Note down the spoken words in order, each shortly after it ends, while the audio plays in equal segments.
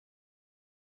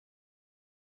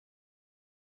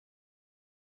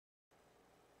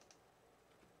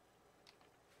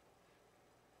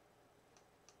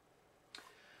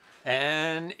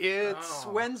And it's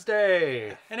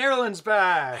Wednesday, and Erlen's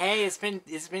back. Hey, it's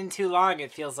been too long.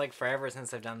 It feels like forever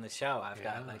since I've done the show. I've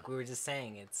got, like we were just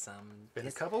saying, it's been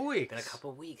a couple weeks. Been a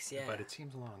couple weeks, yeah. But it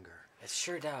seems longer. It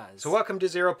sure does. So welcome to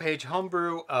ZeroPage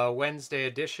Homebrew Wednesday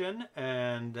edition,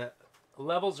 and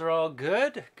levels are all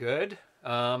good,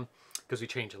 because we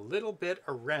changed a little bit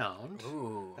around.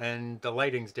 Ooh. And the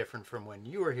lighting's different from when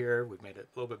you were here. We've made it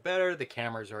a little bit better. The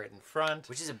camera's right in front.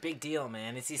 Which is a big deal,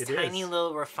 man. It's these tiny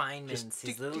little refinements,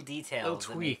 these little details, little tweaks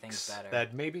that make things better.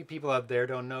 That maybe people out there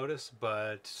don't notice,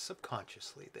 but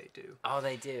subconsciously they do. Oh,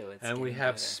 they do. And we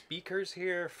have speakers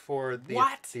here for the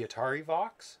Atari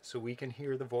Vox, so we can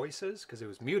hear the voices, because it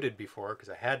was muted before, because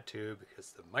I had to,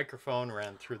 because the microphone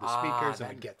ran through the speakers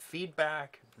and we'd get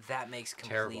feedback. That makes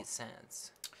complete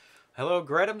sense. Hello,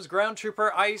 Gretham's Ground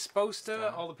Trooper, Ice,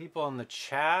 Bosta, all the people in the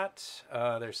chat.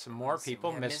 There's some more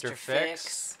people, Mr.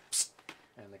 Fix.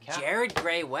 And the cat. Jared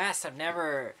Gray West, I've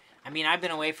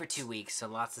been away for 2 weeks, so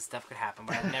lots of stuff could happen,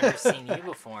 but I've never seen you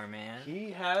before, man.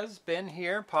 He has been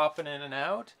here, popping in and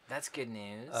out. That's good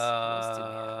news. So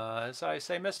I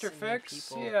say Mr.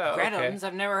 Fix? Yeah, Gretham's,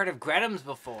 I've never heard of Gretham's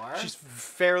before. She's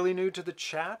fairly new to the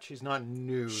chat. She's not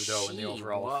new, though, in the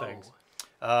overall things.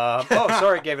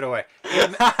 Sorry, gave it away.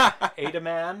 Ada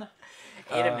Man.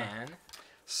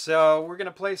 So we're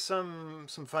gonna play some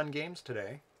fun games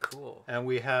today. Cool. And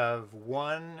we have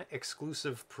one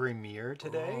exclusive premiere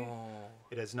today. Oh.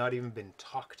 It has not even been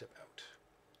talked about.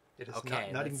 It has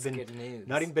good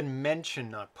not even been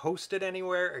mentioned, not posted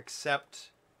anywhere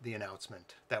except the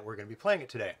announcement that we're gonna be playing it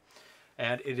today.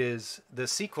 And it is the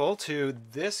sequel to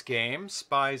this game,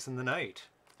 Spies in the Night.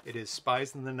 It is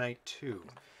Spies in the Night 2.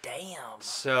 Damn.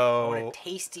 So what a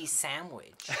tasty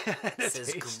sandwich. It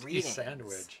says greetings.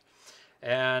 Sandwich.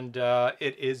 And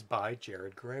it is by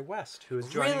Jared Gray West, who is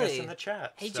joining us in the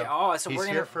chat. Hey, so he's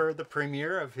here for the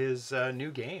premiere of his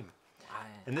new game.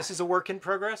 And this is a work in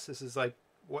progress. This is like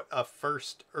a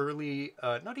first early,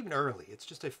 not even early. It's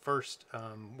just a first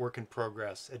work in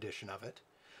progress edition of it.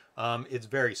 It's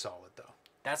very solid though.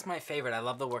 That's my favorite. I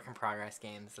love the work in progress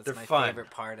games. That's my favorite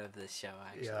part of this show,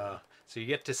 actually. Yeah. So you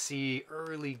get to see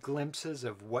early glimpses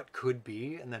of what could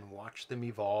be and then watch them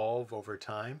evolve over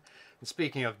time. And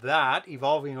speaking of that,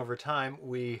 evolving over time,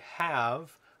 we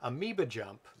have Amoeba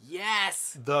Jump.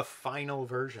 Yes! The final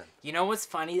version. You know what's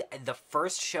funny? The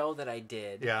first show that I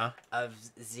did of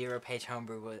ZeroPage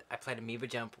Homebrew, I played Amoeba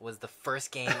Jump, was the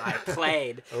first game I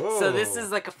played. So this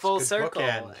is like a full circle.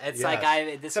 It's like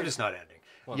Except it's not ending.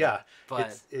 Well,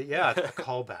 it's a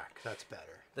callback. That's better.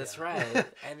 That's right.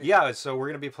 And so we're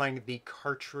going to be playing the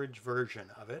cartridge version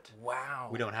of it. Wow.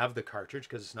 We don't have the cartridge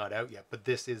because it's not out yet, but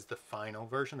this is the final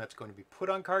version that's going to be put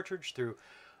on cartridge through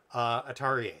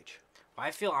Atari Age. Well,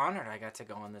 I feel honored I got to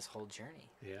go on this whole journey.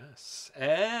 Yes.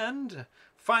 And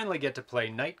finally get to play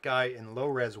Night Guy in Low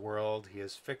Res World. He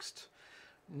has fixed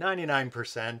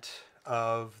 99%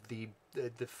 of the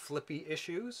flippy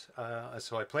issues.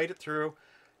 So I played it through.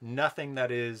 Nothing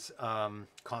that is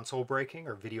console breaking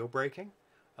or video breaking.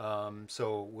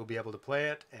 So we'll be able to play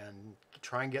it and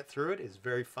try and get through it. It's a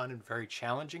very fun and very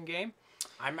challenging game.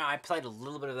 I played a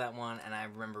little bit of that one, and I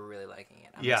remember really liking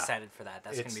it. I'm excited for that.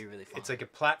 That's going to be really fun. It's like a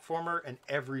platformer, and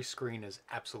every screen is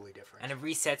absolutely different. And it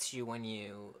resets you when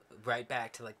you right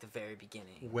back to like the very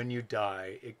beginning. When you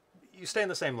die, you stay in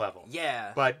the same level.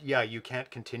 Yeah. But you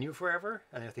can't continue forever.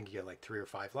 And I think you get like 3 or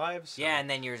 5 lives. So and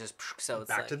then you're just so it's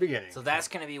back to the beginning. So that's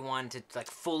gonna be one to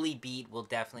like fully beat. Will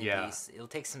definitely be. It'll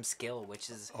take some skill, which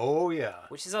is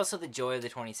which is also the joy of the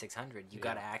 2600. You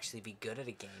got to actually be good at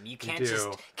a game. You can't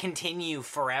just continue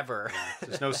forever.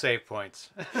 There's no save points.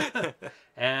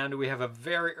 And we have a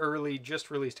very early,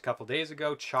 just released a couple days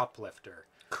ago, Choplifter.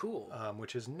 Cool.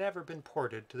 Which has never been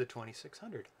ported to the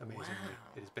 2600, amazingly.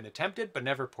 Wow. It has been attempted, but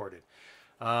never ported.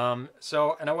 And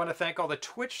I want to thank all the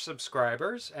Twitch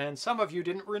subscribers, and some of you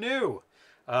didn't renew.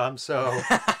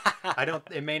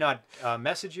 It may not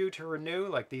message you to renew.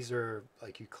 Like these are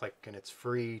like you click and it's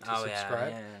free to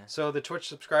subscribe. So the Twitch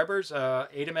subscribers,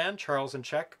 Ada Man, Charles and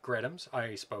Check, Gretham's,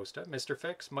 Ice Bosta, Mr.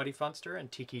 Fix, Muddy Funster,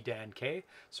 and Tiki Dan K.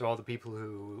 So all the people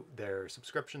who their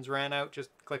subscriptions ran out, just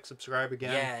click subscribe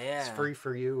again. It's free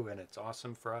for you and it's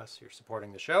awesome for us. You're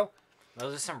supporting the show.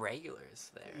 Those are some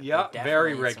regulars there. Yeah,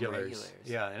 very regulars.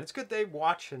 Yeah, and it's good they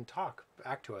watch and talk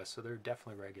back to us, so they're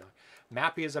definitely regular.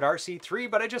 Mappy is at RC3,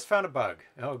 but I just found a bug.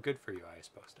 Oh, good for you, Ice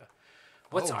Bosta.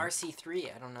 What's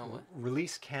RC3? I don't know what.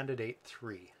 Release Candidate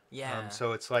 3. Yeah.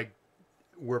 So it's like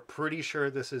we're pretty sure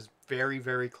this is very,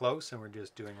 very close, and we're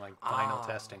just doing like final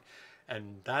testing.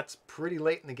 And that's pretty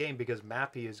late in the game because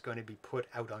Mappy is going to be put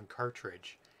out on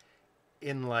cartridge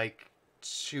in like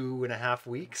 2.5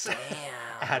 weeks Damn.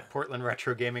 at Portland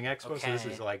Retro Gaming Expo. Okay. So this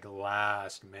is like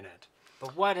last minute.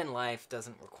 But what in life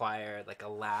doesn't require like a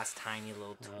last tiny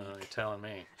little tweak? You're telling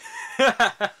me.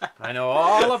 I know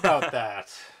all about that.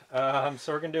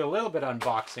 So we're going to do a little bit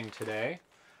unboxing today.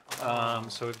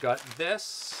 So we've got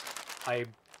this. I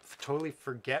totally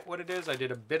forget what it is. I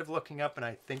did a bit of looking up and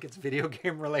I think it's video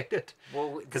game related.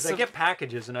 Well, because I get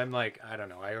packages and I'm like, I don't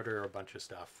know. I order a bunch of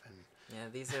stuff. And yeah,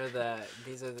 these are the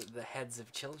heads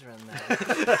of children.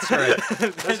 That's right.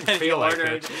 It doesn't feel like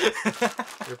it.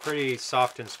 They're pretty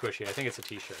soft and squishy. I think it's a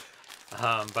t-shirt.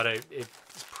 But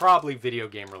it's probably video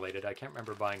game related. I can't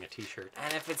remember buying a t-shirt.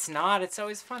 And if it's not, it's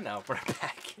always fun to open a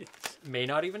package. May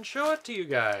not even show it to you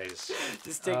guys.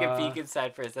 Just take a peek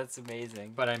inside first. That's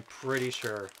amazing. But I'm pretty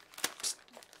sure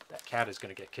that cat is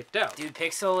going to get kicked out. Dude,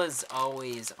 Pixel is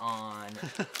always on.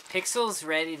 Pixel's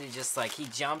ready to just like, he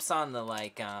jumps on the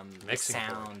like mixing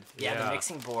sound. Board. Yeah, the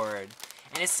mixing board.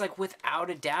 And it's like, without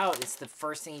a doubt, it's the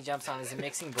first thing he jumps on is a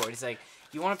mixing board. He's like,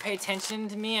 you want to pay attention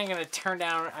to me? I'm going to turn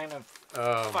down, I'm going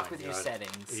to fuck with your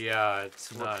settings. Yeah,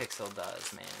 it's what Pixel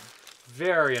does, man.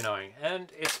 Very annoying.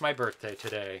 And it's my birthday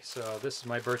today, so this is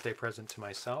my birthday present to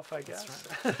myself, I guess.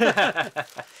 Right.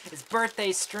 It's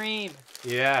birthday stream.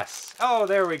 Yes. Oh,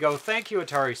 there we go. Thank you,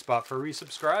 Atari Spot, for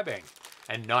resubscribing.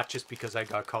 And not just because I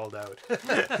got called out.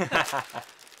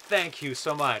 Thank you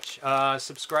so much.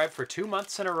 Subscribe for 2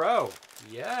 months in a row.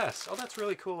 Yes. Oh, that's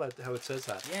really cool how it says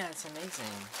that. Yeah, it's amazing.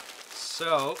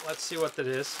 So, let's see what that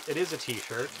is. It is a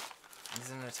t-shirt. Is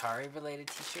it an Atari-related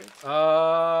t-shirt?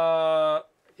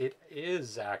 It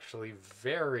is actually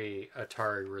very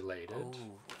Atari related.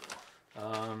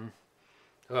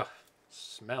 Ugh,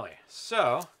 smelly.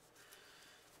 So,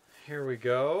 here we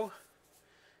go.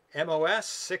 MOS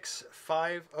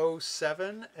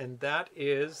 6507, and that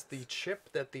is the chip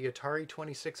that the Atari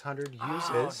 2600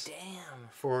 uses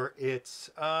for its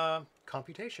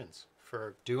computations,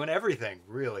 for doing everything,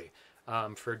 really.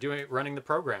 For running the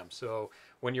program. So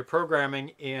when you're programming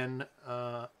in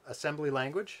assembly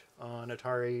language on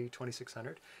Atari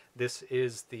 2600, this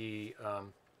is the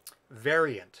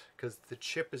variant, because the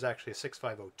chip is actually a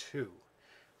 6502,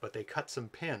 but they cut some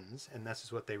pins, and this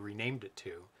is what they renamed it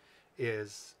to,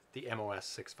 is the MOS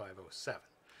 6507.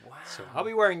 Wow. So I'll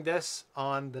be wearing this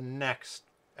on the next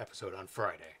episode on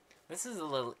Friday. This is a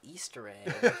little Easter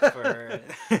egg for...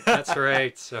 That's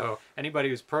right. So anybody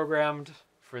who's programmed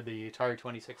for the Atari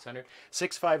 2600.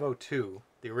 6502,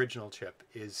 the original chip,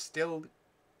 is still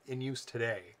in use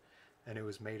today. And it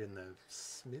was made in the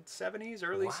mid-70s,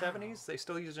 early 70s. They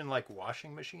still use it in like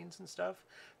washing machines and stuff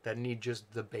that need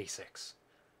just the basics.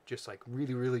 Just like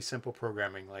really, really simple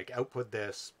programming, like output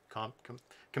this,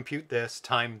 compute this,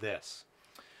 time this.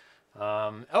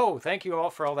 Oh, thank you all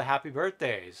for all the happy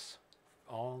birthdays.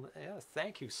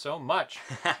 Thank you so much.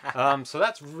 So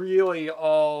that's really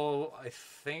all I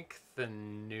think the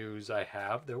news I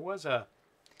have. There was a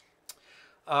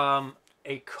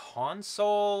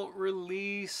console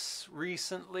release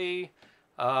recently,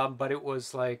 but it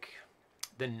was like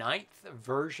the 9th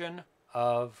version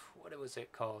of, what was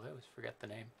it called? I always forget the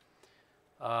name.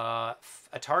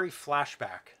 Atari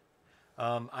Flashback.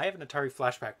 I have an Atari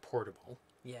Flashback Portable.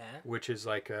 Yeah. Which is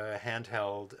like a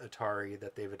handheld Atari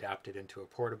that they've adapted into a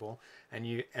portable, and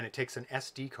it takes an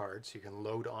SD card, so you can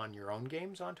load on your own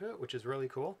games onto it, which is really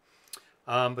cool.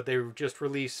 But they just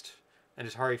released an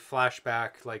Atari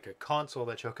Flashback, like a console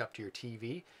that you hook up to your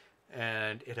TV,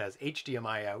 and it has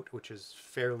HDMI out, which is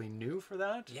fairly new for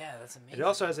that. Yeah, that's amazing. It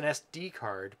also has an SD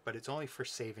card, but it's only for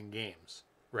saving games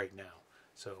right now.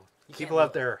 So people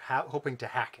out there hoping to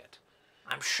hack it.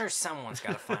 I'm sure someone's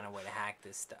got to find a way to hack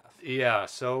this stuff. Yeah,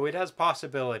 so it has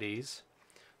possibilities.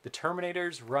 The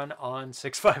Terminators run on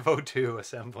 6502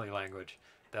 assembly language.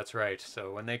 That's right.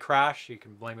 So when they crash, you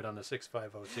can blame it on the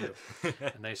 6502.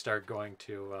 And they start going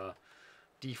to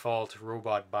default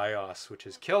robot BIOS, which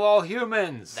is kill all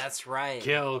humans. That's right.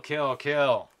 Kill, kill,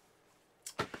 kill.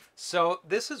 So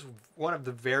this is one of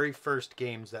the very first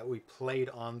games that we played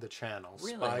on the channel,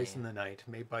 really? Spies in the Night,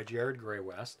 made by Jared Gray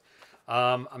West.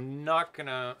 I'm not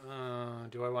gonna,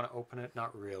 do I want to open it?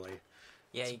 Not really.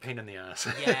 Yeah, it's a pain in the ass.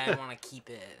 Yeah, I want to keep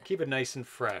it. Keep it nice and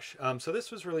fresh. So this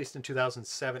was released in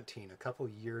 2017, a couple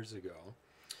years ago.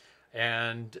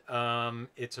 And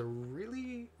it's a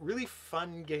really, really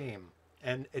fun game.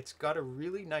 And it's got a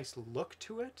really nice look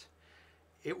to it.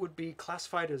 It would be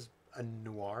classified as a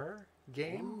noir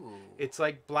game. Ooh. It's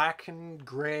like black and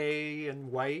gray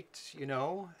and white, you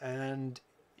know, and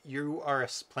you are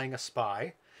playing a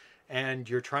spy. And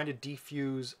you're trying to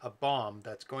defuse a bomb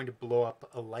that's going to blow up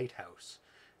a lighthouse.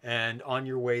 And on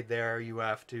your way there, you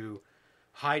have to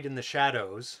hide in the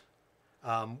shadows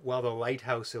while the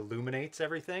lighthouse illuminates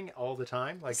everything all the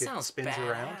time, like it spins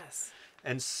around.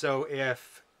 And so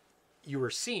if you were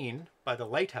seen by the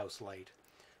lighthouse light,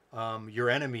 your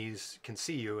enemies can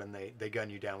see you and they gun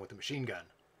you down with a machine gun.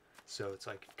 So it's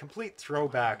like complete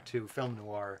throwback to film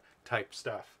noir type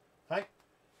stuff. Hi.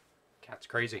 Cat's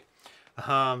crazy.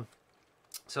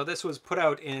 So this was put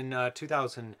out in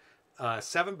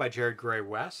 2007 by Jared Gray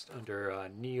West under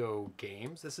Neo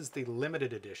Games. This is the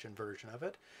limited edition version of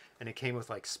it. And it came with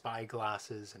like spy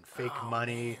glasses and fake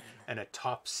money and a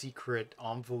top secret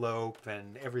envelope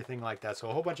and everything like that. So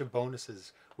a whole bunch of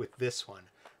bonuses with this one.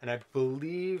 And I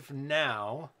believe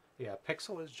now, yeah,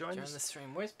 Pixel has joined the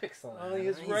stream. Where's Pixel? Oh,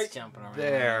 he's right jumping around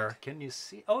there. Can you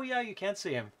see? Oh, yeah, you can't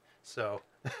see him. So.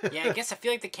 Yeah, I guess I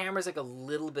feel like the camera's like a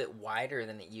little bit wider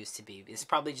than it used to be. It's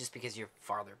probably just because you're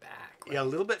farther back. Right? Yeah, a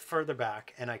little bit further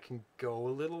back, and I can go a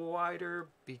little wider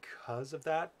because of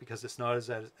that, because it's not as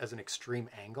an extreme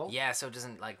angle. Yeah, so it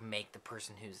doesn't like make the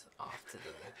person who's off to the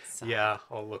side. Yeah,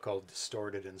 I'll look all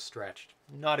distorted and stretched.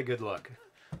 Not a good look.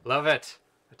 Love it.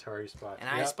 Atari Spot. And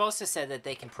I was supposed to say that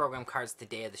they can program cards the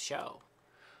day of the show.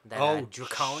 That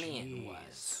Draconian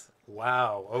was.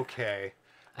 Wow, okay.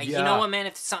 You know what, man?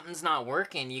 If something's not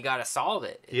working, you got to solve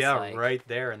it. It's right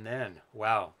there and then.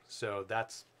 Wow. So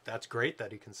that's great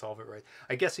that he can solve it right.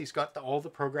 I guess he's got all the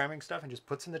programming stuff and just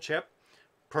puts in the chip,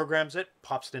 programs it,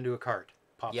 pops it into a card.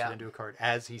 Pops it into a card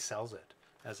as he sells it,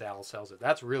 as Al sells it.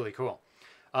 That's really cool.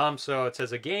 So it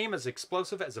says, a game as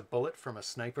explosive as a bullet from a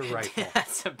sniper rifle.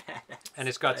 That's a badass And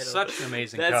it's got such an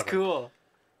amazing cover. That's cool.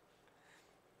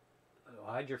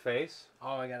 Hide your face.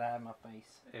 Oh, I got to hide my face.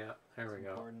 Yeah, there we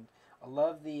go. Important. I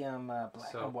love the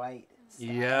black and white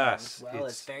style as well.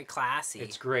 It's very classy.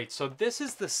 It's great. So this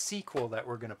is the sequel that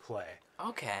we're going to play.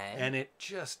 Okay. And it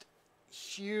just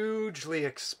hugely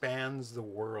expands the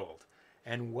world.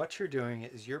 And what you're doing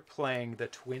is you're playing the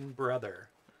twin brother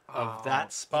of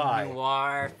that spy.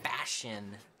 Noir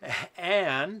fashion.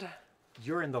 And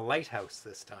you're in the lighthouse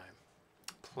this time,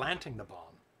 planting the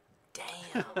bomb.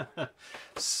 Damn.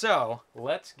 So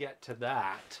let's get to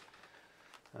that.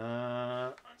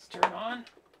 Let's turn on.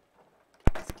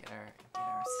 Let's get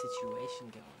our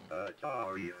situation going.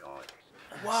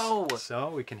 Whoa!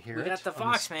 So we can hear it. We got the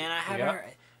Fox, man. I haven't heard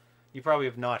it. You probably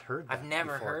have not heard that. I've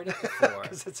never before. heard it before.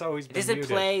 Because it's always been Does it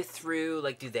play through,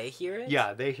 like, do they hear it?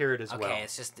 Yeah, they hear it as well. Okay,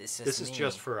 it's just this me. is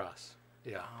just for us.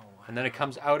 Yeah. Oh, wow. And then it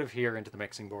comes out of here into the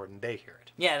mixing board and they hear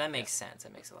it. Yeah, that makes sense.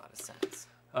 That makes a lot of sense.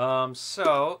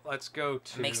 So let's go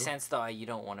to... It makes sense, though. You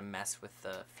don't want to mess with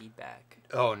the feedback.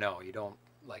 Oh, no, you don't.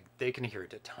 Like, they can hear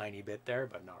it a tiny bit there,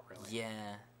 but not really.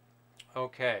 Yeah.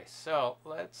 Okay, so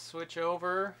let's switch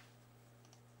over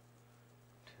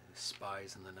to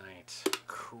Spies in the Night.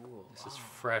 Cool. This is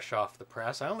fresh off the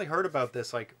press. I only heard about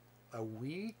this like a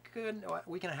week and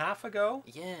a half ago.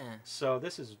 Yeah. So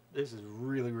this is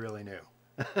really, really new.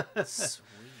 Sweet.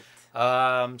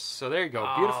 So there you go.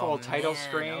 Beautiful title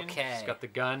screen. Okay. He's got the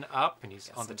gun up and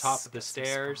he's on the top of the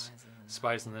stairs.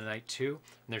 Spies in the Night 2. And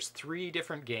there's 3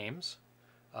 different games.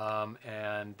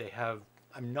 And they have,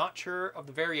 I'm not sure of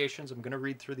the variations. I'm going to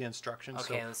read through the instructions.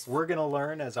 Okay, so we're going to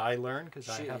learn as I learn because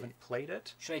I haven't played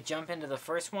it. Should I jump into the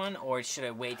first one or should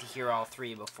I wait to hear all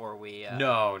 3 before we...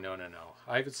 No.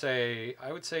 I would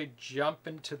say jump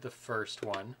into the first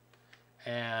one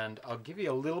and I'll give you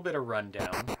a little bit of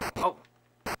rundown. Oh.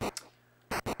 So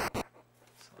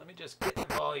let me just get the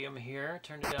volume here,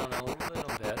 turn it down a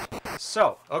little bit.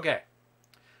 So, okay.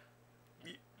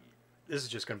 This is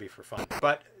just going to be for fun.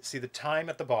 But see the time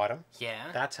at the bottom?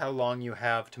 Yeah. That's how long you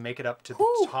have to make it up to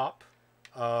the top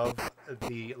of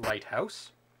the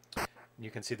lighthouse.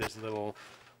 You can see there's little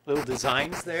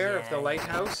designs there of the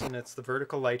lighthouse, and it's the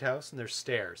vertical lighthouse, and there's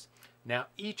stairs. Now,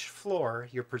 each floor,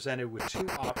 you're presented with 2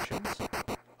 options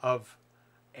of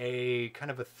a kind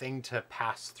of a thing to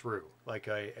pass through, like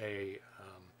a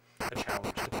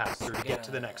challenge to pass through to get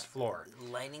to the next floor.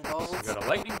 Lightning bolts. So you got a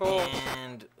lightning bolt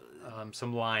and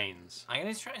some lines. I'm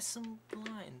gonna try some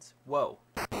lines. Whoa.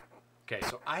 Okay,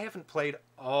 so I haven't played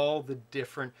all the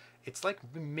different. It's like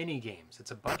mini games.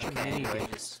 It's a bunch of mini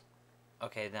games.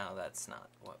 Okay, no, that's not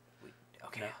what we.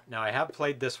 Okay. Now I have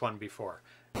played this one before.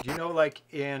 Do you know, like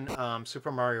in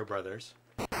Super Mario Brothers,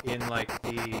 in like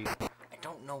the. I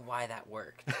don't know why that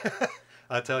worked.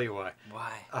 I'll tell you why.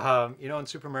 Why? You know, in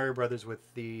Super Mario Brothers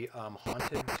with the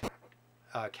haunted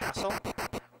castle,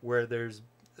 where there's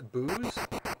booze,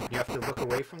 you have to look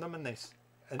away from them, and if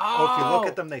you look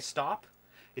at them, they stop.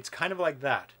 It's kind of like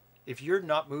that. If you're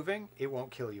not moving, it won't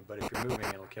kill you, but if you're moving,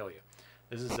 it'll kill you.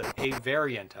 This is a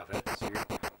variant of it, so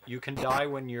you can die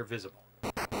when you're visible.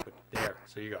 But there,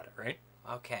 so you got it, right?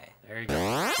 Okay. There you go.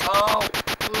 Oh!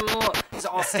 Ooh, it's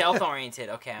all stealth oriented.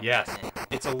 Okay, I'm getting it.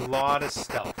 It's a lot of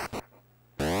stealth.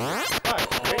 You're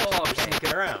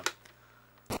sneaking around.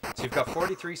 So you've got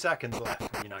 43 seconds left.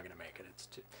 You're not going to make it.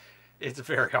 It's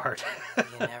very hard. You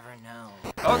never know.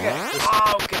 Okay.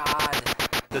 Oh,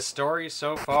 God. The story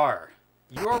so far.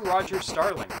 You're Roger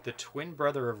Starling, the twin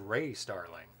brother of Ray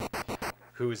Starling,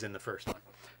 who is in the first one.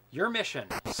 Your mission,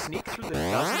 sneak through the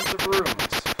dozens of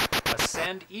rooms,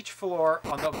 ascend each floor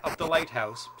of the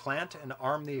lighthouse, plant and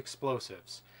arm the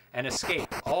explosives, and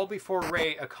escape, all before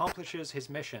Ray accomplishes his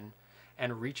mission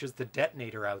and reaches the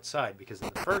detonator outside, because in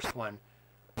the first one...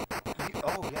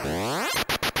 Oh, yeah.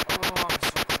 Oh, I'm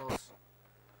so close.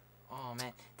 Oh,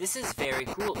 man. This is very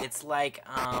cool. It's like,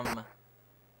 I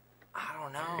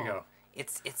don't know. There you go.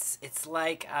 It's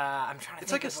like I'm trying to think.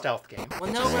 It's like a stealth game.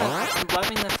 Well, no, but I'm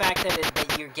loving the fact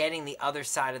that you're getting the other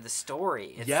side of the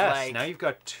story. It's yes, like... now you've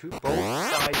got both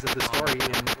sides of the story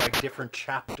in like different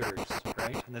chapters,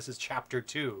 right? And this is chapter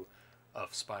 2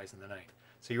 of Spies in the Night.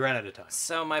 So you ran out of time.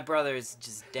 So my brother is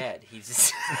just dead. He's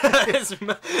just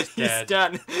he's dead.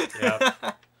 Done.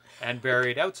 Yep. And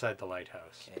buried outside the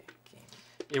lighthouse. Okay.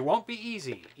 It won't be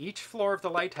easy. Each floor of the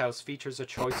lighthouse features a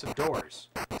choice of doors.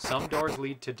 Some doors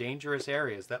lead to dangerous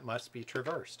areas that must be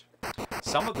traversed.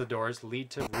 Some of the doors lead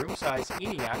to room-sized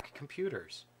ENIAC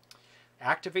computers.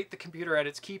 Activate the computer at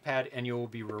its keypad and you will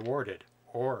be rewarded,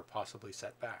 or possibly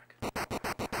set back.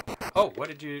 Oh, what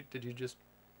did you just...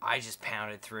 I just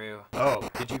pounded through. Oh,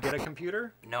 did you get a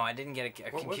computer? No, I didn't get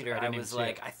a computer. I was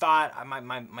like, I thought,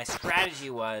 my strategy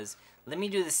was, let me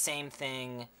do the same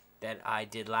thing that I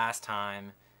did last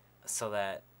time so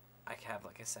that I can have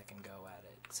like a second go at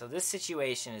it. So this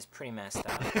situation is pretty messed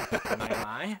up. Am I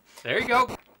lying? There you go.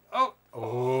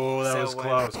 Oh, that was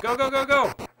close. Go, go, go,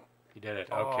 go. You did it.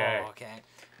 Okay. Oh, okay.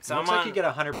 So looks like you get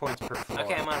 100 points per floor.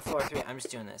 Okay, I'm on floor 3. I'm just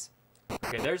doing this.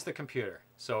 Okay, there's the computer.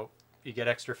 So you get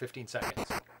extra 15 seconds.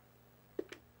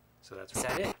 So that's Is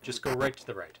that it? Just go right to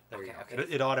the right. There you go.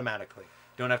 It automatically.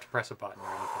 You don't have to press a button or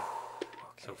anything.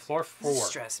 Okay. So floor 4. This is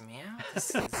stressing me out.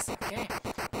 This is okay.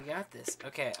 We got this.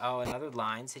 Okay. Oh, another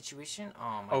line situation.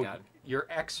 Oh my God. Your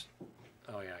ex.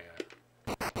 Oh yeah.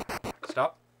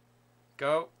 Stop.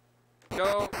 Go.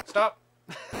 Go. Stop.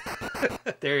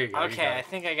 There you go. Okay, I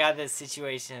think I got this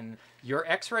situation. Your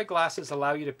X-ray glasses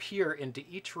allow you to peer into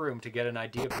each room to get an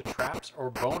idea of the traps or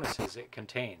bonuses it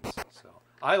contains. So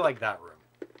I like that room.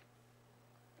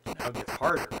 Now it gets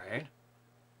harder, right?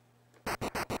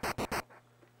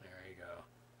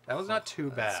 That was not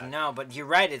too bad. No, but you're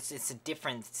right. It's a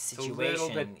different situation a little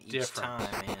bit each different.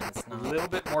 time, man. It's not, a little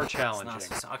bit more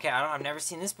challenging. Okay, I've never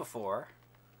seen this before.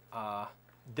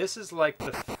 This is like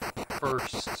the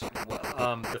first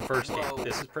game.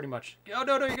 This is pretty much. Oh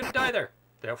no, you're gonna die there.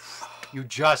 You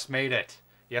just made it.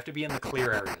 You have to be in the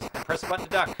clear areas. And press the button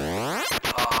to duck.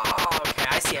 Oh, okay.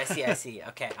 I see.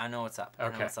 Okay, I know what's up. I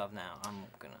know what's up now. I'm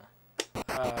gonna.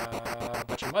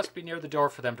 But you must be near the door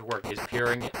for them to work. Is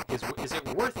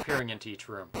it worth peering into each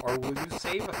room, or will you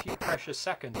save a few precious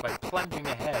seconds by plunging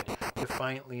ahead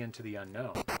defiantly into the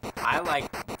unknown? I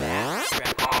like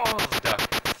that. Oh, duck.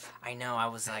 I know. I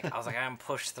was like, I'm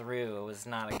pushed through. It was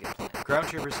not a good plan. Ground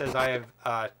Trooper says I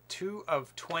have 2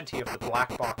 of 20 of the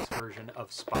black box version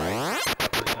of Spies.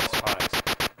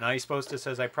 Nice Poster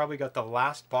says I probably got the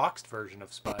last boxed version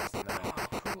of Spies. And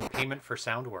then payment for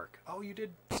sound work. Oh, you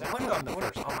did sound on the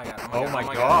first. Oh my god. Oh my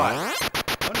god.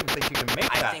 I don't even think you can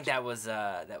make that. I think that was.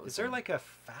 Is there like a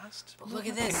fast? But look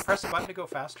at this. Can you press a button to go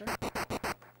faster?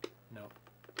 No.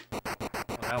 Well,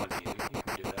 that one's easy. You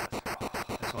can do this.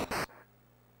 This one's.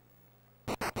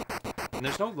 And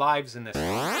there's no lives in this.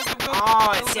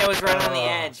 Oh, see, I was right on the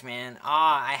edge, man.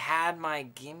 I had my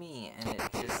gimme, and it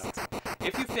just...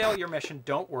 If you fail your mission,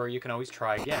 don't worry, you can always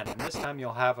try again. And this time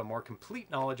you'll have a more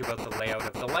complete knowledge about the layout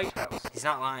of the lighthouse. He's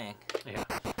not lying. Yeah.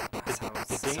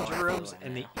 The danger rooms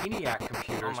and the ENIAC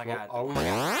computers will always...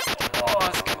 Oh, I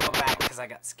was going to go back because I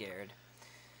got scared.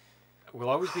 Will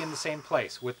always be in the same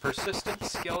place. With persistent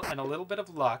skill and a little bit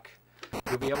of luck,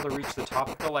 you'll be able to reach the top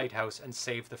of the lighthouse and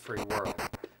save the free world.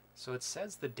 So it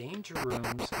says the danger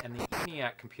rooms and the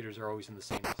ENIAC computers are always in the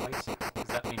same places. Does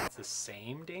that mean it's the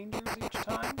same dangers each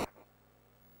time?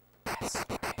 Yes.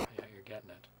 Okay. Yeah, you're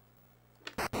getting it.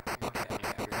 Okay,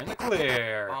 you're in the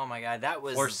clear. Oh my god, that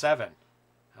was... Or 7.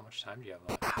 How much time do you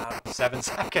have left? 7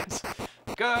 seconds.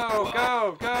 Go,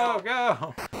 go, go,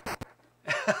 go.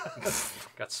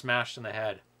 Got smashed in the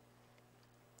head.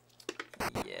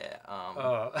 Yeah,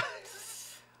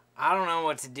 I don't know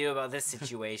what to do about this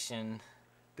situation.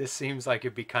 This seems like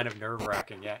it'd be kind of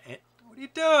nerve-wracking. Yeah. What are you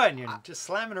doing? You're just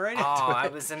slamming right into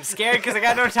it. I'm scared because I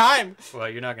got no time. Well,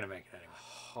 you're not going to make it anyway.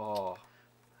 Oh.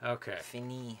 Okay.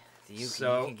 Fini. You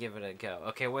can give it a go.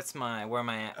 Okay, where am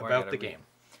I at? About the game.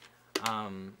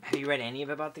 Have you read any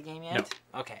about the game yet?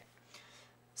 No. Okay.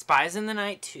 Spies in the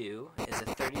Night 2 is a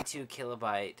 32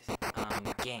 kilobyte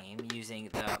game using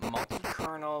the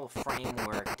multi-kernel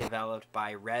framework developed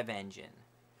by Rev Engine.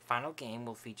 The final game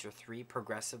will feature 3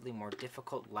 progressively more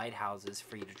difficult lighthouses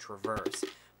for you to traverse,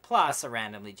 plus a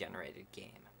randomly generated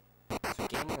game. So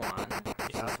game 1,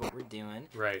 this is what we're doing.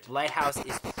 Right. The lighthouse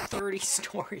is 30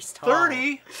 stories tall.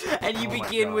 30? And you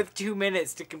begin with 2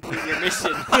 minutes to complete your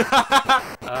mission.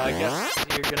 I guess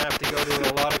you're going to have to go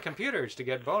to a lot of computers to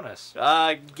get bonus.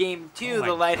 Game 2,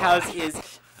 the lighthouse is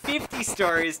 50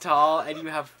 stories tall, and you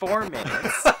have 4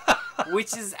 minutes.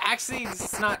 Which is actually,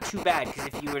 it's not too bad, because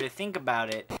if you were to think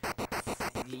about it,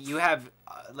 you have,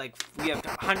 we have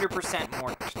 100%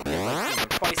 more,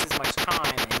 twice as much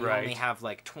time, and you only have,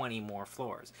 20 more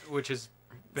floors. Which is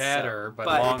better, but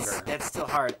longer. That's still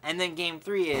hard. And then game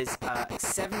 3 is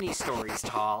 70 stories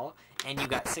tall, and you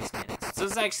got 6 minutes. So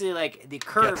it's actually, the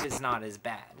curve is not as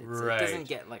bad. It doesn't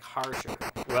get, harsher.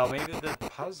 Well, maybe the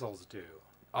puzzles do.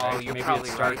 Oh, you're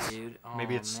probably right, dude.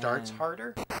 Maybe it starts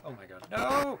harder? Oh my god.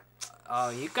 No! Oh,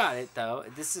 you got it, though.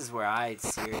 This is where I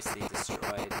seriously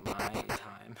destroyed my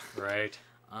time. Right.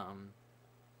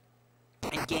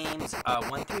 In games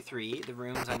 1 through 3, the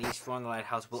rooms on each floor in the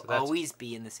lighthouse will always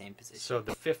be in the same position. So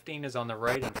the 15 is on the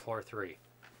right on floor 3.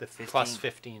 The 15, plus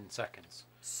 15 seconds.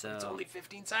 So it's only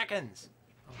 15 seconds.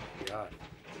 Oh my god.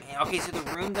 Man, okay, so the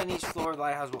rooms on each floor of the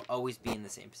lighthouse will always be in the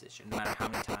same position, no matter how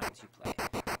many times you play.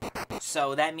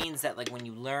 So that means that when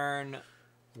you learn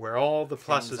where all the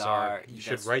pluses are, you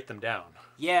should write them down.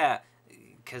 Yeah,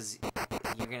 because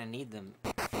you're gonna need them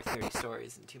for 30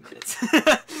 stories in 2 minutes.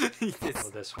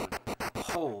 This one.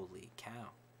 Holy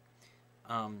cow.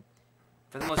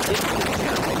 For the most difficult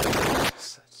challenge,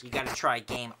 you gotta try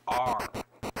game R.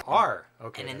 R,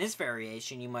 okay. And in this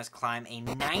variation, you must climb a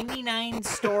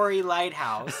 99-story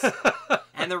lighthouse,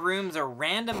 and the rooms are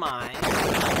randomized.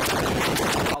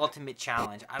 Ultimate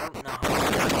challenge. I don't know how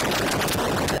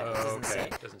much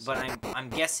it doesn't say. But I'm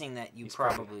guessing that you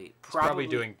probably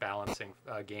doing balancing,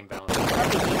 game balancing.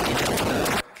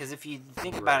 Because if you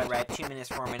think about it, right, 2 minutes,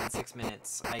 4 minutes, 6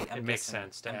 minutes, it makes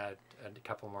sense to add a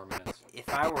couple more minutes. If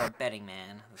I were a betting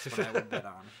man, that's what I would bet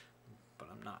on. But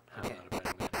I'm not. Okay. I'm not a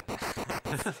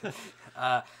betting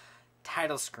man.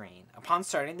 Title screen. Upon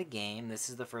starting the game, this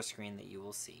is the first screen that you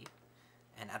will see.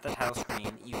 And at the title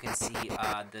screen, you can see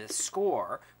the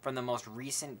score from the most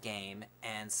recent game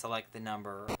and select the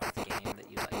number of the game that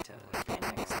you'd like to play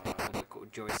next. The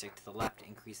joystick to the left to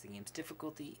increase the game's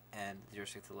difficulty, and the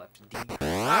joystick to the left to decrease the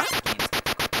game's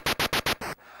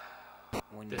difficulty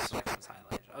when your selection is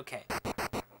highlighted. Okay,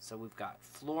 so we've got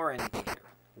floor indicator.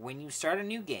 When you start a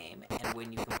new game, and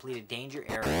when you complete a danger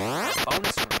area or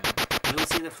bonus room, you will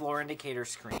see the floor indicator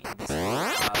screen. This will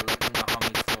let you know how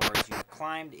many floors you've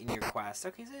climbed in your quest.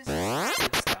 Okay, so this is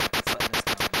good stuff. It's letting us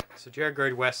know. So Jared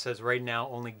Grade West says right now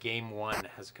only game 1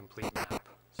 has a complete map.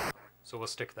 So we'll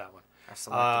stick to that one.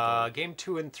 Game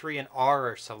 2 and 3 and R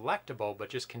are selectable, but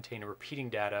just contain repeating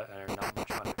data and are not much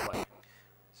fun to play.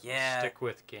 So yeah. Stick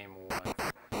with game 1.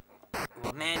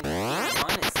 Well, man, game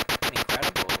 1 is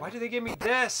incredible. Why do they give me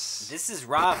this? This is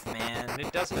rough, man. And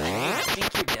it doesn't change. I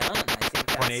think you're done. I think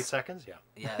that's 0.8 seconds? Yeah.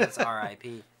 Yeah, that's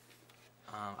RIP.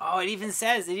 Oh, it even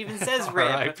says RIP.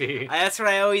 RIP. That's what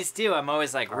I always do. I'm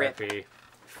always like, RIP.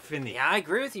 Finny. Yeah, I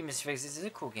agree with you, Mr. Fix. This is a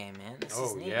cool game, man. This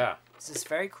is neat. Yeah. This is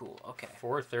very cool. Okay.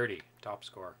 430. Top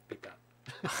score. Beat that.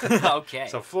 Okay.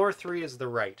 So floor 3 is the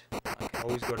right. Okay.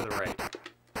 Always go to the right.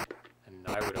 And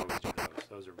I would always do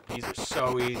those. These are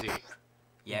so easy.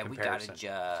 Yeah, we gotta just...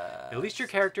 At least your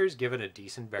character's given a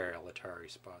decent burial, Atari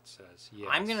Spot says. Yes.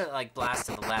 I'm gonna, blast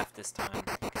to the left this time,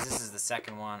 because this is the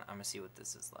second one. I'm gonna see what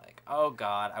this is like. Oh,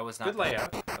 God. I was not... Good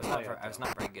layout. I was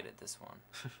not very good at this one.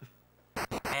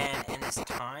 And this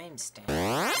time stamp.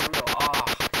 Oh.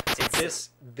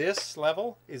 This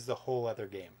level is the whole other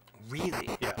game. Really?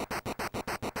 Yeah.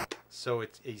 So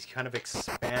he's kind of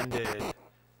expanded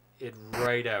it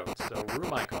right out. So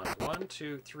room icons. 1,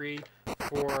 2, 3,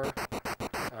 4...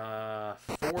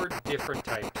 4 different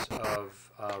types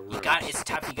of rooms. It's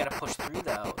tough. You gotta push through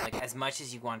though. As much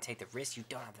as you want to take the risk, you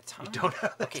don't have the time. You don't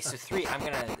have the time. So 3. I'm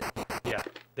gonna. Yeah,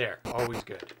 there. Always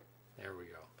good. There we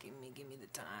go. Give me the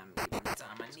time. Give me the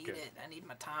time. I need it. I need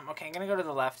my time. Okay, I'm gonna go to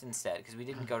the left instead because we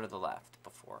didn't go to the left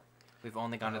before. We've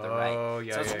only gone to the right. Oh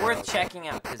yeah. So it's worth checking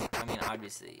out because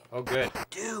obviously. Oh good.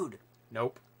 Dude.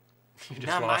 Nope. You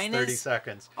just lost 30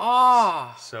 seconds.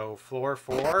 Oh. So floor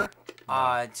 4.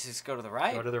 Just go to the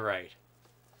right. Go to the right.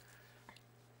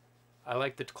 I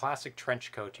like the classic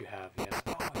trench coat you have. Yes.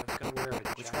 Oh, I was gonna wear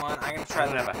it. Which one? I'm gonna try.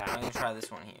 I'm gonna try this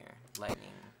one here.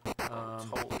 Lightning.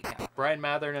 Holy cow. Brian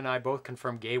Mathern and I both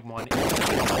confirm game 1.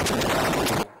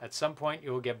 At some point,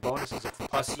 you will get bonuses of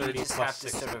plus 30, you just plus have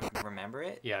 60. to sort of remember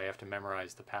it? Yeah, you have to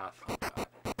memorize the path.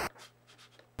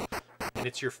 And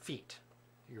it's your feet.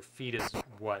 Your feet is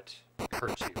what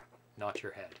hurts you, not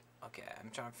your head. Okay,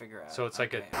 I'm trying to figure out. So it's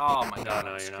like a... Oh my god.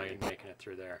 No, you're not making it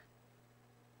through there.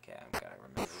 Okay, I've got to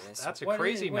remember this. That's a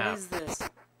crazy map. What is this?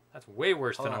 That's way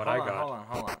worse than what I got.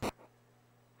 Hold on.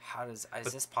 How does...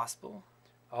 Is this possible?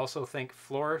 Also think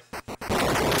floor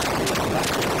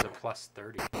was a plus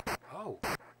 30. Oh.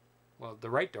 Well, the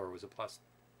right door was a plus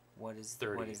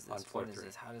 30 what is this? on floor 3. What is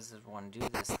this? How does this one do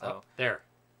this, though? Oh, there.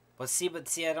 But see,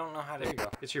 I don't know how to... There you go.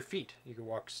 It's your feet. You can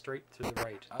walk straight to the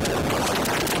right.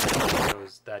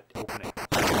 That opening.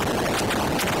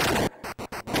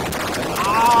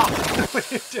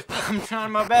 I'm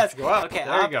trying my best. Go up. Okay,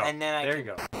 there up, you go. and then there you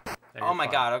go. Oh my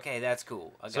god, okay, that's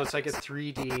cool. So it's like a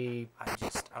 3D I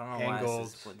don't know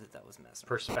angled why that was messing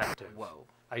perspective. Whoa.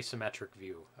 Isometric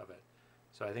view of it.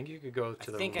 So I think you could go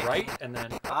to the right and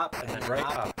then up and then right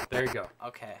up. There you go.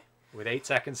 Okay. With 8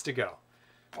 seconds to go.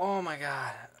 Oh my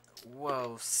god.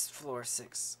 Whoa, floor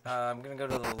 6. I'm gonna go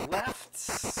to the left.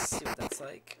 See what that's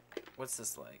like. What's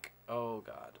this like? Oh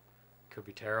god. Could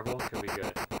be terrible. Could be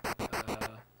good.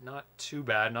 Not too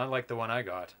bad. Not like the one I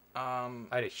got. I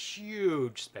had a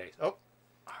huge space. Oh,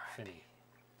 Finny.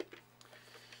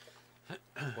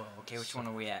 Whoa. Okay, which one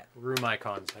are we at? Room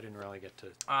icons. I didn't really get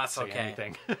to say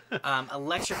anything.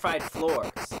 Electrified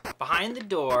floors. Behind the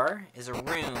door is a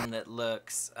room that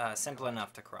looks simple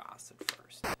enough to cross at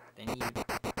first. Then you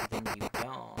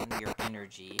don your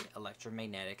energy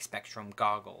electromagnetic spectrum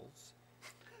goggles.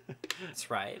 That's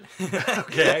right.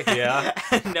 Okay, yeah.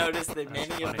 Notice that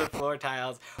many of the floor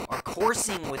tiles are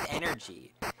coursing with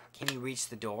energy. Can you reach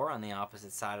the door on the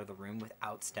opposite side of the room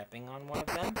without stepping on one of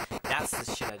them? That's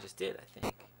the shit I just did, I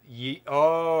think.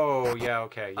 Oh, yeah,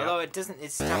 okay. Yeah. Although it doesn't,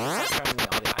 it's not showing me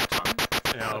all the icons.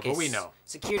 No, okay, but we know.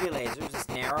 Security lasers. This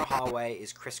narrow hallway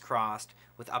is crisscrossed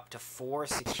with up to 4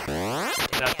 security.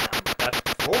 That's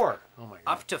 4. Oh my god.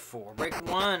 Up to 4. Break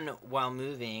 1 while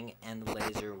moving, and the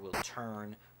laser will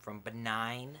turn from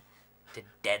benign to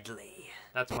deadly.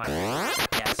 That's my.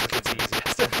 Yes, it's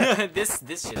easiest.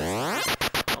 this shit is.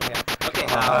 Okay,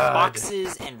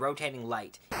 boxes and rotating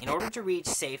light. In order to reach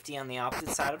safety on the opposite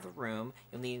side of the room,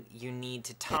 you need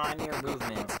to time your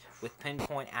movements with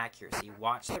pinpoint accuracy.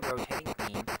 Watch the rotating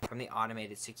beam from the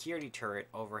automated security turret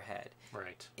overhead.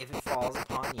 Right. If it falls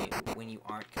upon you when you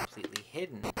aren't completely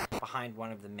hidden behind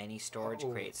one of the many storage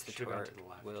crates, the turret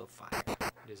will fire.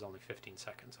 It is only 15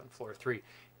 seconds on floor 3.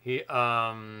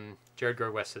 Jared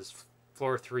Gorwest says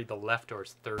floor 3, the left door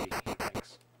is 30. He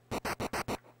thinks.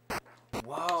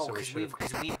 Whoa, because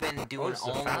we've been doing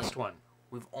only the fast one.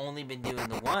 We've only been doing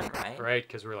the one, right? Right,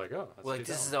 because we're like,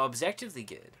 this is objectively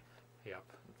good. Yep.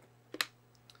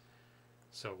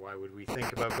 So why would we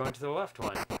think about going to the left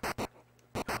one? Oh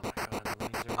my god, the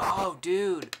laser. Oh,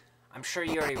 dude, I'm sure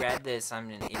you already read this. I'm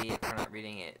an idiot for not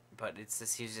reading it, but it's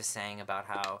this. He was just saying about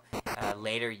how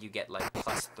later you get like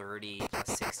plus 30,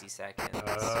 plus 60 seconds.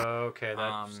 Okay,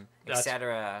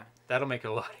 etc. That'll make it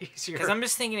a lot easier. Because I'm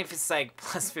just thinking if it's like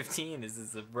plus 15, this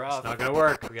is a rough. It's not gonna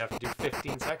work. We have to do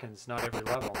 15 seconds, not every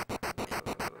level.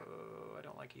 I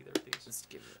don't like either of these. Let's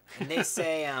give it. And they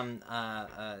say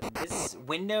this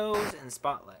windows and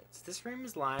spotlights. This room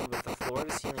is lined with the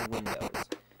floor-to-ceiling windows,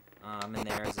 and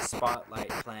there is a spotlight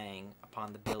playing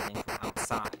upon the building from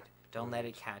outside. Don't let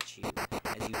it catch you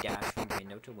as you dash from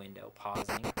window to window,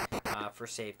 pausing for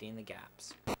safety in the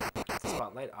gaps. If the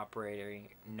spotlight operator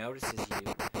notices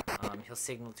you, he'll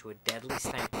signal to a deadly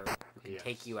sniper who can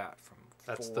take you out from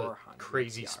 400 That's the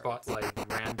crazy yards. spotlight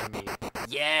randomly.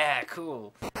 Yeah,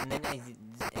 cool. And then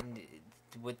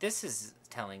what this is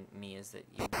telling me is that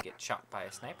you get shot by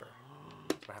a sniper.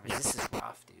 What happens? This is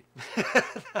rough, dude.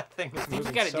 That thing is moving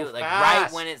you gotta so do it like fast.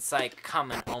 right when it's like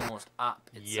coming almost up.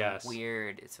 It's Yes.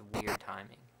 It's a weird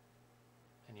timing.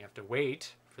 And you have to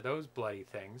wait for those bloody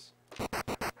things. Yeah,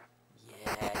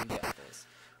 you got this.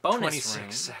 Bonus 26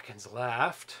 room. seconds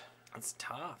left. It's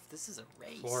tough. This is a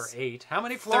race. Floor 8. How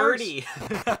many floors? 30.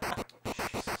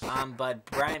 But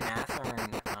Brian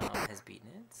Mathern has beaten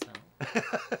it,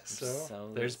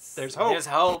 so there's hope. There's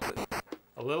hope.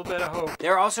 A little bit of hope.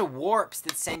 There are also warps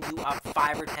that send you up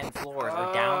 5 or 10 floors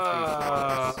or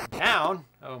down 3 floors. Down?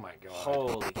 Oh my god.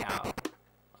 Holy cow.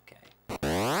 Okay.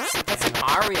 That's like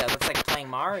Mario. That's like playing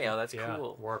Mario. That's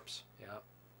cool. Warps. Yeah.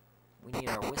 We need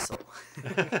our whistle.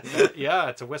 Yeah,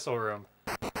 it's a whistle room.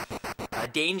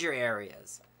 Danger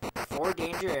areas. The 4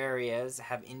 danger areas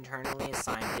have internally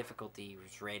assigned difficulties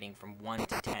rating from 1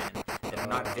 to 10. They're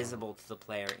not visible to the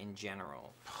player in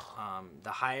general.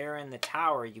 The higher in the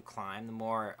tower you climb, the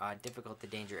more difficult the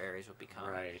danger areas will become.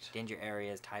 Right. Danger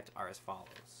areas types are as follows.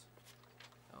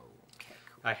 Okay,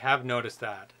 cool. I have noticed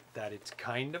that it's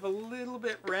kind of a little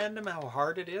bit random how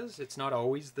hard it is. It's not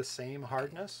always the same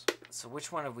hardness. So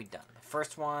which one have we done? The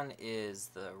first one is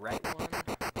the right one.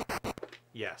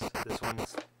 Yes, this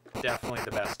one's definitely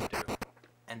the best to do.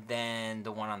 And then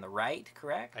the one on the right,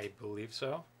 correct? I believe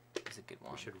so. It's a good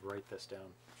one. We should write this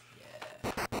down.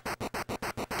 Yeah.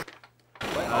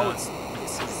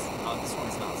 This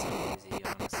one's not so easy,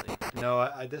 honestly. No,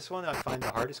 this one I find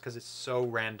the hardest because it's so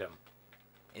random.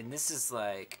 And this is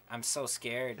like, I'm so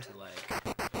scared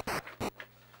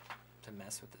to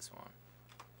mess with this one.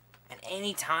 And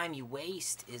any time you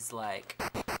waste is like...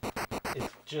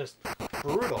 It's just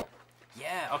brutal.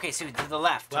 Yeah, okay, so to the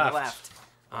left. To the left.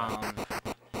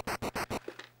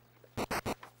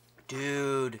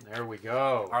 Dude. There we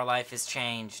go. Our life has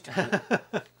changed.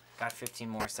 Got 15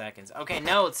 more seconds. Okay,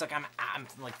 no, it's like I'm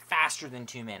like faster than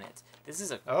 2 minutes. This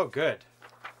is a... Oh, good.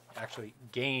 Actually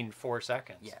gained 4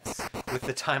 seconds. Yes. With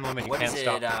the time limit, you can't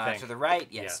stop the thing. To the right?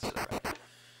 Yes, to the right.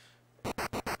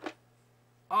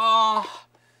 Oh!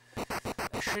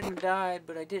 I shouldn't have died,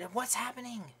 but I did. What's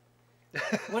happening?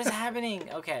 What is happening?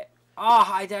 Okay. Oh,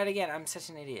 I died again. I'm such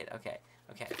an idiot. Okay.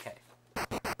 Okay, okay.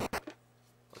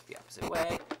 Look the opposite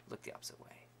way. Look the opposite way.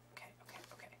 Okay, okay,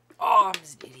 okay. Oh, I'm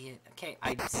just an idiot. Okay,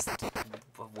 I just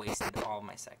wasted all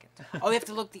my seconds. Oh, you have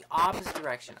to look the opposite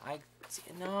direction.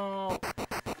 No.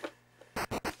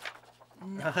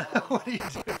 No. What do you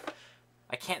do?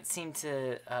 I can't seem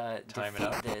to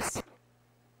defeat this.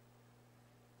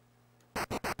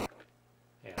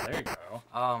 Yeah, there you go.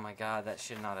 Oh my god, that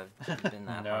should not have been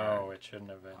that hard. No, it shouldn't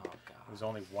have been. Oh god. It was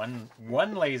only one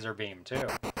laser beam, too.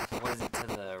 What is it to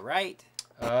the right?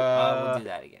 We'll do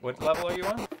that again. What level are you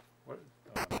on? What?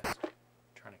 Oh, I missed. I'm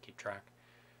trying to keep track.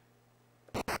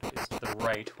 It's to the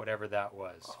right, whatever that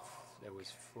was. Oh, it was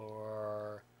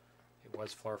floor... It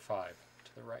was floor 5.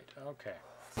 To the right. Okay.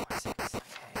 4, 6. Okay.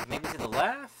 Maybe to the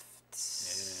left?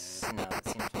 Yeah. No, that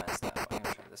seems messed up. I'm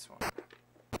gonna try this one.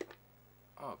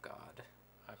 Oh god.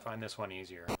 I find this one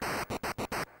easier.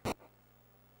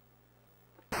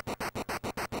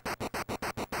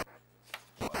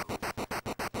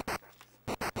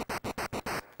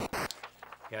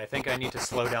 Yeah, I think I need to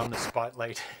slow down the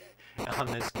spotlight on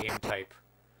this game type.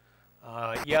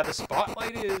 Yeah, the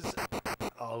spotlight is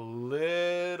a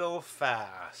little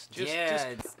fast.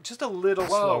 Just a little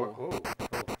slower. Oh,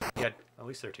 oh. Yeah, at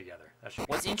least they're together. That should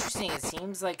be What's interesting, it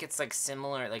seems like it's like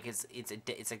similar, like it's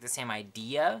like the same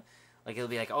idea. Like it'll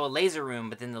be like, oh, a laser room,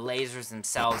 but then the lasers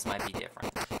themselves might be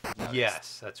different.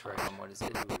 Yes, that's right. What is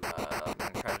it? I'm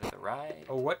gonna try to the right.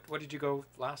 Oh, what did you go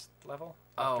last level?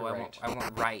 Oh, I went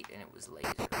right, and it was laser.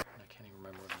 I can't even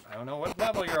remember. I don't know what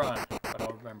level you're on, but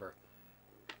I'll remember.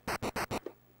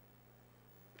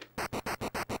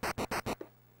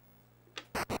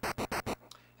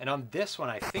 And on this one,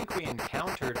 I think we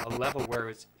encountered a level where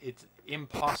it's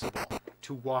impossible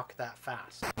to walk that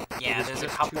fast. Yeah, there's a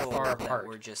couple that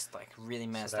were just like really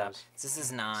messed up. This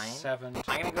is 9. 7.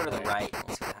 I'm gonna go to the right and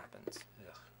we'll see what happens.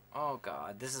 Ugh. Oh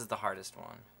god, this is the hardest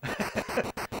one.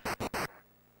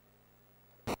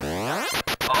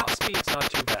 That speed's not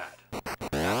too bad.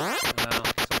 Well,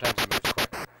 sometimes it moves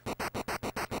quick.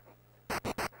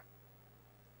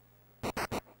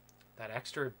 That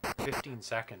extra 15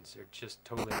 seconds are just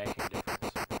totally making a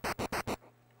difference.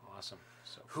 Awesome.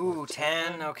 So ooh,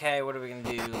 10. Okay, what are we gonna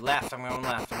do? Left. I'm going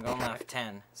left. I'm going left.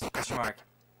 10. Question mark.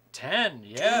 10.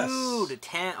 Yes. Dude,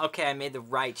 10. Okay, I made the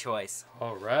right choice.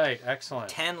 All right. Excellent.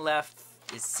 10 left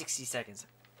is 60 seconds.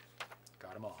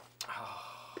 Got them all.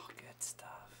 Oh, good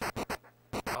stuff.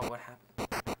 Oh, what happened?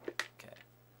 Okay,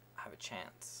 I have a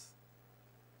chance.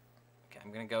 Okay,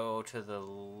 I'm gonna go to the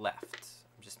left.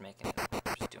 I'm just making it.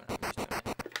 I'm just doing it.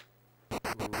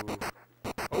 Ooh.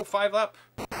 Oh, 5 up.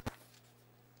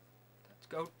 Let's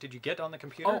go. Did you get on the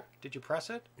computer? Oh. Did you press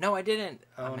it? No, I didn't.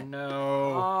 Oh, no.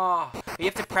 Oh, you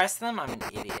have to press them? I'm an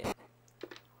idiot.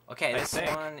 Okay, this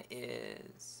one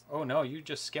is... Oh, no, you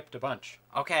just skipped a bunch.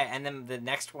 Okay, and then the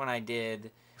next one I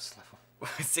did... What's level?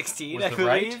 16, I believe.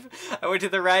 Right? I went to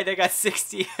the right, I got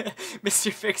 60.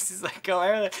 Mr. Fix is like, go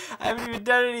early. I haven't even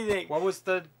done anything. What was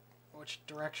the... Which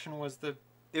direction was the...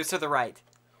 It was to the right.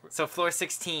 So floor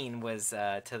 16 was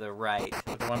to the right.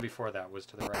 But the one before that was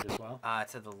to the right as well?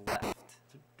 To the left.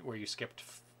 Where you skipped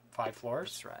 5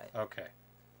 floors? That's right. Okay.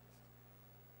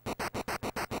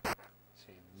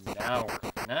 See,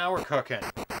 now we're cooking.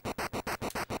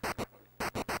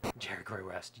 Gary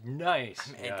West.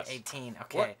 Nice. I'm yes. 18.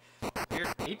 Okay. What? You're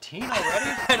 18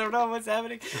 already? I don't know what's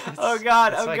happening. Oh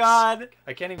God. Oh God.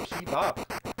 I can't even keep up.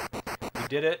 You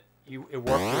did it. It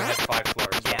worked. You had 5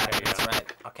 floors. Yeah, okay, that's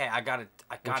right. Okay, I got it.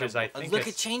 Look,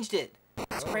 it changed it.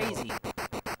 It's crazy.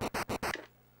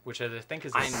 Which I think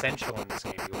is essential in this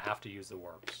game. You have to use the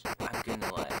warps. I'm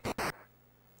gonna like.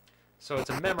 So it's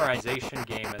a memorization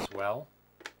game as well,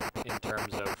 in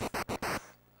terms of.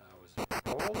 I was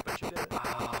old, but you did it.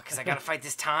 Oh, because I gotta fight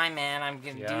this time, man. I'm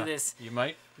gonna do this. You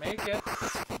might make it.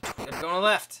 I'm going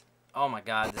left. Oh my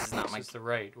God, this is not This is the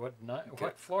right.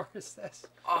 What floor is this?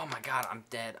 Oh my God, I'm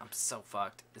dead. I'm so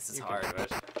fucked. This is hard. Can do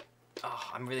it.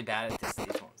 Oh, I'm really bad at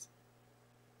these ones.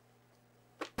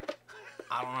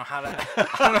 I don't know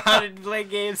how to play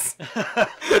games.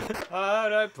 How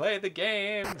do I play the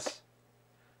games?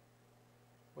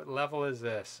 What level is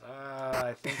this?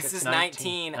 I think this it's is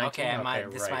 19. 19. Okay,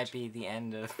 this might be the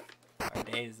end of our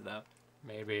days though.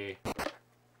 Maybe.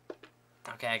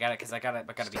 Okay, I got it because I gotta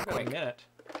be quick. A minute.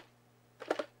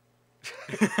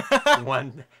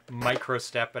 One micro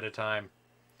step at a time.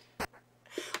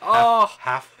 Oh,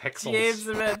 half pixels. James,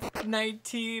 I'm at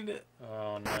 19.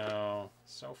 Oh no,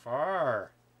 so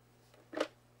far.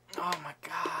 Oh my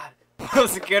God, that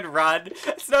was a good run.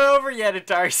 It's not over yet,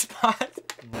 Atari Spot.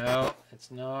 No, it's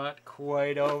not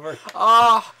quite over.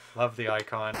 Oh, love the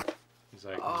icon. He's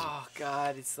like, oh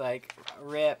God, it's like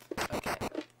rip. Okay.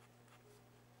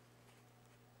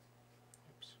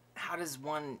 Oops. How does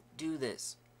one do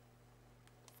this?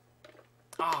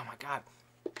 Oh my God.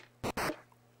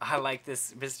 I like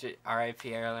this Mr.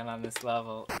 R.I.P. Ireland on this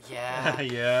level. Yeah.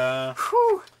 yeah.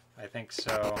 Whew. I think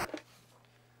so.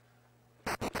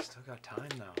 Still got time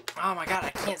though. Oh my God, I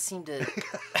can't seem to.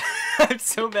 I'm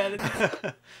so bad at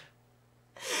this.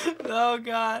 Oh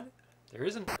God. There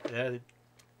isn't. There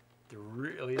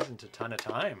really isn't a ton of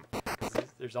time.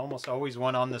 There's almost always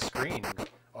one on the screen.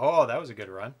 Oh, that was a good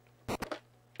run.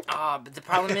 Ah, but the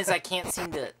problem is I can't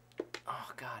seem to.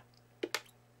 Oh God.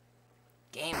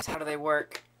 Games, how do they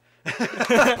work?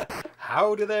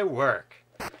 How do they work?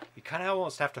 You kind of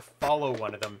almost have to follow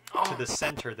one of them to the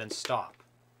center, then stop.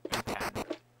 Okay.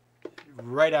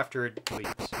 Right after it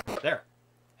leaves. There.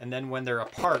 And then when they're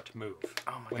apart, move.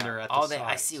 Oh my when God. They're at the sides.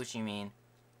 I see what you mean.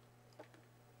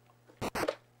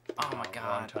 Oh my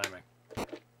God. Wrong timing.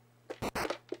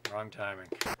 Wrong timing.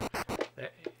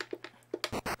 There.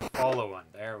 Follow one.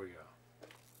 There we go.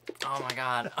 Oh my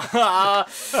God.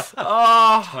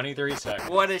 Oh. 23 seconds.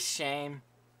 What a shame.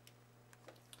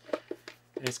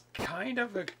 It's kind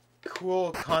of a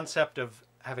cool concept of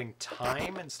having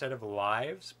time instead of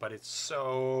lives, but it's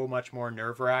so much more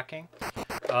nerve-wracking.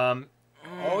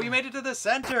 Oh, you made it to the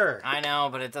center! I know,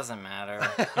 but it doesn't matter.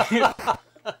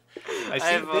 I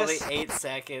have only 8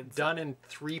 seconds. Done in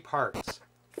 3 parts.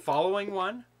 Following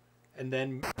one, and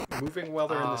then moving while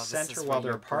they're in the center while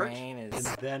they're apart, and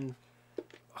then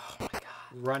oh my God.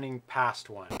 running past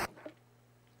one.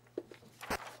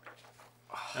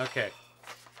 Okay,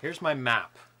 here's my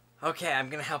map. Okay, I'm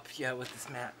gonna help you out with this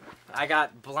map. I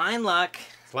got blind luck.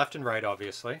 It's left and right,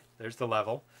 obviously. There's the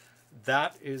level.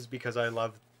 That is because I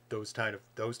love those type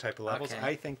of levels. Okay.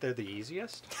 I think they're the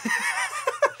easiest.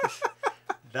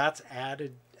 That's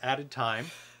added time,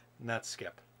 and that's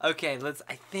skip. Okay,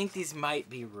 I think these might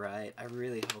be right. I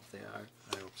really hope they are.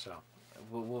 I hope so.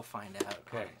 We'll find out.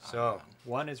 Okay, so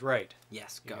one is right.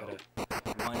 Yes, go.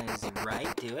 One is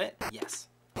right. Do it. Yes.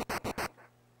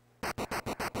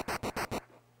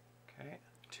 Okay.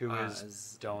 2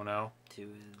 is Dono. 2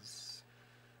 is.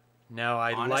 Now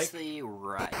honestly,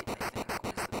 right. I think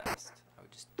was the best. I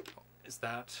would just. Is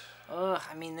that?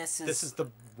 I mean, this is. This is the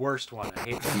worst one. I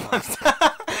hate this one.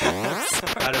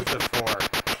 Out of the 4.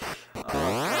 Oh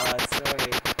God,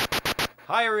 sorry.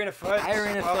 Hi, Arena Foot. Hi,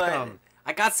 Arena Foot.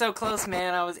 I got so close,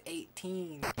 man. I was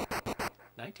 18.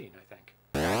 19, I think.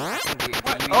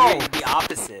 You're the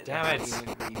opposite. Damn it.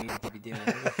 What you need to be doing.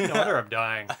 No wonder I'm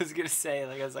dying. I was gonna say,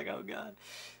 I was like, oh God.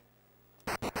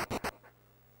 Oh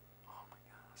my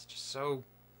God, it's just so.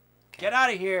 Get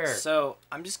out of here. So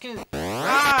I'm just gonna.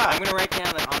 I'm gonna write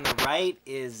down that on the right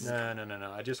is.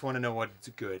 No. I just want to know what's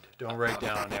good. Don't write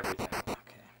down everything.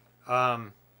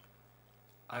 Okay.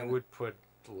 I would put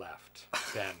left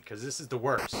then, because this is the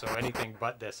worst. So anything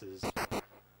but this is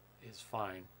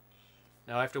fine.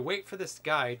 Now I have to wait for this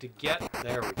guy to get.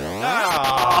 There we go.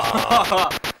 Oh.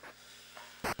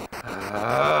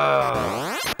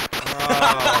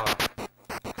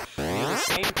 They're the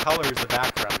same color as the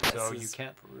background, so you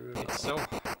can't. Brutal. It's so.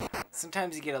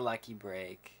 Sometimes you get a lucky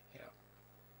break.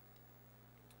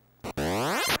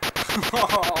 Yeah.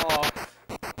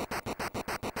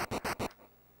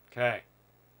 Okay.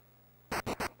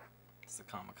 It's the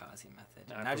kamikaze method.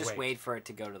 Now just wait for it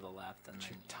to go to the left, and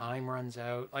then time runs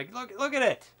out. Like, look at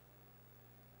it.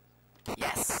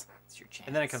 Yes, it's your chance.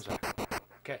 And then it comes back.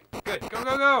 Okay, good. Go,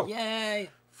 go, go. Yay.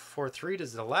 4-3 to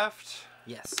the left.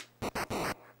 Yes. What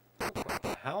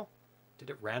the hell? Did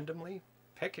it randomly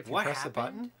pick if you press the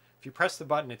button? If you press the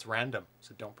button, it's random,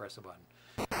 so don't press the button.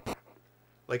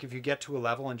 Like if you get to a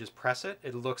level and just press it,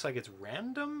 it looks like it's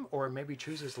random, or maybe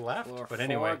chooses left. But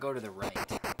anyway, go to the right.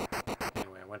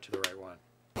 Anyway, I went to the right one.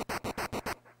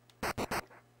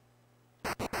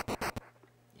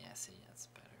 Yeah, see, that's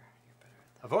better. You're better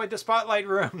at that. Avoid the spotlight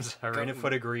rooms.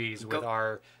 Arenafoot agrees with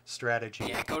our strategy.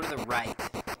 Yeah, go to the right.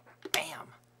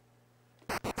 Bam.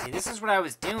 See, this is what I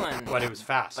was doing. But it was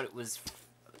fast. But it was...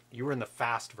 You were in the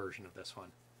fast version of this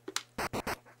one.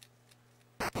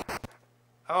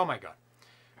 Oh my god.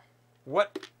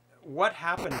 What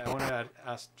happened? I want to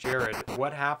ask Jared,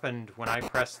 what happened when I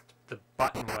pressed the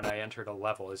button when I entered a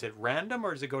level? Is it random,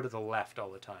 or does it go to the left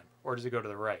all the time? Or does it go to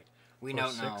the right? We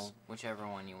don't know. Whichever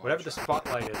one you want. Whatever the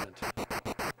spotlight isn't.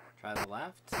 Try the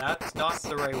left. That's not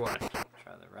the right one.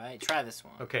 Try the right. Try this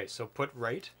one. Okay, so put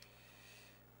right.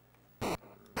 Right,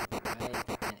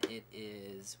 and it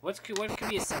is... What could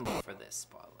be a symbol for this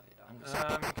spotlight?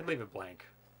 You can leave it blank.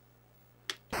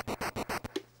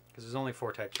 Because there's only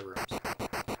 4 types of rooms.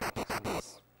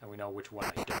 And we know which one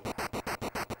I do.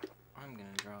 I'm going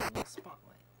to draw a little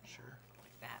spotlight. Sure.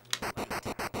 Like that, little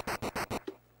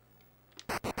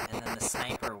light. And then the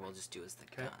sniper we'll just do as the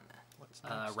gun. What's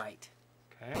next? Right.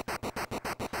 Okay.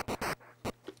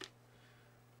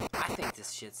 I think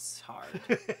this shit's hard.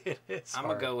 It is I'm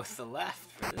going to go with the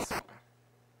left for this one.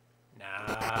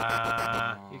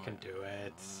 Nah, you can do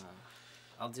it.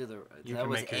 I'll do the... That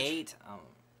was 8.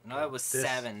 No, that was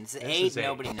 7. This 8, 8,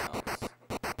 nobody knows.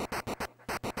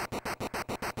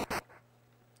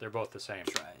 They're both the same.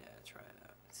 Try it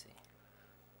out. Let's see.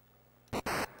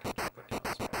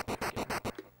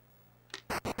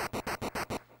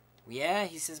 Yeah,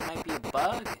 he says might be a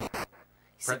bug.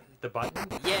 Said, the button?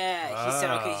 Yeah, he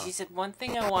said, okay, he said, one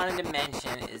thing I wanted to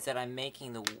mention is that I'm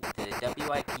making the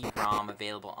WIP ROM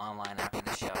available online after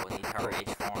the show in the Atari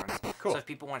Age forums. Cool. So if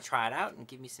people want to try it out and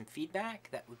give me some feedback,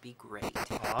 that would be great.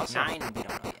 Awesome. 9, we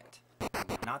don't know yet.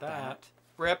 Not that.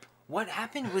 Rip. What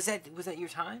happened? Was that your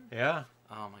time? Yeah.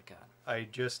 Oh my god. I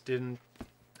just didn't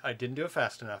do it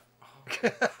fast enough. Oh,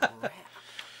 crap.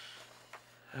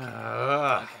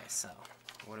 Okay, so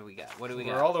what do we got?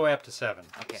 We're all the way up to 7.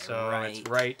 Okay, so right. It's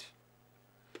right.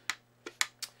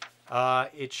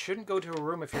 It shouldn't go to a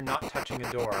room if you're not touching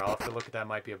a door. I'll have to look at that.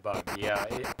 Might be a bug. Yeah.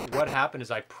 What happened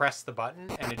is I pressed the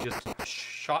button and it just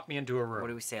shot me into a room. What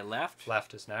do we say? Left?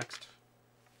 Left is next.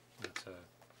 That's a...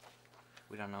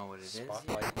 We don't know what it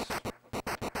spotlight. is yet.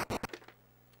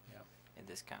 Yeah. In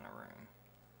this kind of room.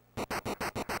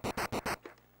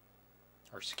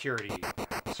 Or security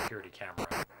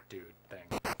camera dude thing.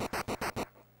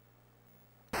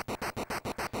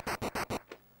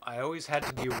 I always had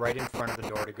to be right in front of the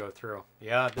door to go through.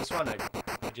 Yeah, this one I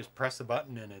just press the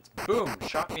button and it's boom,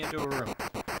 shot me into a room.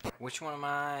 Which one am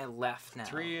I left now?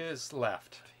 3 is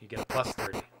left. You get a plus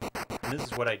 30. And this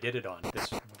is what I did it on.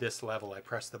 This level, I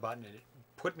pressed the button and it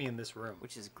put me in this room.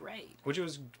 Which is great. Which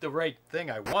was the right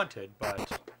thing I wanted,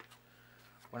 but...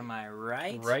 What am I,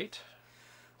 right? Right.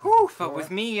 Whew, but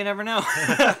with me, you never know.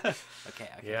 Okay.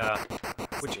 Yeah.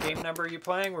 Which game number are you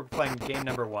playing? We're playing game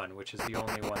number 1, which is the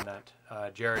only one that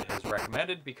Jared has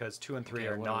recommended because 2 and 3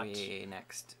 are not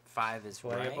next. 5 is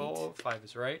playable. Right. 5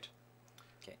 is right.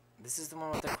 Okay. This is the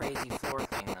one with the crazy floor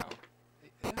thing,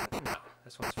 though. No,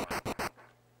 this one's fine.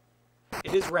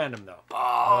 It is random, though.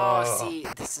 Oh, see,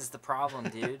 this is the problem,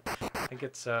 dude. I think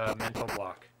it's a mental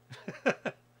block. Oh,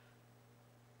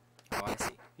 I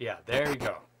see. Yeah, there you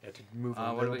go. You have to move a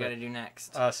little what do we got to do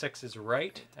next? 6 is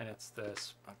right, and it's the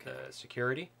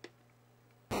security.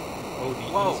 Oh, the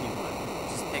Whoa. easy one.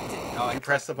 Just picked it. Oh, you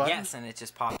pressed the button? Yes, and it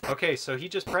just popped. Okay, so he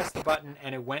just pressed the button,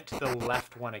 and it went to the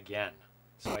left one again.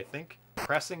 So I think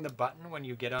pressing the button when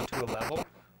you get onto a level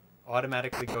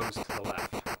automatically goes to the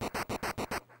left.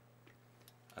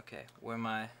 Okay, where am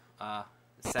I?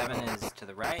 7 is to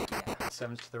the right? Yeah.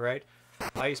 7's to the right.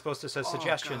 You're supposed to say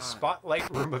suggestions. Spotlight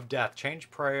Room of Death.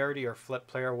 Change priority or flip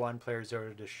player 1, player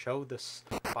 0 to show the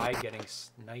spy getting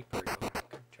snipered.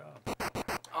 Good job.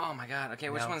 Oh my god. Okay,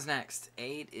 which one's next?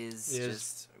 8 is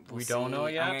just... We don't know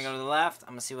yet. I'm going to go to the left. I'm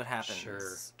going to see what happens.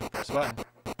 Sure. Don't press the button.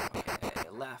 Okay,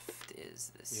 left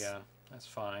is this. Yeah, that's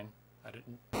fine. I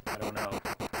don't know.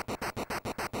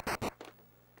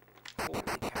 Holy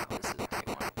cow, this is a big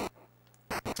one.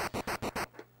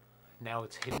 Now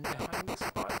it's hidden behind the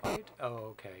spotlight?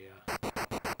 Oh, okay, yeah.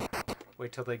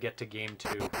 Wait till they get to game 2.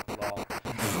 Lol.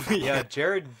 Yeah,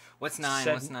 Jared. What's 9?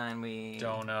 What's 9? We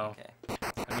don't know. Okay.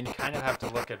 I mean, you kind of have to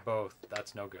look at both.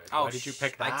 That's no good. Why did you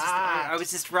pick that? I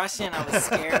was just rushing. I was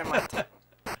scared.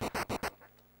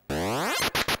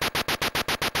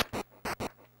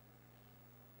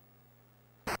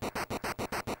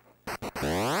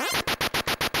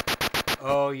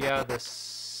 Oh yeah, the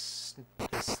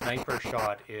sniper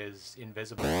shot is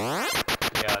invisible. Yeah,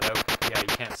 you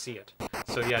can't see it.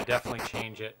 So yeah, definitely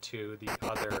change it to the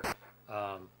other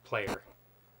player.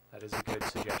 That is a good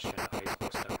suggestion. I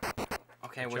suppose so.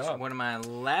 Okay, what am I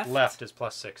left? Left is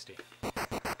plus 60. There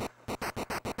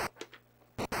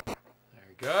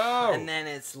you go. And then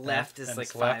it's left is like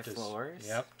 5 floors.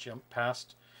 Yep, jump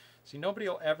past. See, nobody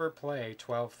will ever play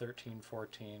 12, 13,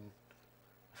 14.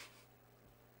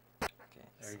 Okay.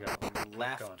 There you go.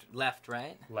 Left,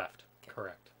 right? Left. Okay.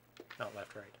 Correct. Not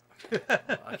left, right.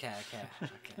 Okay.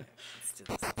 Let's do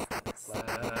this.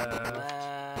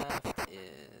 Left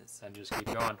is... And just keep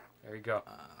going. There you go.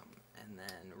 And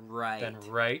then right. Then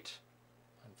right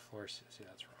on floor... See,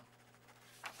 that's wrong.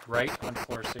 Right on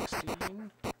floor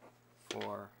 16.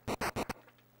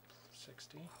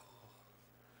 60.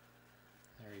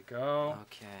 There you go.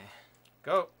 Okay.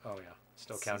 Go. Oh, yeah.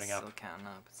 Still counting up. Still counting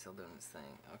up. It's still doing its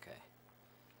thing. Okay.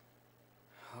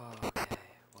 Okay.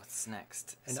 What's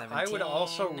next? And 17. I would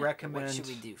also recommend... What should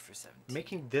we do for 17?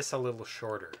 Making this a little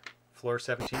shorter. Floor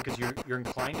 17, because you're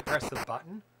inclined to press the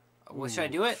button. Well, should I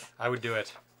do it? I would do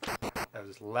it. That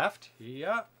was left.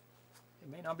 Yeah. It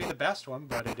may not be the best one,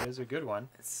 but it is a good one.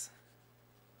 It's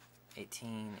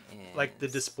 18 is... Like the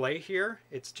display here,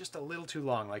 it's just a little too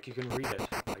long. Like you can read it.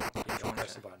 Like you don't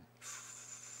press the button.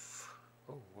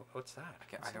 Oh, what's that?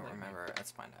 Okay, I don't remember.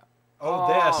 Let's find out.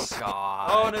 Oh, this. God.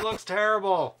 Oh, and it looks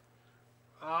terrible.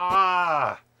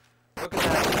 Ah. Look at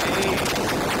that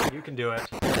face. You can do it.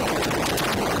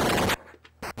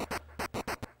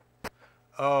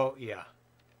 Oh, yeah.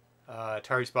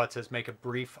 Atari Spot says make a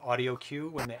brief audio cue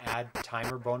when the add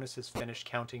timer bonus is finished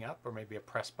counting up, or maybe a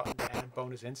press button to add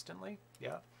bonus instantly.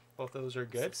 Yeah, both those are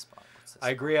good. I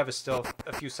agree. I have still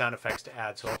a few sound effects to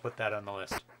add, so I'll put that on the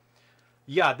list.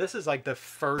 Yeah, this is like the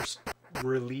first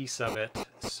release of it,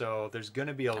 so there's going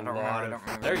to be a lot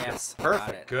of... There you go.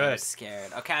 Perfect. Good. I'm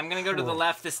scared. Okay, I'm going to go to the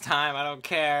left this time. I don't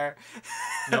care.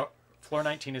 No, floor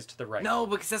 19 is to the right. No,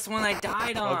 because that's the one I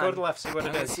died on. I'll go to the left, see what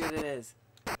it is. See what it is.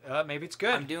 Maybe it's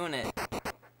good. I'm doing it.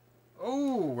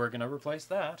 Oh, we're going to replace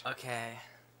that. Okay.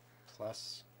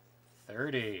 Plus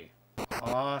 30.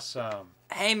 Awesome.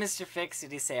 Hey, Mr. Fix,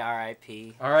 did he say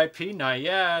R.I.P.? R.I.P. Not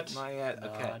yet. Not yet.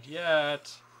 Okay. Not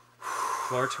yet.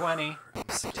 Floor 20.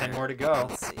 10 more to go.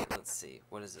 Let's see.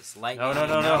 What is this? Lightning.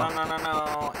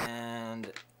 No.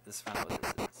 And let's find out what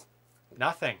this is.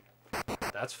 Nothing.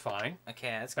 That's fine. Okay,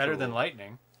 that's better than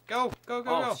lightning. Go.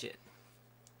 Oh, shit.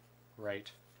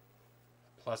 Right.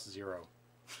 Plus 0.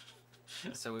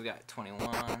 So we've got 21 is...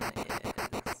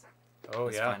 Oh,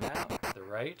 let's yeah. Find out. The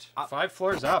right. Up. 5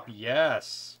 floors up.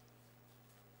 Yes.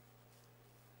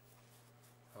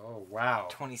 Oh, wow.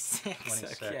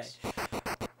 26. Okay.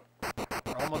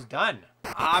 We're almost done.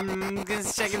 I'm gonna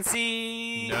check and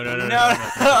see. No.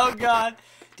 Oh, God.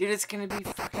 Dude, it's gonna be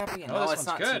fucked up again. No, it's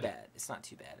not good. too bad. It's not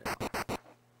too bad at all.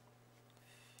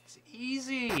 It's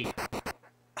easy.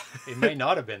 It may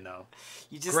not have been, though.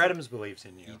 Gretums believes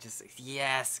in you.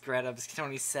 Yes, Gretums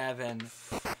 27.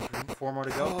 4 more to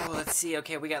go. Oh, let's see.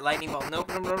 Okay, we got lightning bolt. Nope.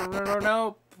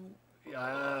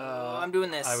 I'm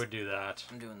doing this. I would do that.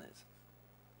 I'm doing this.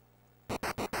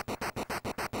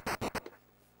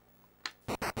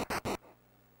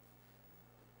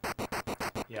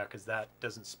 Yeah, because that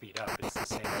doesn't speed up. It's the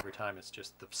same every time. It's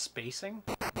just the spacing.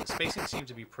 The spacing seems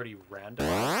to be pretty random.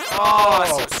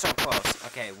 Oh, so close.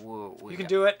 Okay, you can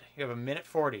do it. You have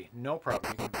 1:40. No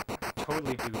problem. You can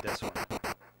totally do this one.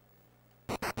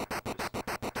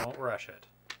 Just don't rush it.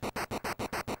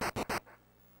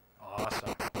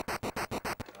 Awesome.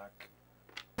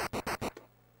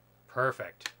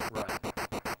 Perfect. Run.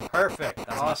 Perfect.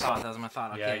 That was my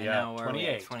thought. Okay, yeah. Now we're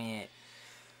 28. 28.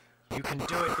 You can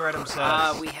do it, Gretum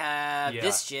says. We have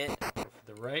this shit.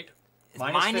 The right.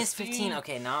 Minus 15.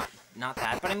 Okay, not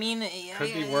that. But I mean,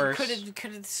 could be worse. Could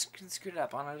have screwed it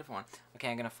up on a different one. Okay,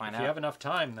 I'm gonna find out. If you have enough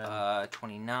time, then.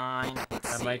 29.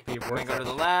 That might be worth it. We're gonna go to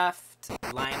the left.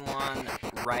 Line 1.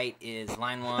 Right is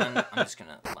line 1. I'm just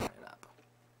gonna line it up.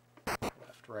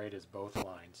 Left, right is both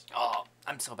lines. Oh,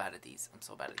 I'm so bad at these.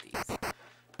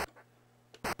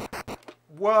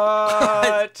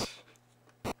 What?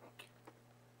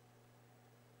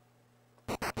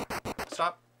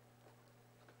 Stop.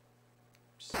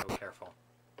 So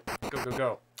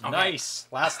Go. Okay. Nice.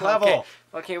 Last level.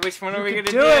 Okay, which one are we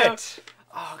gonna do it.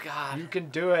 Oh, God. You can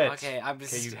do it. Okay, I'm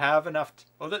just... Okay, you have enough...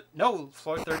 No,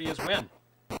 floor 30 is win.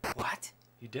 What?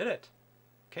 You did it.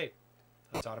 Okay.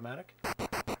 That's automatic.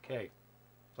 Okay.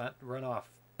 Run off.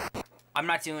 I'm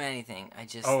not doing anything. I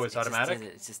just... Oh, it's automatic?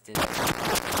 It just did it.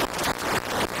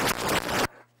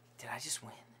 Did I just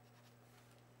win?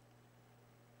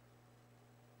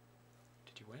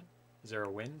 Did you win? Is there a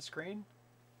win screen?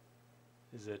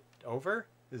 Is it over?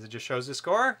 Is it just shows the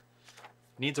score?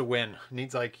 Needs a win.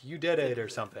 Needs like, you did it or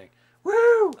something.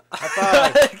 Woo! High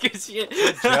five. Good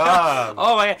job.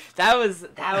 Oh my god, that was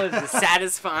a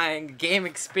satisfying game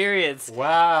experience.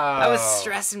 Wow. That was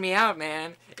stressing me out,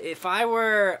 man. If I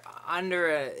were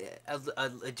under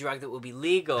a drug that will be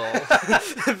legal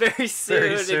very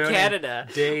soon in Canada,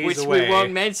 which away. we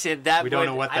won't mention, we don't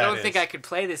know what that I don't is. think I could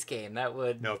play this game. That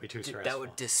would it'd be too stressful. That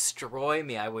would destroy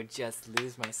me. I would just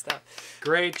lose my stuff.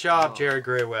 Great job, Jared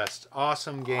Gray West.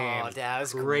 Awesome game. Oh, that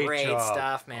was great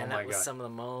stuff, man. Oh that was God. some of the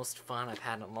most fun I've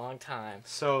had in a long time.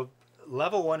 So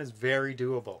level 1 is very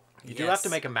doable. You do have to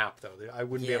make a map though. I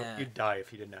wouldn't be able. You'd die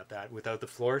if you didn't have that. Without the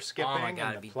floor skipping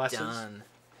and the pluses. Done.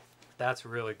 That's a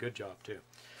really good job too.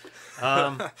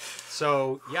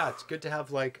 So yeah, it's good to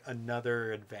have like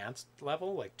another advanced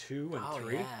level, like 2 and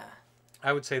 3. Yeah.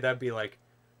 I would say that'd be like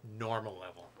normal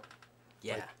level.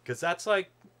 Yeah. Because that's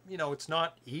like, it's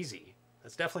not easy.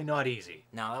 That's definitely not easy.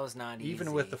 No, that was not easy.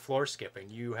 Even with the floor skipping,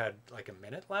 you had like a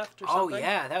minute left or something. something. Oh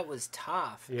yeah, that was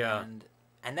tough. Yeah.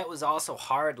 And that was also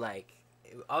hard. Like,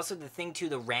 also the thing too,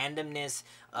 the randomness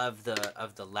of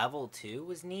the level too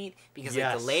was neat because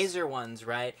like the laser ones,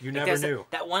 right? You never knew.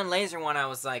 That one laser one, I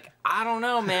was like, I don't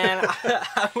know, man.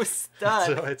 I was stuck.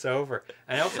 So it's over.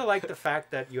 And I also like the fact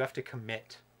that you have to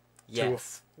commit.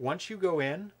 Yes. Once you go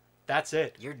in, that's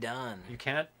it. You're done. You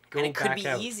can't go and it back could be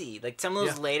out. easy. Like some of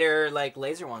those later like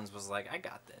laser ones was like, I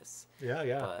got this. Yeah,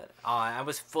 yeah. But I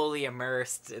was fully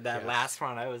immersed in that last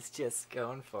one. I was just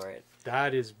going for it.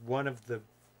 That is one of the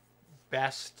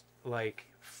best like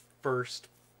first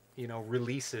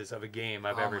releases of a game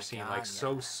I've ever seen. God, like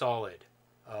so solid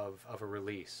of a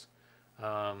release.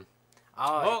 Good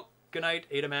night,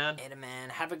 Ada Man. Ada Man,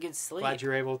 have a good sleep. Glad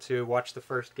you're able to watch the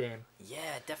first game. Yeah,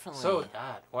 definitely. So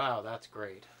wow, that's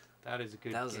great. That is a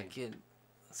good game.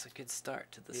 That's a good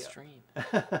start to the stream.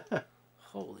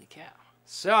 Holy cow.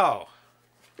 So,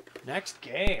 next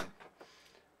game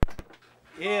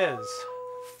is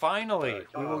finally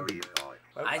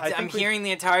I'm hearing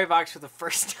the Atari box for the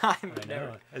first time. I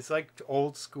know. It's like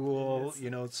old school,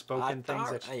 spoken things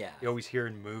that you always hear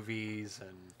in movies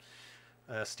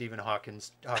and Stephen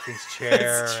Hawking's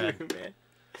chair. That's true, man.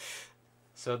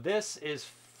 So this is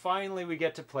finally we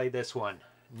get to play this one.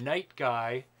 Night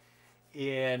Guy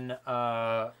in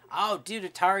Oh, dude,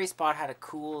 Atari Spot had a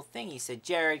cool thing. He said,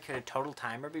 Jared, could a total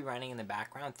timer be running in the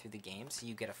background through the game so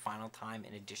you get a final time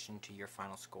in addition to your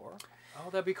final score? Oh,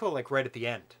 that'd be cool. Like right at the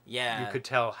end. Yeah. You could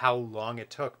tell how long it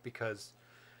took because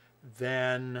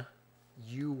then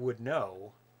you would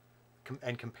know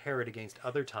and compare it against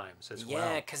other times as well.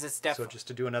 Yeah, because it's definitely... So just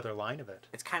to do another line of it.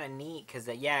 It's kind of neat because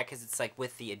it's like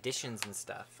with the additions and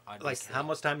stuff. Obviously. Like how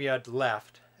much time you had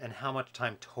left and how much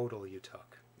time total you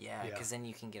took. Yeah, because then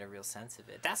you can get a real sense of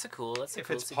it. That's a cool suggestion.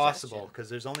 If it's possible, because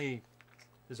there's only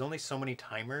so many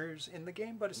timers in the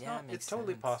game, but it's not. It's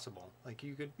totally possible. Like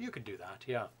you could do that.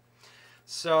 Yeah.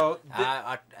 So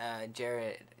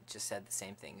Jared just said the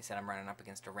same thing. He said I'm running up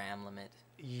against a RAM limit.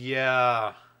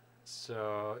 Yeah.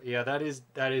 So yeah, that is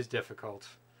difficult,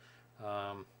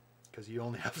 because you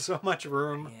only have so much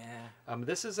room. Yeah.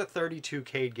 This is a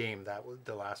 32K game. That was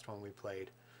the last one we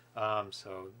played.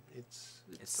 So it's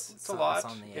a lot. It's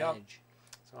on the edge.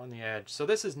 It's on the edge. So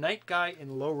this is Night Guy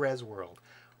in Low Res World.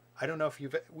 I don't know if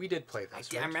we did play this.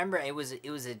 I remember it was a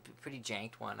pretty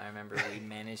janked one. I remember we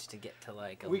managed to get to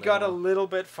like got a little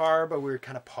bit far, but we were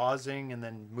kind of pausing and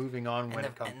then moving on when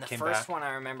it came back. And the first one I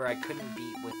remember I couldn't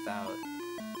beat without.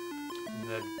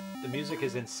 The music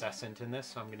is incessant in this,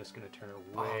 so I'm just going to turn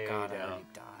it way down. I already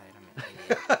died. I'm an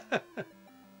idiot.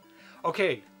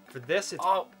 Okay, for this it's...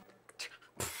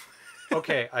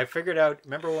 Okay, I figured out,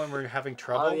 remember when we were having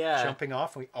trouble jumping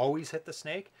off and we always hit the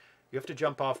snake? You have to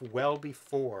jump off well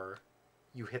before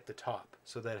you hit the top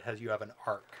so that you have an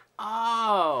arc.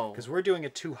 Oh! Because we're doing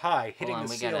it too high, hitting the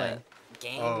ceiling.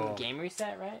 Game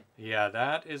reset, right? Yeah,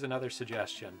 that is another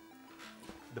suggestion.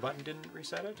 The button didn't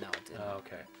reset it? No, it didn't.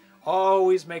 Okay.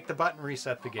 Always make the button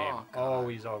reset the game.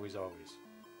 Always, always, always.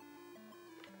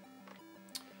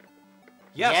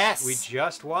 Yes! We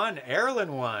just won.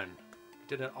 Erlen won.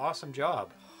 Did an awesome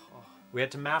job. We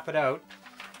had to map it out.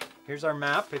 Here's our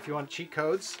map if you want cheat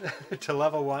codes to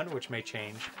level 1, which may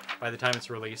change by the time it's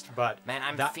released. But man,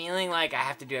 I'm feeling like I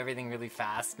have to do everything really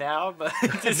fast now, but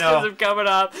just because no, I'm coming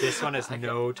up. This one has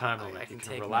no time limit. You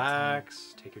can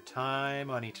relax, take your time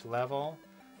on each level,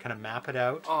 kind of map it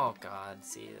out. Oh God,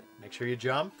 see it. Make sure you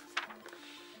jump.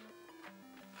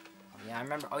 Oh, yeah, I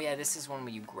remember. Oh yeah, this is one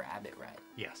where you grab it, right?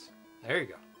 Yes. There you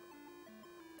go.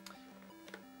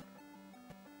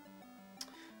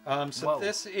 So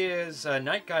this is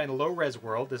Night Guy in Low Res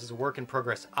World. This is a work in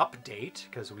progress update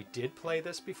because we did play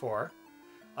this before.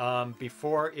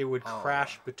 Before it would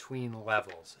crash between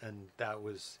levels, and it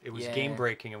was game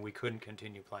breaking, and we couldn't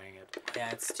continue playing it. Yeah,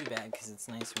 it's too bad because it's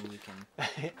nice when you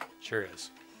can. Sure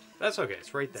is. That's okay.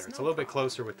 It's right there. It's a little bit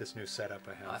closer with this new setup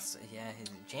I have. Yeah,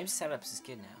 James' setups is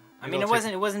good now. I mean,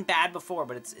 it wasn't bad before,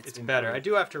 but it's better. I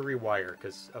do have to rewire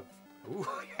because of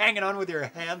hanging on with your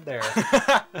hand there.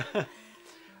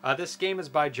 This game is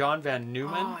by John Van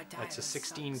Neumann. It's a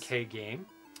 16K game.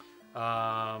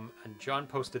 And John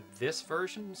posted this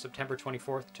version September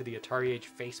 24th to the Atari Age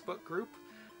Facebook group.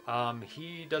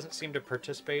 He doesn't seem to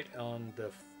participate on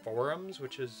the forums,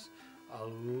 which is a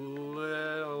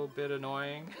little bit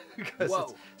annoying because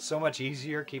it's so much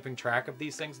easier keeping track of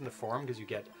these things in the forum because you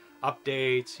get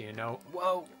updates, you know.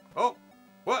 Whoa. Oh,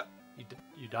 what?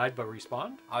 You died but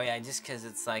respawned? Oh yeah, just because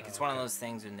it's like it's one of those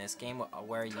things in this game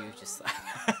where you just like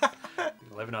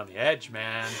you're living on the edge,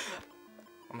 man.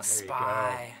 I'm a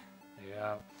spy.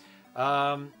 Yeah.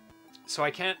 So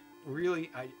I can't really.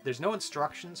 There's no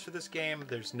instructions for this game.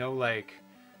 There's no like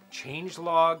change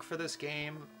log for this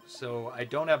game, so I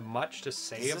don't have much to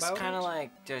say about it. Is this kind of like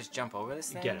just jump over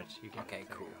this thing? You get it. You get okay, it.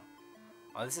 cool.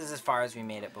 Oh, this is as far as we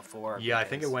made it before. Yeah, I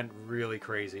think it went really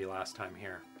crazy last time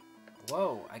here.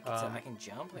 Whoa, I can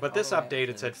jump? Like, but this update,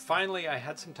 it said, finally, I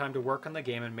had some time to work on the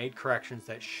game and made corrections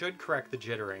that should correct the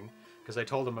jittering, because I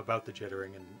told him about the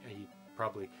jittering, and he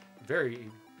probably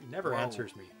he never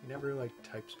answers me. He never, like,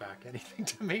 types back anything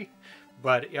to me.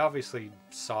 But he obviously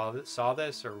saw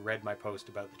this or read my post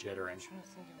about the jittering. I'm trying to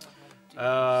think about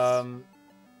how to do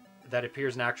that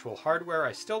appears in actual hardware.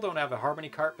 I still don't have a Harmony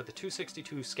cart, but the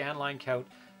 262 scan line count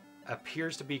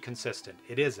appears to be consistent.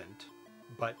 It isn't,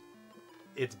 but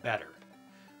it's better.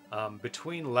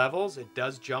 Between levels, it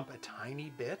does jump a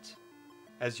tiny bit,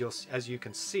 as you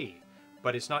can see,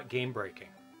 but it's not game breaking.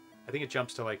 I think it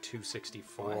jumps to like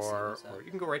 264, or you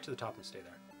can go right to the top and stay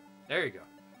there. There you go.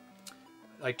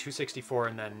 Like 264,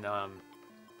 and then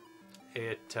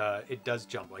it does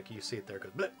jump, like you see it there. It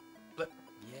goes blip, blip.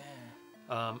 Yeah.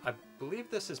 I believe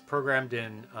this is programmed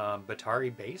in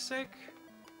Atari Basic.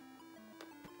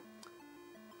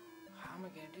 How am I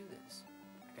gonna do this?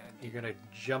 You're gonna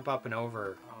jump up and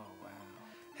over. Oh wow!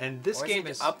 And this game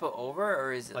is up and over,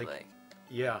 or is it like?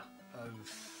 Yeah.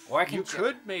 Or you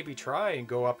could maybe try and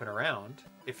go up and around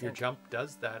if your jump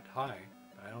does that high.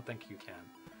 But I don't think you can.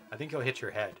 I think you'll hit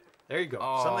your head. There you go.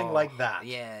 Oh, something like that.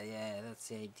 Yeah, that's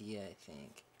the idea, I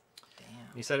think.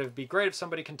 Damn. He said it'd be great if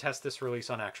somebody can test this release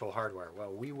on actual hardware.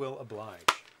 Well, we will oblige.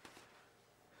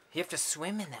 You have to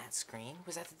swim in that screen?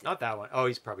 Was that the... Not that one. Oh,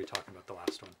 he's probably talking about the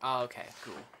last one. Oh, okay,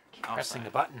 cool. Keep pressing the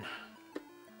button.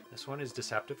 This one is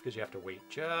deceptive because you have to wait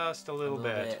just a little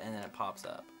bit. And then it pops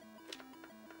up.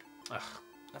 Ugh.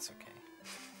 That's okay.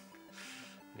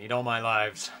 Need all my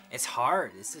lives. It's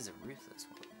hard. This is a ruthless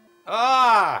one.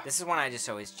 Ah! This is one I just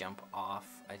always jump off.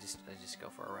 I just go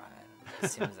for a ride.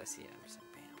 As soon as I see it, I'm just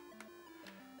like, bam.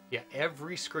 Yeah,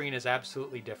 every screen is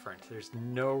absolutely different. There's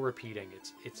no repeating.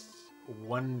 It's a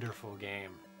wonderful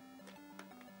game.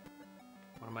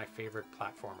 One of my favorite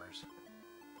platformers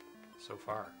so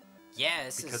far. Yeah,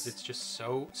 because it's just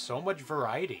so much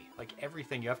variety. Like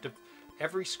everything,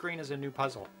 every screen is a new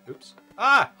puzzle. Oops.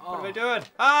 Ah! What am I doing?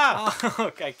 Ah! Oh,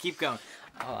 okay, keep going.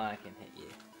 Oh, I can hit you.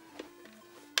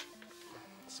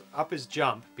 So up is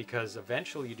jump, because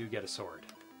eventually you do get a sword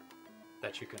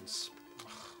that you can...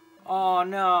 Oh,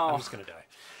 no. I'm just going to die.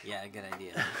 Yeah, good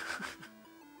idea.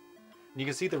 And you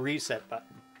can see the reset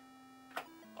button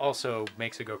also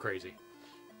makes it go crazy.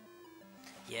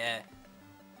 Yeah.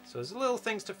 So there's little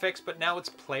things to fix, but now it's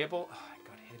playable. Oh, I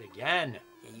got hit again.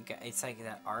 Yeah, it's like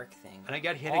that arc thing. And I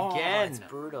got hit again. It's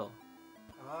brutal.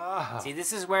 Ah. See,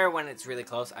 this is where when it's really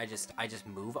close, I just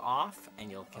move off and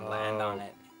you can land on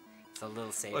it. It's a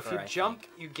little safer. Well, if you jump,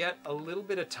 you get a little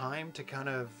bit of time to kind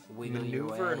of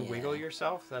maneuver and wiggle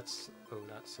yourself.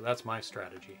 So that's my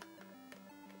strategy.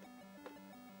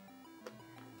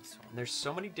 And there's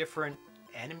so many different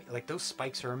enemy. Like those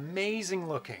spikes are amazing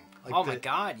looking. Like oh my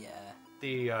god, yeah.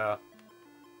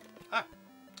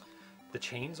 The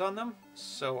chains on them,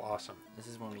 so awesome. This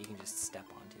is one where you can just step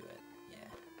onto it. Yeah.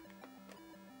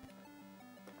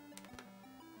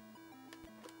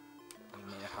 You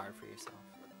made it hard for yourself.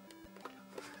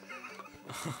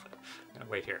 I'm gonna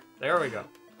wait here. There we go.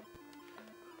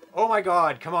 Oh my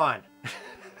God! Come on.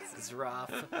 This is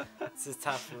rough. This is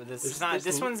tough.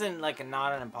 This one's in like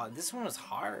not an impossible. This one was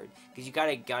hard because you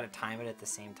gotta time it at the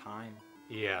same time.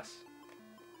 Yes.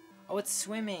 Oh, it's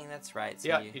swimming. That's right. So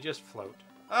yeah, you just float.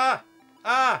 Ah!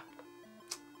 Ah!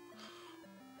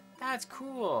 That's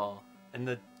cool. And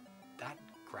that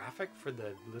graphic for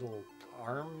the little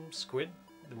arm squid,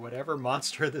 whatever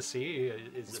monster of the sea,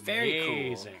 is very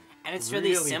amazing. Cool. And it's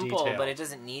really simple, detailed. But it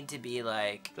doesn't need to be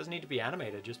like... It doesn't need to be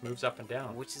animated. It just moves up and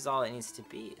down. Which is all it needs to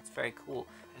be. It's very cool.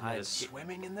 And there's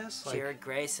swimming in this? Jared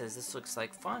Gray says this looks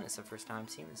like fun. It's the first time I've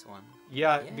seen this one.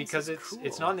 Yeah, because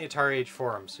it's not on the Atari Age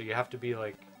forum, so you have to be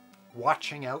like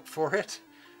watching out for it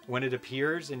when it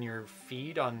appears in your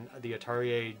feed on the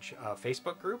Atari Age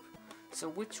Facebook group. So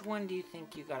which one do you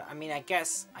think you got? I mean, I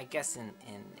guess in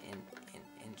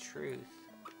truth,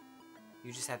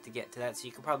 you just have to get to that. So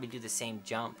you could probably do the same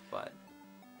jump, but.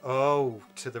 Oh,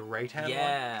 to the right hand.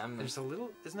 Yeah, one? There's a little.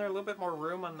 Isn't there a little bit more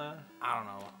room on the? I don't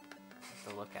know. I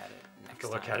have to look at it next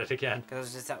time. Look at it again.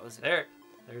 Because that was there.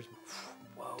 There's.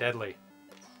 Whoa. Deadly.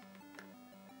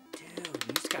 Dude,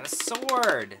 you just got a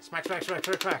sword. Smack, smack, smack,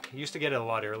 smack, smack. You used to get it a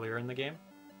lot earlier in the game.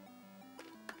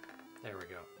 There we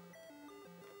go.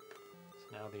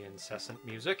 So now the incessant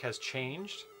music has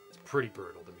changed. It's pretty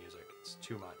brutal, the music. It's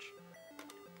too much.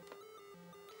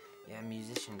 Yeah, a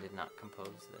musician did not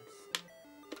compose this.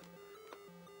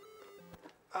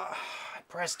 I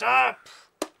pressed up!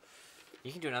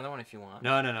 You can do another one if you want.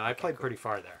 No. I played pretty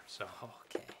far there, so.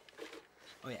 Okay.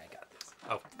 Oh yeah, I got this.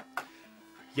 Oh.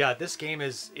 Yeah, this game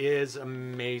is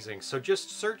amazing. So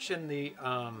just search in the you're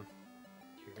gonna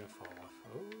fall off.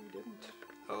 Oh, you didn't.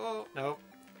 Oh no.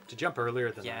 To jump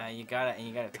earlier than yeah, that. you got it, and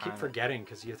you got it. I keep forgetting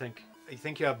because you think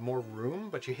you have more room,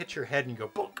 but you hit your head and you go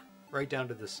bonk right down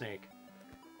to the snake.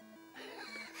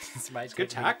 It's good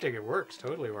tactic. It works.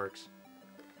 Totally works.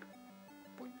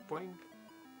 Boing,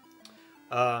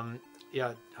 boing.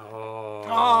 Yeah.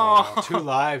 Oh. 2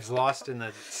 lives lost in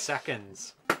the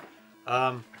seconds.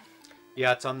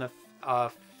 Yeah, it's on the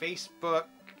Facebook.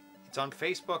 It's on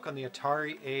Facebook on the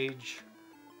Atari Age.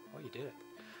 Oh, you did it.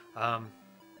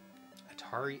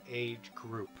 Atari Age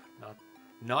group,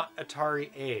 not Atari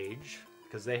Age,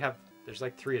 because there's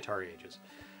like 3 Atari Ages.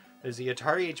 There's the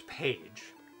Atari Age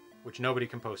page, which nobody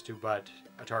can post to, but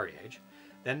Atari Age.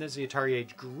 Then there's the Atari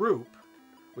Age group,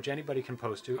 which anybody can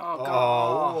post to.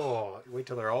 Oh, wait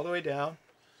till they're all the way down.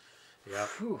 Yeah.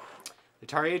 The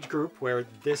Atari Age group, where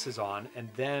this is on, and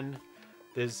then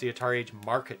there's the Atari Age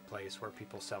marketplace, where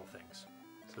people sell things.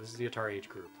 So this is the Atari Age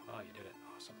group. Oh, you did it.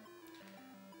 Awesome.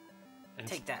 And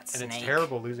take that, snake. And it's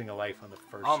terrible losing a life on the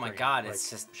first Oh my screen. God, like, it's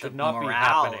just should the not be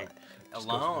morale happening. It just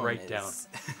alone goes right down.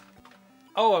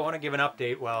 Oh, I want to give an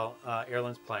update while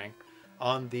Erlen's playing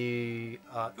on the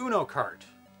Uno cart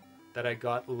that I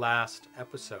got last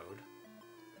episode.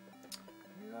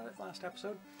 You got it last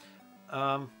episode?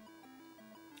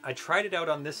 I tried it out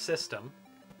on this system,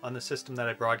 on the system that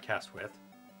I broadcast with,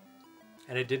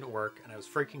 and it didn't work, and I was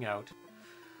freaking out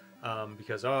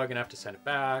because, I'm going to have to send it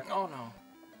back. Oh, no.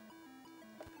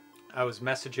 I was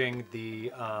messaging the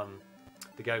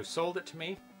guy who sold it to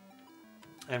me,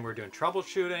 and we're doing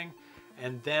troubleshooting,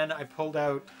 and then I pulled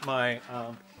out my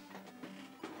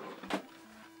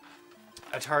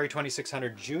Atari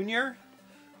 2600 Junior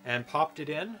and popped it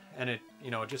in, and it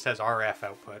just has RF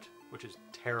output, which is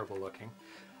terrible looking,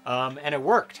 and it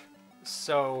worked.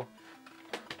 So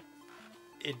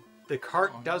the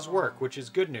cart does work, which is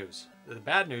good news. The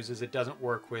bad news is it doesn't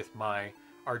work with my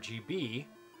RGB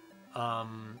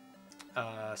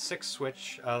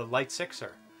 6-switch light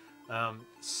 6er.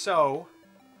 So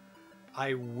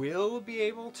I will be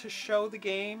able to show the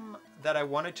game that I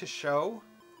wanted to show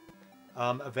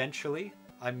eventually.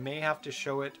 I may have to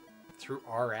show it through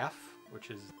RF, which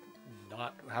is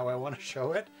not how I want to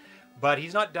show it. But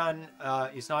he's not done,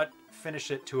 he's not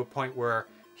finished it to a point where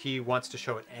he wants to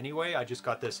show it anyway. I just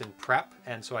got this in prep,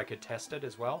 and so I could test it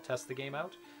as well, test the game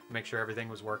out, make sure everything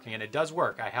was working. And it does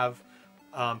work. I have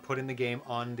put in the game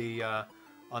on the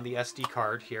SD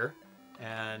card here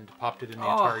and popped it in the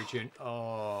Atari Junior.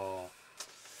 Oh.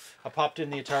 I popped in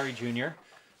the Atari Junior.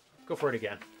 Go for it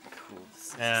again. Cool.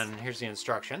 And here's the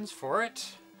instructions for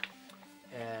it.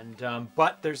 And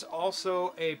but there's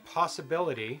also a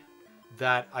possibility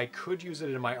that I could use it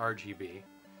in my RGB.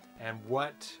 And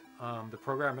what the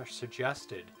programmer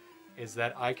suggested is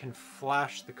that I can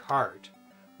flash the cart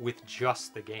with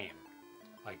just the game,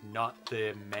 like not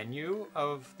the menu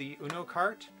of the Uno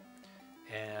cart.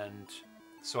 And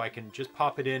so I can just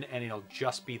pop it in, and it'll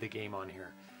just be the game on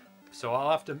here. So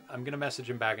I'm gonna message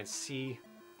him back and see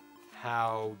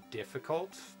how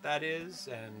difficult that is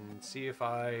and see if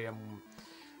I am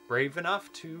brave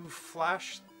enough to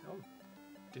flash. Oh,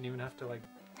 didn't even have to like.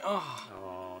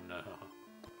 Oh no.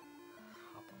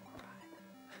 Hop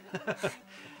on my ride.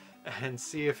 And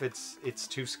see if it's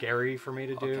too scary for me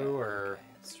to do, or. Okay.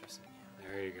 It's stressing me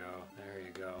out. There you go. There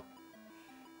you go.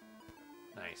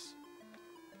 Nice.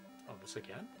 Oh, this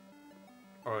again?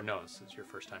 Oh no, this is your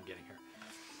first time getting here.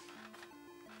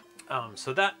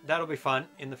 So that'll be fun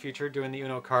in the future doing the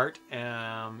Uno Kart,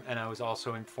 and I was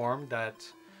also informed that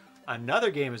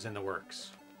another game is in the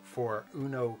works for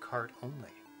Uno Kart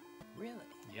only. Really?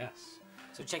 Yes.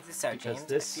 So check this out, Because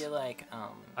James. I feel like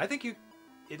I think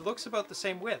it looks about the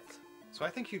same width, so I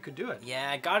think you could do it. Yeah,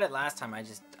 I got it last time. I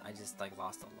just like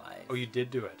lost a life. Oh, you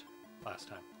did do it last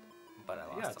time. But I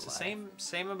lost a life. Yeah, it's the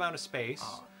same amount of space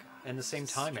and the same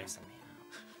timing.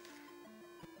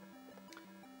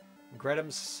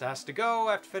 Gretums has to go.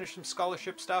 I have to finish some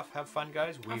scholarship stuff. Have fun,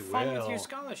 guys. We will. Have fun with your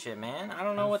scholarship, man. I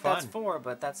don't know what that's for,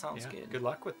 but that sounds good. Good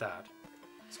luck with that.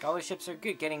 Scholarships are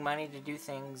good. Getting money to do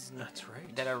things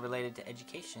that are related to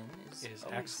education is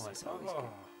excellent. Is always good.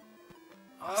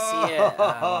 See it.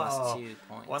 I lost 2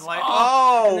 points. One life.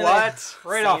 Oh, what?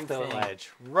 Right off the thing.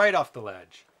 ledge. Right off the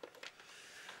ledge.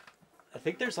 I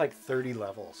think there's like 30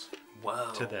 levels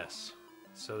to this.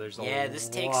 So there's a lot. Yeah, this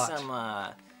takes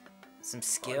some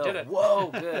skill. I did it. Whoa,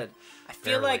 good. I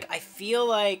feel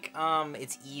like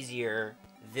it's easier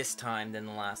this time than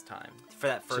the last time for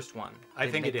that first one. I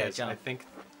think it is. I think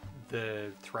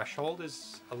the threshold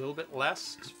is a little bit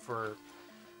less for.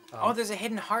 Oh, there's a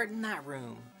hidden heart in that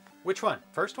room. Which one?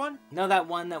 First one? No, that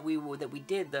one that we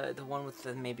did. The one with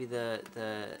maybe the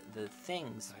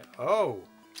things.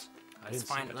 Let's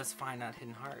find that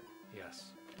hidden heart. Yes.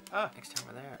 Next time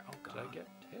we're there. Oh god. Did I get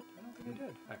hit? I don't think I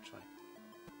did actually.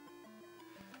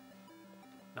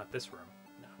 Not this room.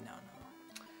 No.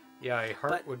 Yeah, a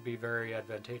heart would be very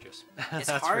advantageous. It's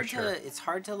That's hard for sure. It's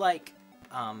hard to like.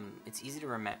 It's easy to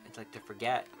remember, like to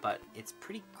forget, but it's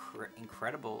pretty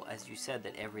incredible, as you said,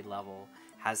 that every level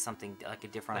has something like a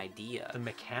different idea. The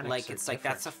mechanics. Like it's are like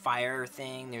that's a fire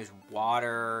thing. There's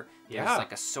water. There's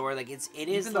like a sword. Like it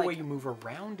is. Even the like, way you move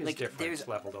around is like, different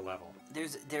level to level.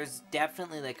 There's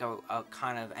definitely like a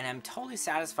kind of, and I'm totally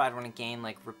satisfied when a game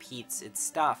like repeats its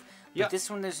stuff. But this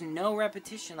one, there's no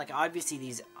repetition. Like obviously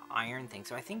these iron things.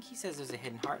 So I think he says there's a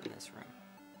hidden heart in this room.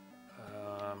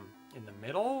 In the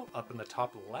middle, up in the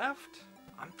top left.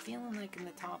 I'm feeling like in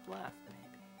the top left,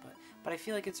 maybe, but I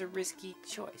feel like it's a risky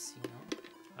choice, you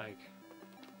know.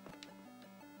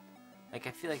 Like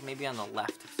I feel like maybe on the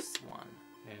left of this one.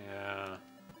 Yeah.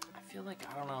 I feel like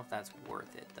I don't know if that's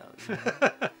worth it though.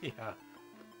 You know? Yeah.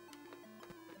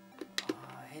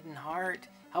 Hidden heart.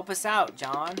 Help us out,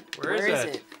 John. Where is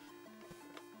it?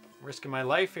 I'm risking my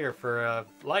life here for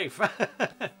life.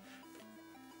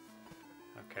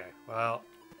 Okay. Well.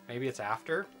 Maybe it's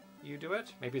after you do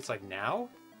it. Maybe it's like now.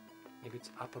 Maybe it's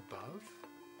up above.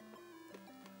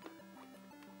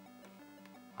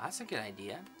 Well, that's a good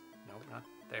idea. No, not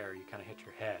there. You kind of hit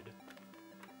your head.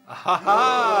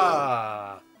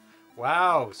 Aha!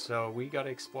 Wow. So we got to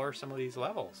explore some of these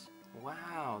levels.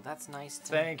 Wow, that's nice.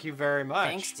 Thank you very much.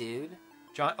 Thanks, dude.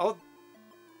 John. Oh,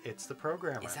 it's the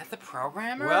programmer. Is that the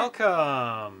programmer?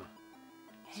 Welcome.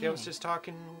 See, I was just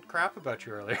talking crap about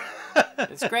you earlier.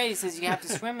 It's great. He says you have to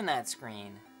swim in that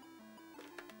screen.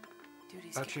 Dude,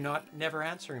 he's about you never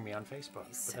answering me on Facebook,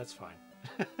 but that's fine.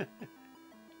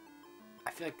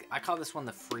 I feel like I call this one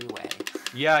the freeway.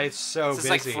 Yeah, it's so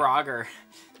busy. It's like Frogger.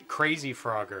 Crazy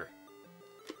Frogger.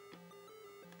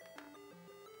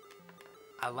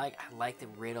 I like the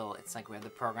riddle. It's like where the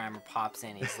programmer pops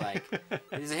in. He's like,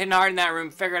 "There's a hidden heart in that room.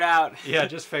 Figure it out." Yeah,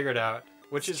 just figure it out.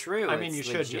 Which is true. I mean, you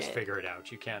should just figure it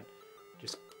out. You can't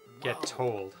just get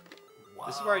told. Whoa.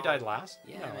 This is where I died last.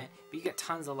 Yeah, man. But you got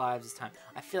tons of lives this time.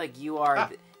 I feel like you are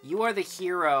the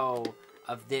hero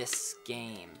of this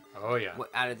game. Oh yeah.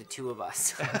 Out of the two of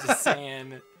us, I'm just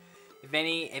saying. If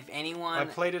anyone, I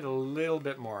played it a little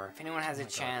bit more. If anyone has a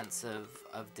chance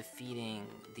of defeating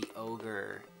the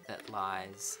ogre that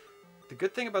lies. The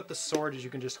good thing about the sword is you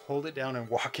can just hold it down and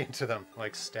walk into them,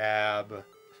 like stab.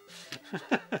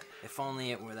 If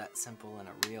only it were that simple in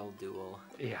a real duel.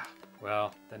 Yeah.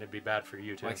 Well, then it'd be bad for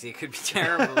you too. Actually, it could be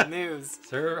terrible news. Is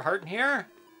there a heart in here?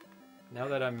 Now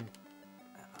that I'm.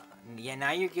 Yeah,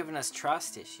 now you're giving us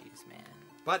trust issues, man.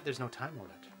 But there's no time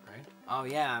limit, right? Oh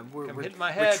yeah, we're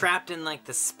head. trapped in like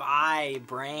the spy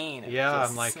brain. Yeah,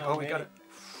 I'm like, we got it.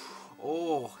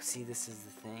 Oh, see, this is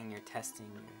the thing. You're testing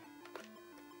your.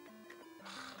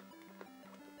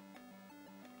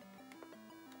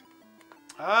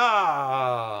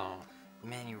 Oh.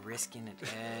 Man, you're risking it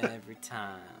every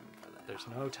time. there's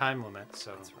no time limit,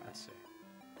 so let's see.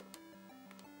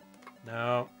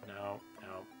 No.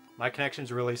 My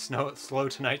connection's really slow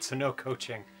tonight, so no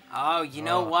coaching. Oh, you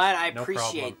know what? I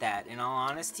appreciate that. In all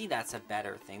honesty, that's a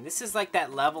better thing. This is like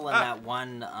that level in that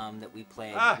one that we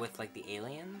played with like the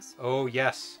aliens. Oh,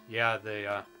 yes. Yeah,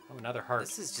 another heart.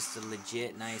 This is just a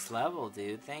legit nice level,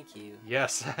 dude. Thank you.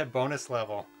 Yes, bonus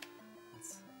level.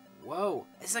 Whoa.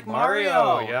 It's like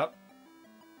Mario. Yep.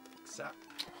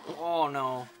 Oh,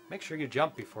 no. Make sure you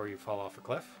jump before you fall off a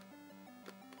cliff.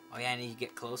 Oh, yeah, and you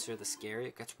get closer, the scarier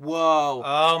it gets. Whoa.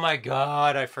 Oh, my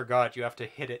God. I forgot. You have to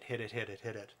hit it.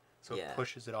 So it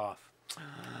pushes it off.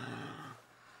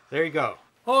 There you go.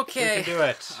 Okay. We can do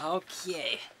it.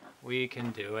 Okay. We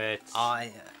can do it.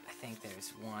 I think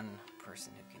there's one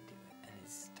person who can do it, and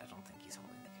I don't think he's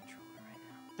holding the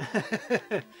controller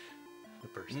right now. The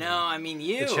person. No, I mean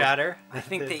you. The chatter. I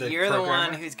think that you're programmer.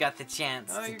 The one who's got the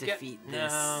chance to defeat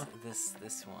this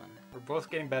one. We're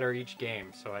both getting better each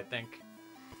game, so I think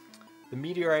the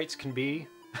meteorites can be.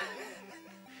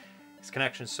 His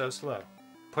connection's so slow.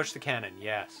 Push the cannon,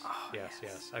 yes. Oh,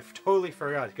 yes. I totally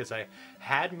forgot because I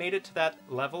had made it to that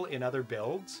level in other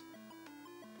builds.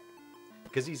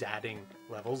 Because he's adding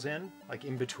levels in, like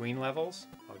in between levels.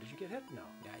 Oh, did you get hit? No.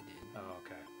 Yeah, I did. Oh,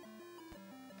 okay.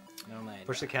 No,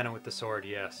 push the cannon with the sword,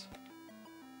 yes.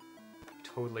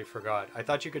 Totally forgot. I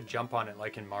thought you could jump on it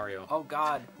like in Mario. Oh,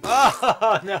 God.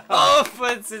 Oh, no. Oh,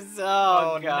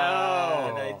 God.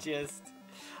 No.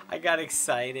 I got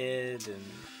excited and...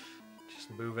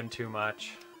 moving too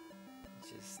much.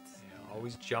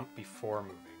 Always jump before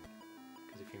moving,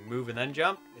 because if you move and then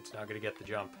jump, it's not going to get the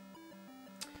jump.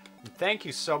 And thank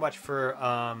you so much for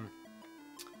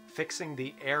fixing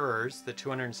the errors, the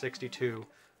 262.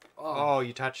 Oh,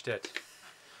 you touched it.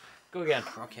 Go again.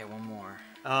 Okay, one more.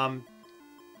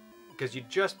 Because you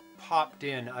just popped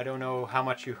in. I don't know how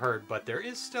much you heard, but there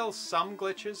is still some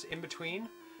glitches in between.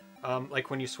 Like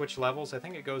when you switch levels, I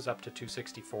think it goes up to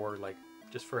 264, like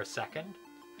just for a second.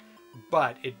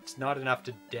 But it's not enough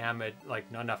to damage,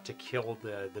 like not enough to kill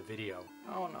the video.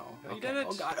 Oh no! Oh, you did it!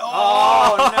 Oh God!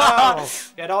 Oh no!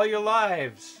 You had all your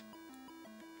lives.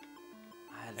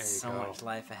 I had so much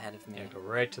life ahead of me. Yeah, go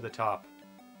right to the top.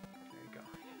 There you go.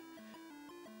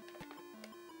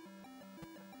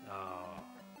 Oh,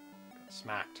 got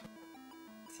smacked.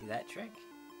 See that trick?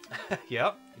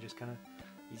 Yep. You just kind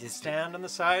of stand on the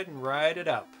side and ride it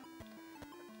up.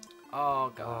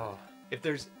 Oh God! Oh. If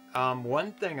there's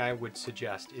one thing I would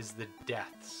suggest is the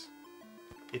deaths.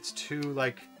 It's too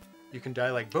like you can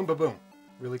die like boom, boom, boom,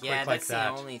 really quick like that. Yeah, that's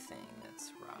the only thing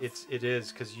that's rough. It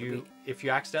is because if you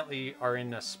accidentally are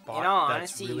in a spot in all that's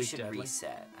honesty, really you should deadly.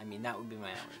 Reset. I mean, that would be my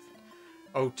only thing.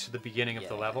 Oh, to the beginning of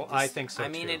the level? I think so. I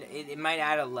mean, too. It might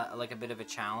add a bit of a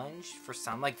challenge for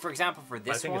some. Like for example, for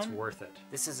this one, I think it's worth it.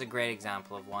 This is a great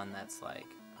example of one that's like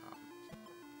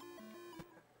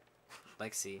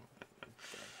see.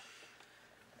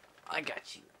 I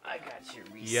got you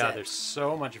reset. Yeah, there's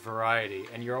so much variety,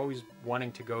 and you're always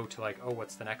wanting to go to like, oh,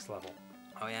 what's the next level?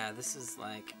 Oh yeah, this is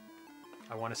like...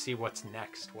 I want to see what's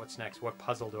next. What's next? What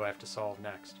puzzle do I have to solve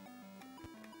next?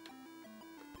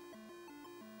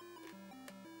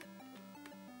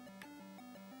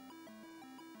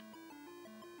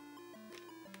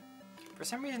 For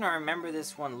some reason, I remember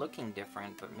this one looking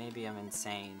different, but maybe I'm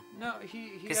insane. No,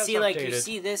 he has see, updated. Like you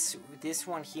see this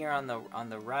one here on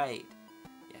the right.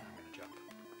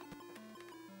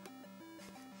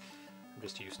 I'm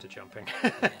just used to jumping.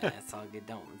 Yeah, it's all good.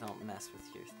 Don't mess with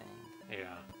your thing.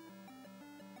 Yeah.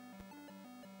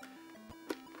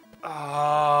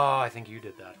 Oh, I think you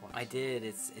did that one. I did.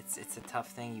 It's a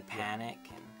tough thing. You panic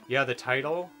and. Yeah, the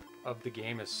title of the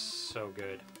game is so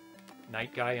good.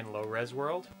 Night Guy in Low Res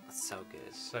World. That's so good.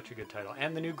 It's such a good title,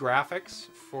 and the new graphics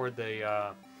for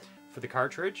the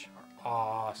cartridge are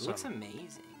awesome. It looks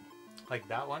amazing. Like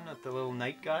that one with the little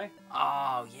night guy.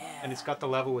 Oh yeah. And it's got the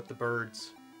level with the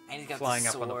birds. And he's got flying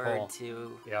the sword up on the pole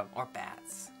too. Yeah. Or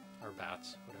bats. Or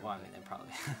bats. Whatever. Well, I mean, they're probably.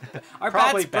 Are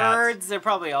probably bats birds? They're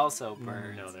probably also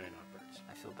birds. No, they're not birds.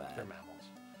 I feel bad. They're mammals.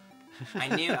 I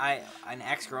knew an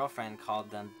ex-girlfriend called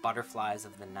them butterflies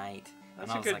of the night.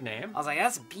 That's a good name. I was like,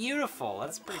 that's beautiful.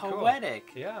 That's pretty poetic.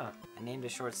 Cool. Yeah. I named a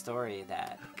short story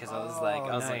that because I was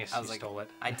nice. I was like, stole it.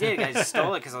 I did. I just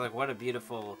stole it because I was like, what a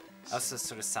beautiful. I also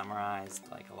sort of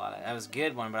summarized like a lot of. That was a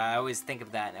good one, but I always think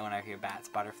of that when I hear bats,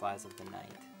 butterflies of the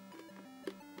night.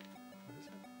 What is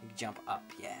it? You jump up,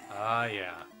 yeah. Ah,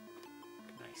 yeah.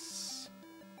 Nice.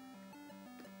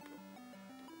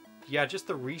 Yeah, just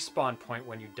the respawn point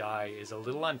when you die is a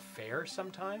little unfair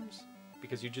sometimes.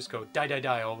 Because you just go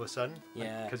die all of a sudden.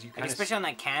 Yeah. Because you especially on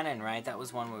that cannon, right? That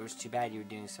was one where it was too bad you were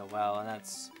doing so well, and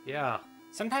that's. Yeah.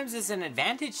 Sometimes there's an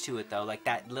advantage to it, though. Like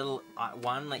that little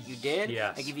one that you did.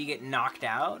 Yes. Like if you get knocked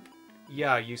out.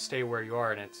 Yeah, you stay where you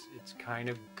are, and it's kind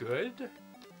of good.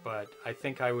 But I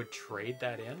think I would trade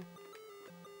that in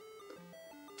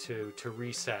to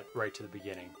reset right to the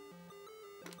beginning.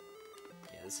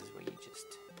 Yeah, this is where you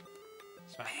just...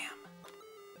 Smack. Bam.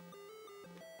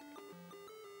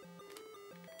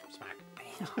 Smack.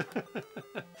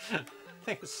 Bam. I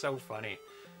think it's so funny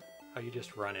how you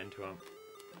just run into him.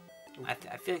 I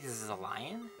feel like this is a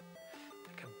lion?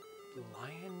 Like a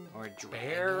lion? Or a dragon?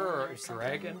 Bear or a something.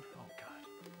 dragon? Oh, God.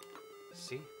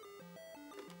 See?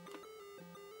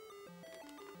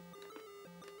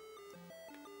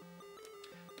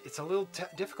 It's a little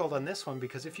difficult on this one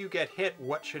because if you get hit,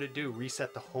 what should it do?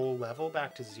 Reset the whole level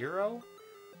back to 0?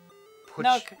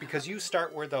 Because you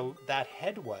start where that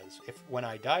head was when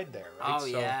I died there, right? Oh,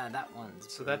 yeah, that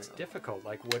one's So that's difficult.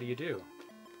 Like, what do you do?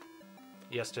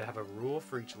 He has to have a rule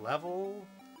for each level?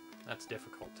 That's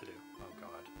difficult to do. Oh, God.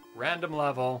 Random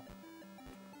level.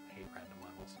 I hate random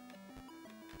levels.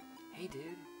 Hey,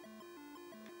 dude.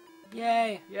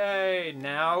 Yay. Yay.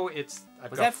 Now it's...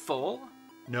 Was that full?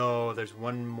 No, there's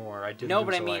one more. I did No,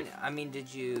 lose but a life. I mean,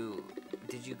 did you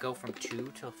go from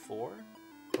 2 to 4?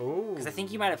 Oh. Because I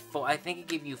think you might have full. I think it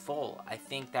gave you full. I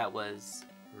think that was...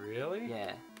 Really?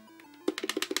 Yeah.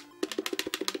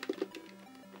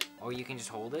 Or you can just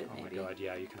hold it, maybe. Oh my God,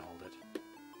 yeah, you can hold it.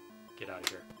 Get out of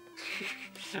here.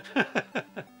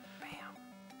 Bam.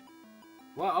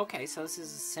 Well, okay, so this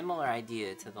is a similar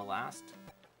idea to the last.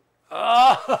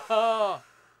 Oh!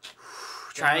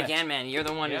 Try again, man. You're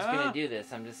the one who's gonna do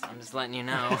this. I'm just letting you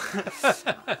know.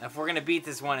 If we're gonna beat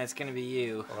this one, it's gonna be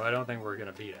you. Well, I don't think we're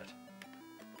gonna beat it.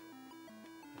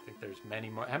 I think there's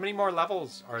many more. How many more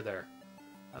levels are there?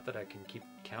 Not that I can keep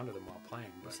count of them while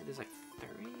playing, but... You said there's like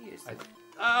 30? Is there...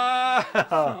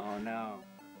 Oh no.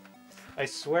 I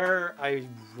swear I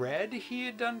read he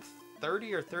had done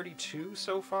 30 or 32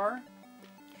 so far. And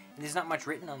there's not much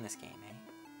written on this game,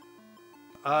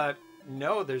 eh?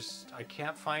 No, I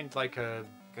can't find like a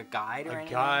guide or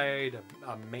anything? guide,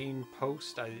 a main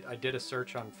post. I did a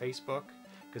search on Facebook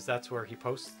because that's where he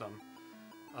posts them.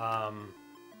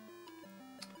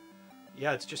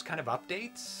 Yeah, it's just kind of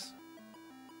updates.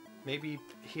 Maybe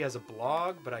he has a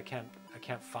blog, but I can't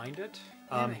find it.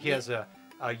 He has a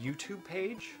YouTube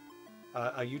page,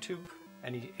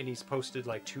 and he's posted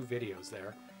like 2 videos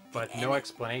there, but no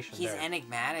explanation. He's there.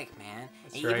 enigmatic, man.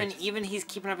 That's right. Even he's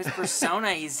keeping up his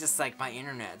persona. He's just like, my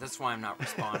internet. That's why I'm not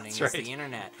responding. That's It's right. the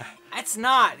internet. It's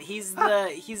not. He's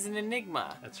an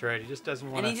enigma. That's right. He just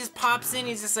doesn't want. And he just pops in.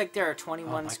 He's just like, there are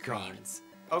 21 my screens.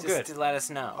 God. Oh, just good. to let us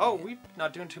know. Oh, we're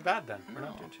not doing too bad then. No. We're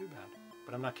not doing too bad.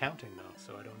 But I'm not counting though,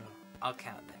 so I don't know. I'll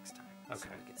count next time. So Okay.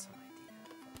 we get some idea.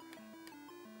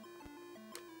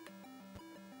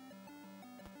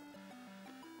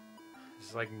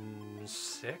 It's like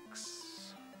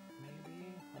 6,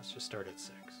 maybe. Let's just start at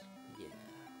 6. Yeah.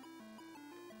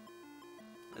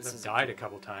 I've died a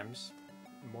couple times,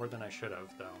 more than I should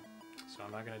have though, so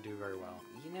I'm not gonna do very well.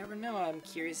 You never know. I'm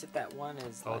curious if that one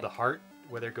is. Oh, like, the heart,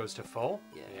 whether it goes to full?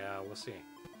 Yeah. Yeah, we'll see.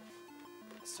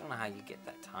 I just don't know how you get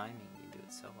that timing. You do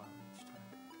it so well each time.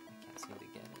 I can't seem to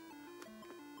get it.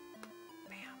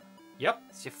 Bam. Yep.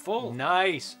 It's your full.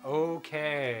 Nice.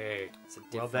 Okay. It's a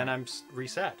Well, then I'm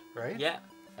reset, right? Yeah.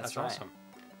 That's right. awesome.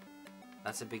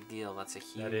 That's a big deal. That's a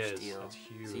huge That is. deal. That's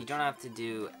huge. So you don't have to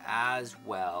do as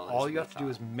well. All as you we have to do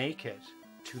is thought. make it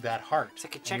to that heart. It's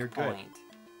like a and you're good. checkpoint.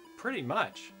 Pretty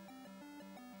much.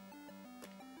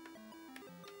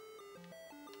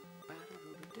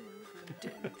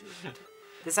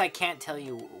 This I can't tell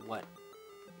you what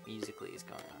musically is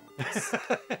going on with this.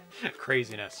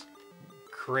 Craziness.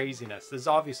 Craziness. This is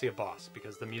obviously a boss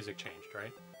because the music changed,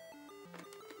 right?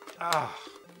 Ah.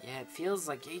 Yeah, it feels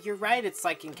like you're right. It's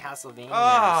like in Castlevania.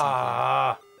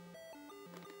 Ah. Or something.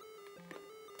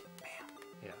 Bam.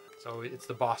 Yeah. So it's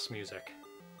the boss music.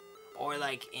 Or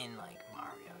like in like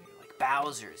Mario, you're like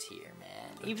Bowser's here, man.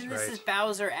 That's Even this right. is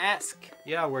Bowser-esque.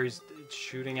 Yeah, where he's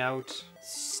shooting out.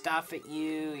 Stuff at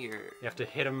you. You have to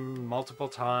hit him multiple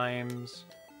times.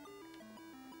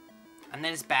 And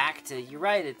then it's back to. You're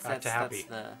right. It's Back to happy. That's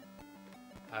the.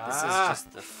 Ah. This is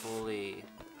just the fully.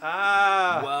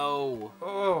 Ah. Whoa.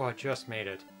 Oh, I just made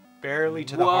it. Barely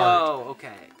to the Whoa. heart.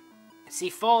 Okay. See,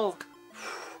 full.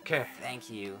 Okay. Thank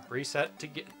you. Reset to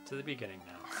get to the beginning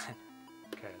now.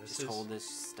 Okay, this Just is... hold this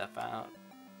stuff out.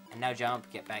 And now jump,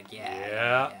 get back. Yeah.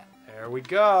 Yeah. There we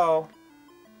go.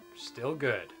 Still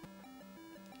good.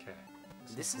 Okay.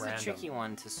 This is random. a tricky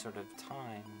one to sort of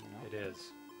time, you know? It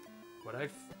is. What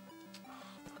I've... Oh,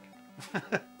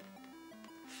 fuck it.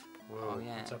 Whoa. Oh,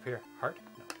 yeah. What's up here? Heart?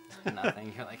 No.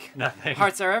 Nothing. You're like... Nothing.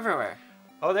 Hearts are everywhere.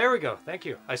 Oh, there we go. Thank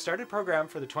you. I started program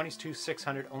for the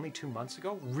 22600 only 2 months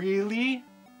ago. Really?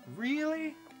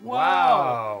 Really? Whoa.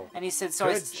 Wow. And he said,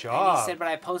 Good job. And he said, but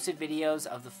I posted videos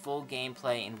of the full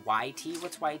gameplay in YT.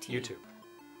 What's YT? YouTube.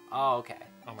 Oh, okay.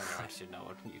 Oh my god. I should know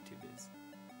what YouTube is.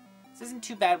 This isn't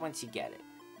too bad once you get it.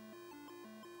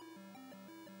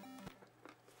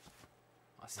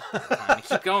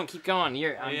 Keep going, keep going.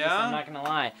 I'm not gonna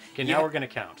lie. Okay, now we're gonna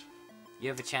count. You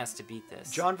have a chance to beat this.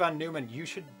 John Von Neumann, you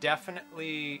should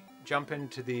definitely jump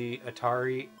into the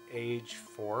Atari Age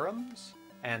forums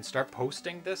and start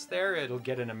posting this there. It'll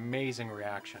get an amazing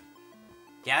reaction.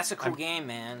 Yeah, it's a cool game,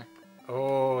 man.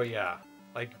 Oh yeah,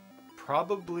 like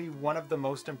probably one of the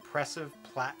most impressive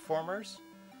platformers.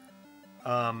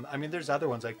 I mean, there's other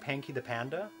ones like Panky the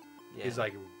Panda. Is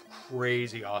like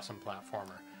crazy awesome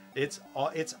platformer. It's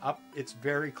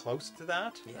very close to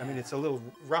that. Yeah. I mean, it's a little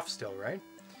rough still, right?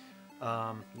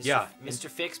 Mr.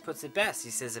 Fix puts it best.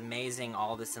 He says, amazing,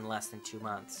 all this in less than 2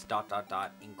 months. ...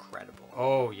 Incredible.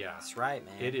 Oh, yeah. That's right,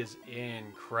 man. It is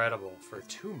incredible for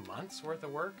 2 months worth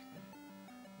of work.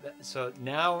 So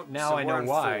now I know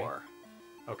why. 4.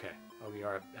 Okay. Oh, we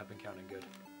have been counting good.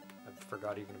 I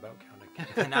forgot even about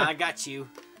counting. Now I got you.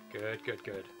 Good, good,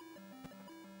 good.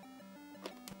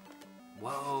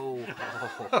 Whoa.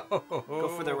 Oh. Go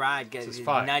for the ride. This is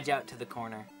 5. Nudge out to the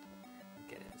corner.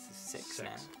 Get it. This is 6 now.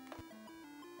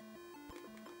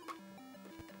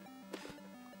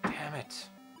 Damn it.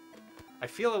 I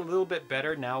feel a little bit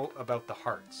better now about the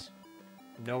hearts.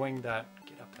 Knowing that...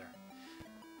 Get up there.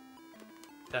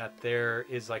 That there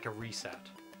is like a reset,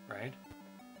 right?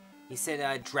 He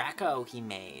said Draco he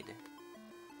made.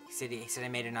 He said I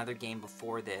made another game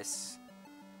before this.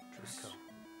 Draco.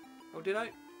 Oh, did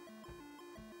I?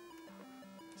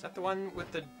 Is that the one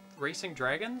with the racing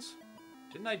dragons?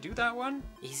 Didn't I do that one?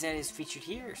 He said it's featured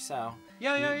here, so...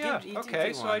 Yeah.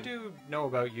 Okay, so I do know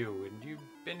about you, and you've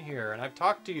been here, and I've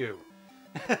talked to you.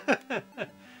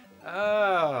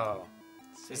 Oh.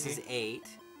 This is 8,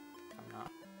 if I'm not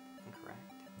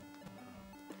incorrect.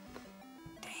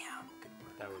 Damn, good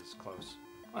work. That was close.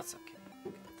 Well, that's okay.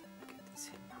 Get this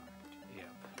hidden heart.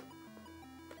 Yep.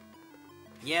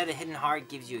 Yeah, the hidden heart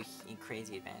gives you a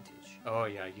crazy advantage. Oh,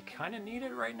 yeah, you kind of need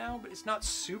it right now, but it's not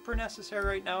super necessary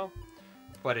right now.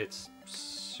 But it's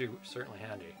certainly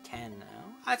handy. 10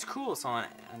 now. That's cool. So on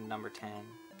number 10,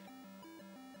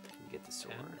 you get the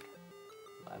sword.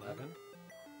 11.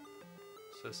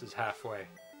 So this is halfway.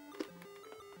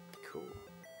 Cool.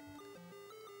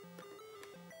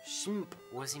 Shmoop.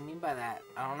 What does he mean by that?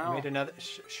 I don't know. I made another...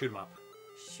 shoot him up.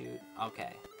 Shoot.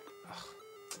 Okay. Ugh.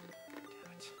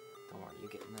 Damn it. Don't worry. You're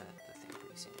getting the thing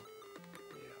pretty soon.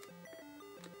 Yeah.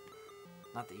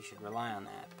 Not that you should rely on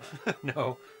that. But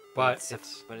no. But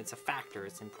it's a factor.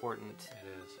 It's important. It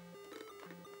is.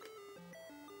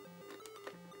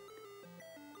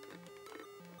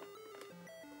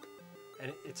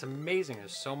 And it's amazing.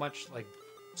 There's so much like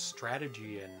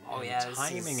strategy and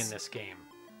timing in this game,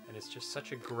 and it's just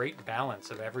such a great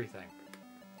balance of everything.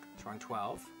 It's on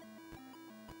 12.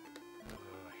 Oh,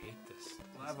 I hate this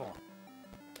level.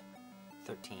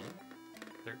 13.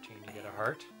 13. You get a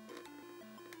heart.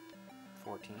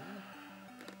 14.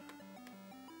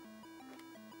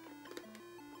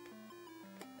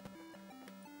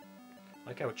 I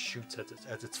like how it shoots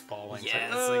as it's falling. Yeah,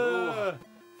 it's like, ooh.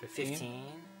 15. 15.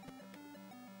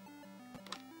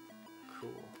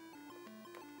 Cool.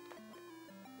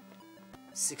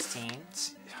 16.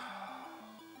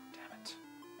 Damn it.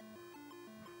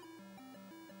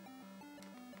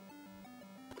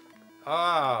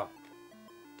 Ah.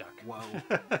 Duck. Whoa.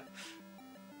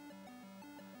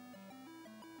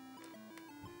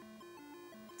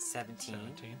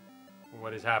 17.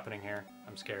 What is happening here?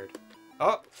 I'm scared.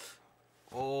 Oh.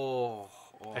 Oh.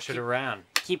 I should have ran.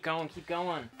 Keep going, keep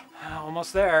going.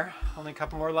 Almost there. Only a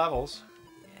couple more levels.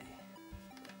 Yay.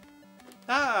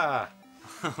 Ah!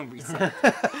 Reset.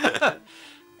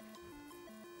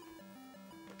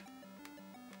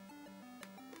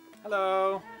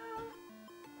 Hello.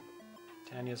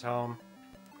 Tanya's home.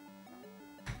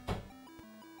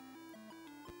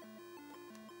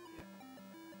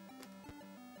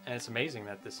 And it's amazing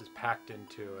that this is packed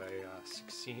into a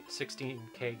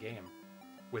 16K game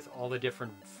with all the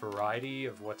different variety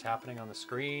of what's happening on the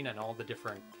screen and all the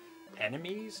different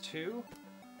enemies too.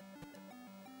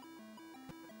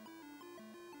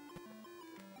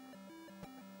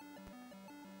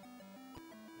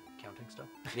 Counting still?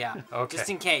 Yeah. Okay. Just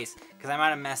in case, because I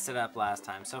might have messed it up last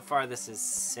time. So far, this is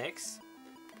 6,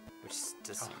 which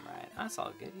does seem right. That's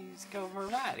all good. You just go for a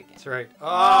ride again. That's right.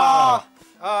 Oh!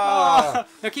 Oh!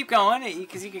 No, keep going,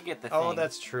 because you could get the thing. Oh,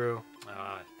 that's true.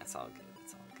 That's all good.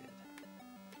 That's all good.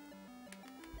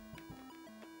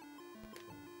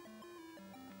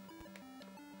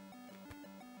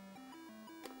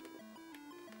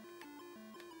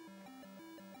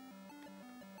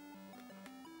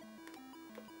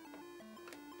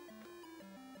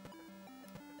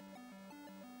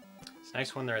 It's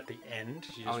nice when they're at the end.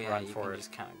 You just oh, yeah, run you for can it.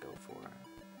 just kind of go for it.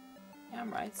 Yeah, I'm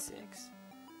right, 6.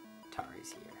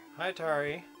 Atari's here. Hi,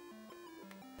 Atari.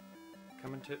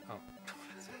 Coming to... Oh.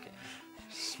 It's okay.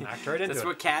 Smacked right into That's it.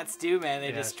 what cats do, man. They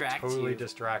Yeah, distract totally you.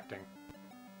 distracting.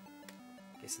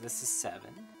 Okay, so this is 7.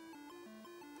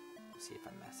 Let's see if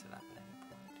I mess it up at any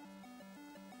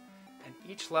point. And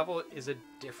each level is a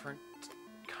different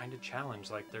kind of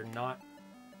challenge. Like, they're not...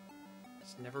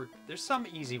 It's never... There's some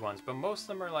easy ones, but most of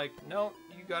them are like, no,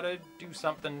 you gotta do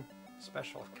something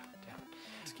special. God damn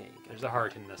it. Okay, There's a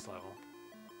heart in this level.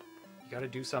 You gotta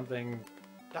do something...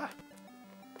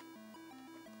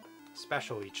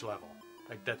 special each level.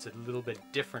 Like, that's a little bit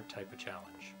different type of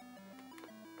challenge.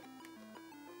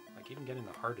 Like, even getting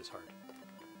the heart is hard.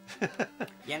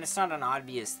 Yeah, and it's not an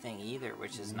obvious thing either,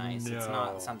 which is nice. No. It's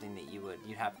not something that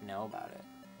you'd have to know about it.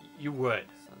 You would.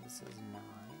 So this is 9.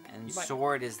 And You might-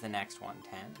 sword is the next one.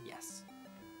 10. Yes.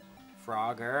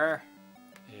 Frogger.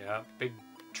 Yeah, big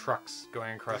trucks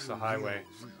going across the highway.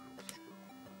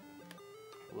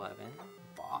 11.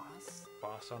 Boss.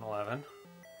 Boss on 11.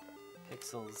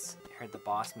 Pixels heard the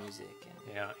boss music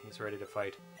and Yeah, he's ready to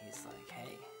fight. he's like,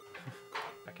 hey,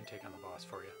 I can take on the boss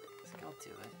for you. he's like, I'll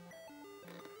do it.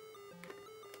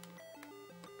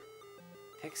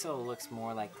 Pixel looks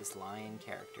more like this lion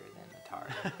character than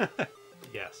Atari.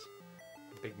 Yes.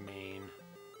 Big mane.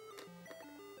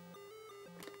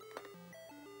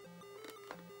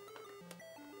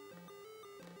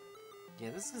 Yeah,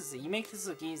 this is, you make this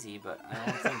look easy, but I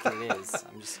don't think it is.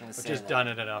 I'm just gonna say I've just that. done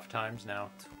it enough times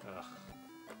now. Ugh.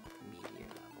 Meteor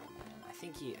level, man. I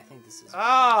think this is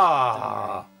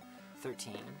Ah!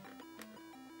 13.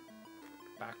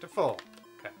 Back to full.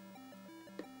 Okay.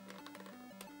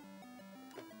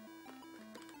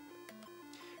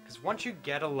 Because once you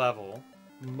get a level,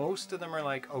 most of them are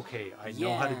like, okay, I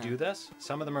know how to Yeah. do this.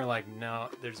 Some of them are like, no,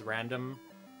 there's random.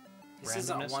 This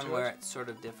is randomness one to where it. it's sort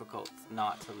of difficult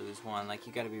not to lose one. Like,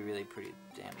 you gotta be really pretty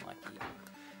damn lucky.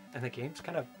 And the game's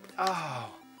kind of, oh,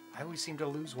 I always seem to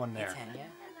lose one there. Hey, Tanya.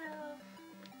 Hello.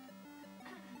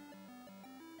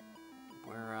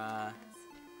 We're, yeah,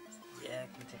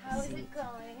 I can take a How is seat. it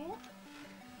going?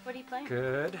 What are you playing?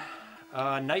 Good.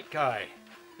 Night Guy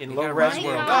in You low gotta res run,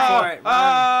 world. go for it,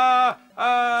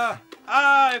 run.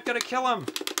 I've got to kill him.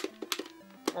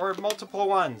 Or multiple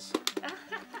ones.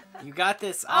 You got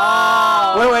this.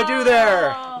 Oh! What do I do there?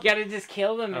 You gotta just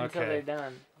kill them until Okay. they're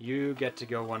done. You get to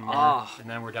go one more, Oh. and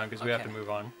then we're done because we have to Okay.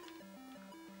 move on.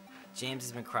 James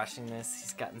has been crushing this.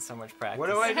 He's gotten so much practice.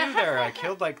 What do I do there? I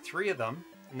killed like 3 of them,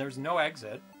 and there's no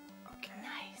exit. Okay.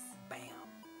 Nice. Bam.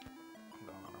 I'm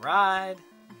going on a ride.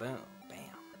 Boom. Bam.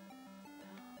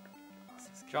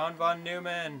 John von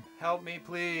Neumann, help me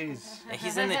please. Yeah,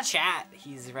 he's in the chat.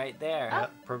 He's right there. Yeah,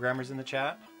 programmers in the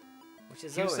chat. Which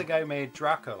is He was always- the guy who made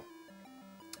Draco.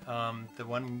 The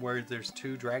one where there's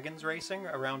 2 dragons racing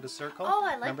around a circle. Oh,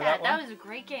 I like Remember that. one? That was a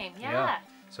great game. Yeah.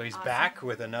 So he's Awesome. back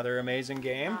with another amazing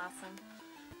game. Awesome.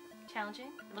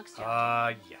 Challenging? It looks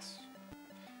challenging. Yes.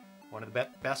 One of the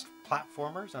best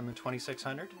platformers on the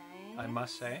 2600, I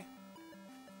must say.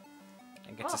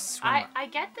 I get to Oh, swim. I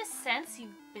get the sense you've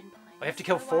been playing. I have to this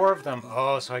kill for a 4 while. of them.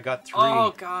 Oh, so I got 3.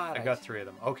 Oh god. I got 3 of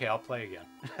them. Okay, I'll play again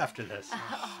after this.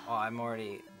 Oh, I'm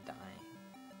already dying.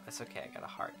 That's okay. I got a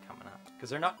heart coming up. Because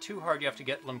they're not too hard. You have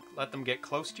to let them get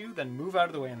close to you, then move out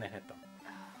of the way and then hit them.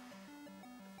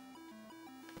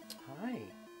 Hi.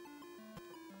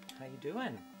 How you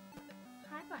doing?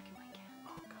 Hi, Black and White Cat.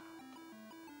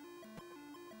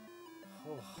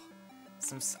 Oh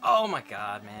god. Oh my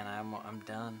god, man. I'm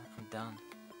done. I'm done.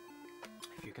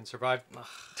 If you can survive, Ugh.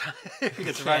 if you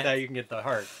can survive that, you can get the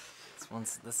heart.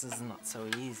 This is not so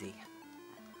easy.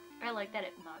 I like that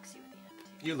it mocks you at the end,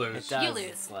 too. You It lose. does. You lose.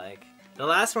 It's like the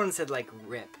last one said like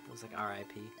RIP. It was like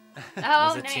RIP. Oh, It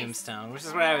was a nice. tombstone, which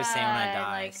is what I was saying when I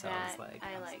died. like So that. I was like,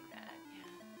 I like that,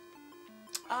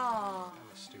 yeah. Oh, That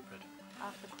was stupid.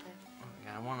 off the cliff. oh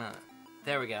my god, I wanna.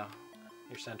 There we go.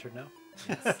 You're centered now?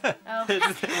 Oh,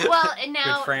 well, and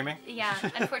now... Good framing? Yeah,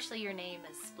 unfortunately your name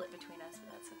is split between us,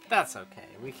 but that's okay. That's okay.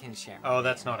 We can share. my Oh,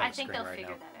 that's name. not on I the think screen they'll right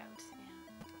figure now. that out,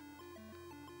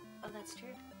 yeah. Oh, that's true.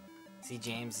 See,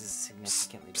 James is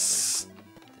significantly better than me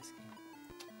at this game.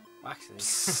 Well, actually.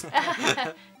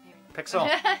 Pixel.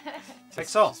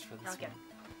 Just Pixel. for this Okay. one.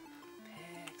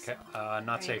 Okay,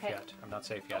 not you safe okay? yet. I'm not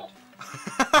safe yet.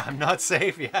 I'm not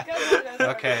safe yet. Go.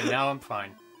 Okay, now I'm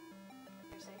fine.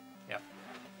 You're safe. Yep.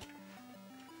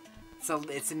 So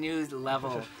it's a new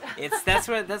level. That's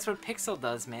what Pixel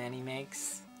does, man.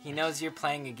 He knows you're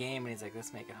playing a game, and he's like,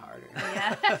 let's make it harder.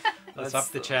 Yeah. Let's up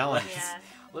the challenge. Yeah.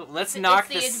 Let's knock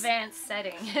it's the this. advanced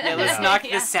setting. Yeah, let's knock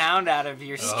Yeah. the sound out of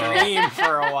your stream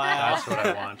for a while. That's what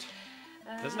I want.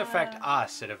 It doesn't affect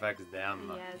us, it affects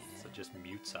them. Yes. So it just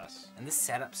mutes us. And this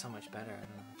setup's so much better. I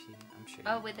don't know if you... I'm sure.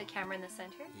 Oh, with the camera in the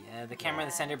center? Yeah, the camera in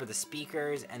the center, but the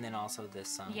speakers, and then also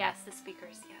this... yes, the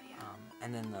speakers. Yeah, yeah.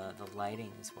 And then the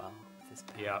lighting as well. With this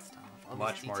Yeah,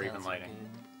 much more even lighting.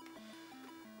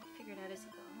 Figured out as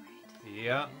you go, right?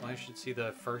 Yeah, I should see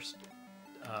the first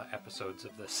episods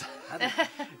of this.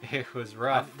 It was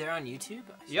rough. They're on YouTube?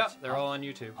 Yeah, they're all on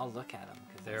YouTube. I'll look at them.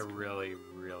 They're really,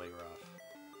 really rough.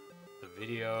 The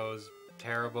video's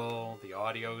terrible. The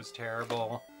audio's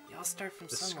terrible. Y'all start from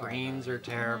the somewhere. The screens are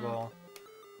terrible.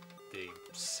 The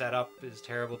setup is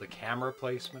terrible. The camera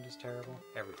placement is terrible.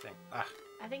 Everything. Ah.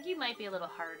 I think you might be a little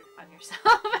hard on yourself.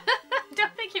 I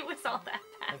don't think it was all that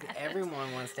bad. Like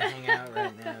everyone wants to hang out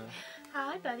right now.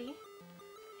 Hi, buddy.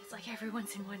 It's like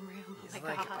everyone's in one room. It's oh my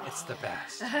like, God. It's the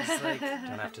best. It's like,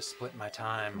 don't have to split my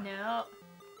time. No.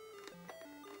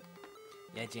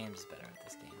 Yeah, James is better at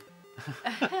this game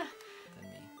I'm than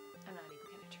me. not even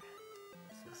gonna try.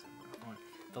 This is a rough one.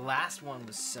 The last one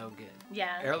was so good.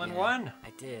 Yeah. Erlen won.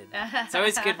 I did. It's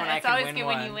always good when I can win one. It's always good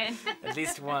when you win. At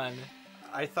least one.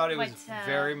 I thought it was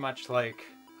very much like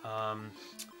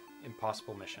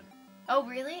Impossible Mission. Oh,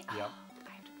 really? Yep. Oh,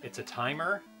 I have to play It's a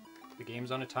timer. The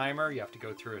game's on a timer. You have to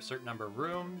go through a certain number of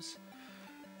rooms.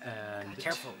 And God,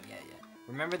 careful. Yeah, yeah.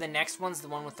 Remember the next one's the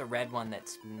one with the red one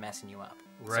that's messing you up.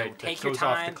 Right. So take that your goes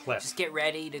time. off the cliff. Just get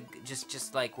ready to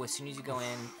just like as soon as you go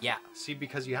in. Yeah. See,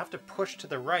 because you have to push to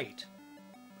the right,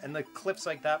 and the cliff's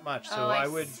like that much. So oh, I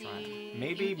would see.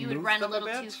 maybe you move would run them a little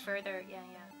bit. too further. Yeah,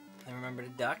 yeah. And remember to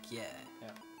duck. Yeah.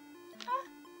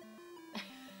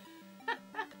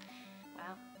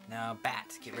 Wow. Now,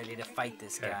 Bat, get ready to fight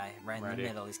this guy right in the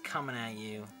middle. He's coming at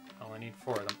you. I only need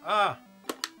 4 of them. Ah!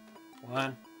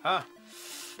 1. Ah!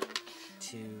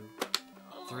 2,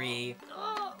 3,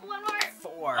 Oh, one more.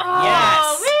 4. Oh,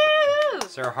 Yes! woo!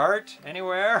 Is there a heart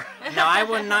anywhere? No, I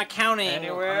was not counting.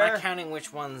 Anywhere? I'm not counting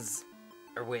which ones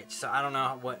are which, so I don't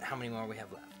know how many more we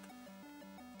have left.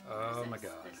 Oh my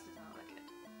god. This does not look good.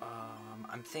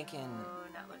 I'm thinking.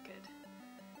 Oh, not look good.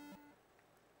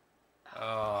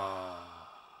 Oh.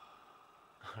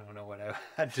 I don't know what I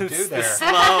had to do The there.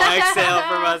 slow exhale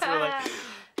from us. We're like,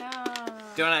 Oh.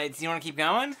 do you want to keep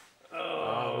going?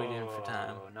 Oh, we did it for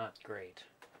time. Not great.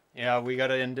 Yeah, we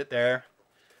gotta end it there.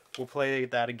 We'll play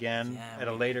that again at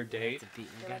a later date.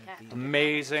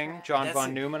 Amazing, John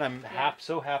von Neumann. I'm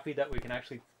so happy that we can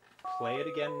actually play it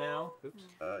again now. Oops.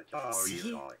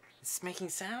 See? It's making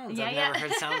sounds. Yeah, I've never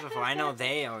heard sounds before. I know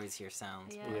they always hear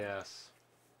sounds. Yeah. Yes.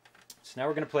 So now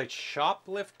we're gonna play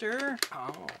Choplifter.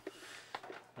 Oh.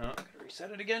 I'm gonna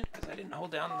reset it again because I didn't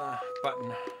hold down the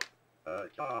button.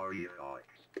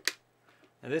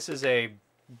 Now this is a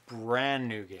brand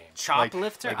new game.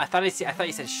 Choplifter? Like, I thought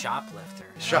you said shoplifter.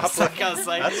 Shoplifter. I was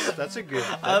like, that's a good.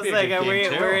 I was like,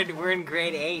 we're we're in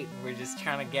grade 8. We're just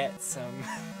trying to get some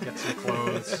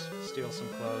clothes, steal some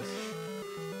clothes,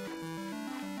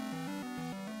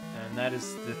 and that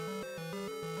is the.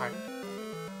 Pardon?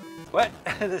 What?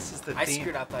 This is the. I theme.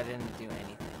 screwed up. I didn't do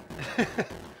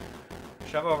anything.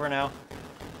 Shove over now.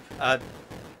 I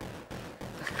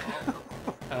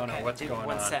don't know what's going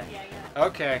one on. Sec. Yeah, yeah.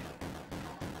 Okay.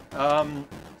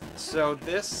 So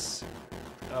this.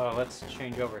 Let's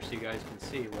change over so you guys can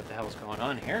see what the hell's going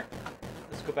on here.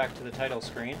 Let's go back to the title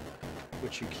screen,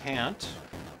 which you can't.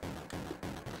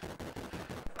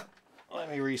 Let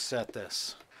me reset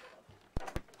this.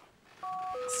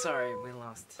 Sorry, we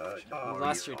lost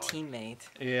your teammate.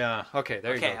 Yeah. Okay.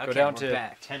 There you go. Go Okay, down we're to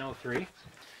back. 10:03.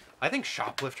 I think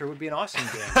Choplifter would be an awesome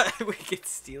game. We could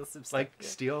steal some stuff. Like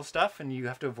steal stuff, and you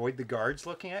have to avoid the guards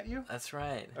looking at you, That's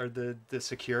right. or the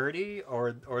security,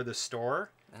 or the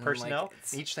store And, personnel. like,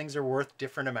 it's- Each things are worth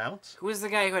different amounts. Who was the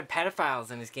guy who had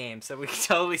pedophiles in his game? So we could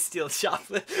totally steal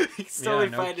shoplifter. We could totally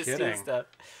no find to steal kidding. stuff.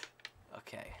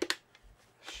 Okay.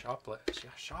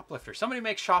 Shoplifter. Somebody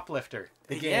make Shoplifter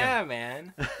the game. Yeah,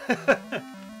 man.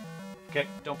 Okay,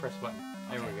 don't press the button.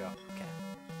 There we go. Okay.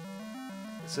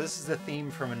 So this is the theme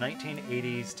from a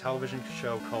 1980s television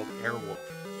show called Airwolf.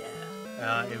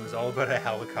 Yeah. It was all about a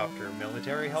helicopter, a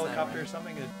military helicopter right? or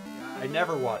something. I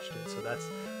never watched it, so that's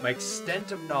my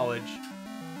extent of knowledge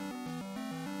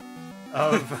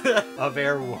of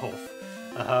Airwolf.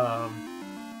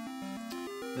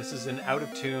 This is an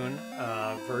out-of-tune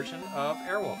version of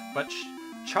Airwolf, but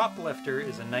Choplifter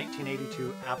is a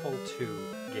 1982 Apple II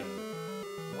game.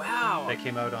 Wow. That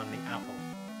came out on the Apple,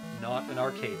 not an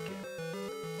arcade game.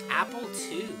 Apple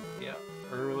II. Yeah,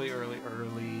 early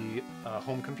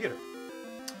home computer.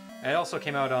 And it also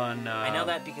came out on. I know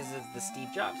that because of the Steve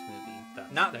Jobs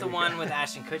movie. Not the one with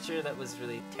Ashton Kutcher that was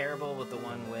really terrible, but the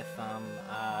one with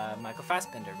Michael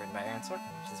Fassbender, written by Aaron Sorkin,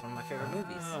 which is one of my favorite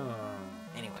movies. Oh.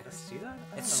 Anyway. Did I see that?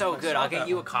 It's so good. I'll get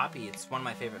you a copy. It's one of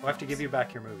my favorite. We'll have to give you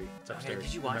back your movie. It's upstairs. Okay,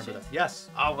 did you watch it? That. Yes.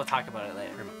 Oh, we'll talk about it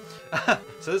later.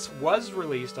 So this was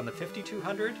released on the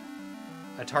 5200,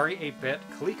 Atari 8-bit,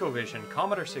 ColecoVision,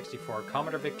 Commodore 64,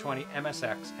 Commodore VIC-20,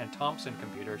 MSX, and Thomson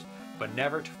computers, but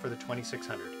never for the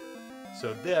 2600.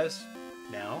 So this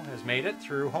now has made it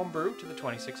through Homebrew to the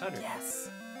 2600. Yes.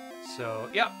 So,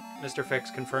 yeah, Mr. Fix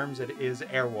confirms it is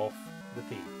Airwolf, the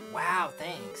theme. Wow,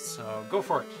 thanks. So go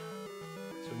for it.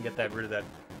 So we can get rid of that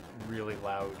really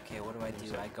loud. Okay, what do I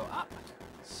do? I go up.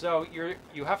 So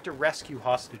you have to rescue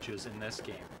hostages in this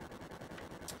game.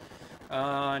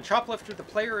 In Choplifter, the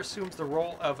player assumes the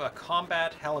role of a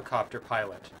combat helicopter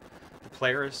pilot. The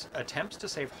player attempts to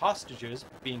save hostages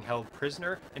being held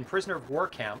prisoner in prisoner of war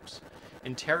camps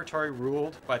in territory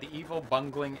ruled by the evil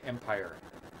Bungling Empire.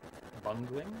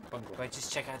 Bungling? Bungling. Do I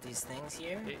just check out these things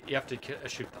here? You have to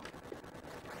shoot them.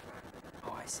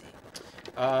 Oh, I see.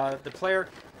 The player...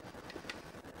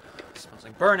 smells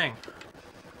like burning.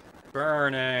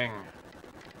 Burning.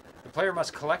 The player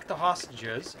must collect the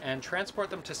hostages and transport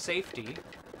them to safety.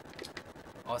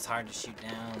 Oh, it's hard to shoot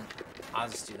down. I'll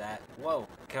just do that. Whoa,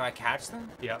 can I catch them?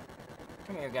 Yep.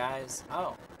 Come here, guys.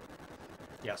 Oh.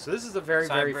 Yeah, so this is the very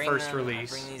first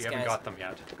release. You haven't got them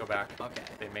yet. Go back. Okay.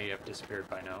 They may have disappeared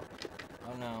by now.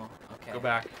 Oh no. Okay. Go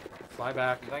back. Fly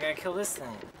back. I gotta kill this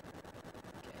thing.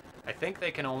 I think they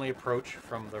can only approach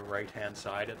from the right-hand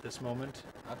side at this moment.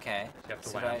 Okay. So you have to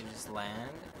so land. I just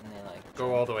land and they like...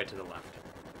 Go all the way to the left.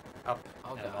 Up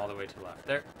Oh, and God. all the way to the left.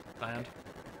 There. Land.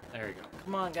 There you go.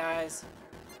 Come on, guys.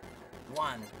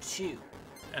 1, 2.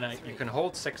 And you can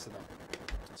hold 6 of them.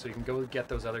 So you can go get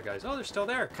those other guys. Oh, they're still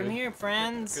there. Come here,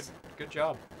 friends. Good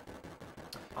job.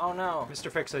 Oh, no. Mr.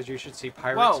 Fix says you should see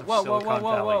Pirates of Silicon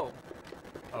Valley. Whoa.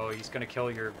 Oh, he's going to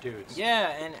kill your dudes.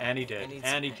 Yeah, and he did.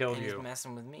 And he killed you. He's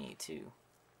messing with me, too.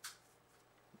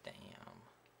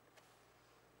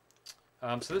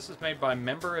 Damn. So this is made by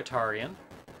MemberAtarian,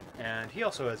 and he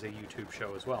also has a YouTube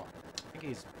show as well. I think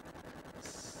he's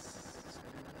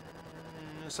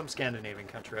some Scandinavian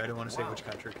country. I don't want to say which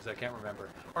country because I can't remember.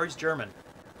 Or he's German.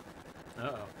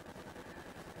 Uh-oh.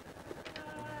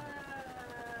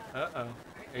 Uh-oh.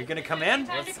 Are you going to come in?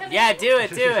 Yeah, do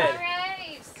it. All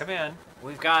right. Come in.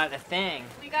 We've got a thing.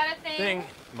 We got a thing.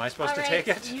 Am I supposed to take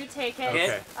it? You take it.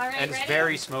 Okay. All right, and it's ready?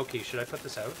 very smoky. Should I put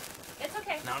this out? It's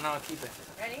okay. No, keep it.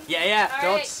 Ready? Yeah. All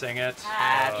Don't right. sing it.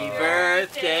 Happy Oh.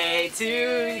 birthday to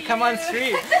you. Come on,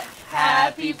 stream.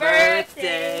 Happy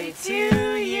birthday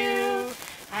to you.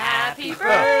 Happy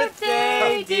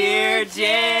birthday, dear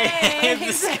James.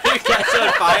 This is gonna catch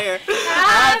on fire.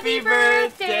 Happy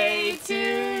birthday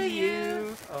to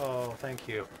you. Oh, thank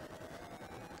you.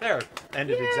 There.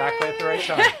 Ended exactly at the right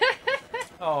time.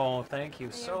 Oh, thank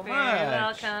you so You're much. very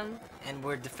welcome. And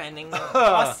we're defending the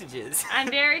hostages. I'm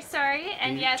very sorry,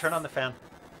 and You yes. Turn on the fan.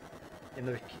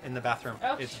 In the bathroom.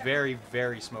 Oh, it's sure. very,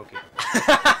 very smoky.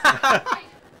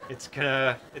 It's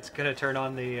gonna turn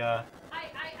on the. I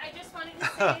just wanted to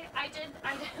say I did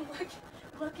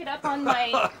look it up on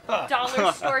my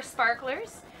dollar store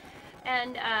sparklers,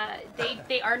 and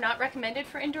they are not recommended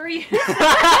for indoor use.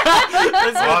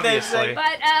 Obviously.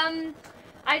 But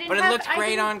I didn't. But it have, looked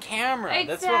great on camera. Exactly.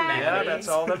 That's what matters. Yeah, that's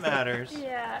all that matters.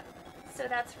 Yeah. So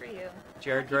that's for you.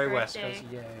 Jared Happy Gray West birthday.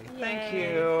 goes, yay. Yay. Thank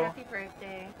you. Happy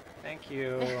birthday. Thank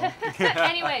you.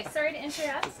 Anyway, sorry to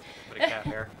interrupt. Bit of cat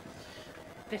hair.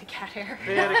 Bit of cat hair.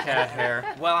 Bit of cat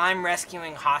hair. Well, I'm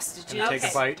rescuing hostages. Can you take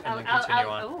a bite and then continue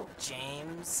on? Oh.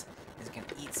 James is gonna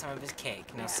eat some of his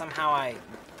cake. Now somehow I...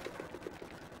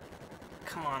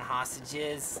 Come on,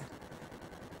 hostages.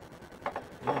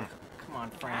 Come on,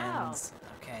 friends.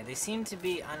 Okay, they seem to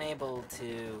be unable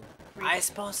to... I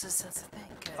suppose that's a thing.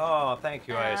 Good. Oh, thank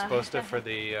you. I supposed to for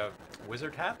the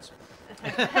wizard hats.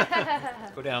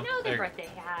 Let's go down. No, There they're you birthday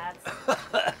hats.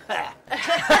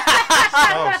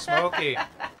 Oh, smoky.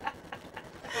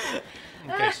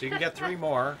 Okay, so you can get 3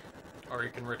 more, or you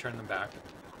can return them back.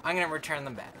 I'm gonna return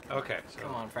them back. Okay, so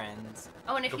Come on, friends.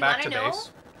 Oh, and if go you back want to to know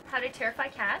base. how to terrify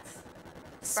cats,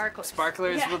 sparklers.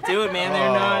 Sparklers Yeah. will do it, man. They're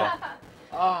Oh. not...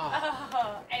 Oh.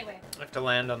 Oh, anyway. You have to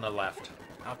land on the left.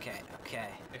 Okay. Yeah.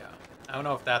 I don't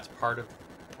know if that's part of,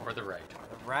 or the right.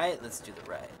 The right? Let's do the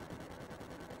right.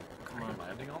 Come Are on. you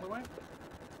landing all the way?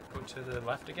 Go to the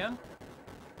left again.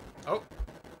 Oh.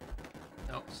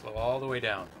 No, slow all the way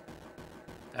down.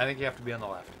 I think you have to be on the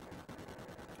left.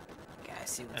 Okay, I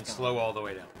see what's And going slow on. all the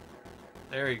way down.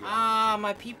 There you go. Ah,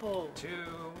 my people. 2,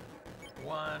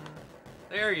 1.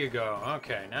 There you go.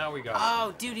 Okay, now we got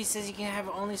Oh, dude, he says you can have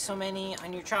only so many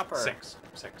on your chopper. 6.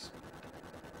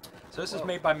 So this is Whoa.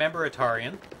 made by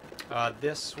MemberAtarian.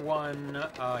 This one,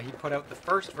 he put out the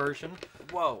first version.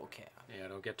 Whoa, okay. Yeah,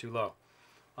 don't get too low.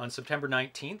 On September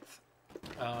 19th,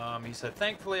 he said,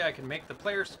 thankfully I can make the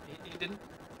players... He didn't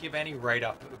give any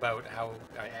write-up about how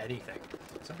anything.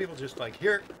 Some people just like,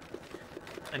 here,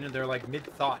 and then they're like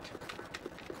mid-thought.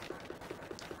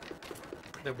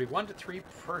 There'll be 1 to 3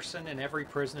 person in every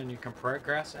prison, and you can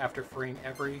progress after freeing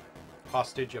every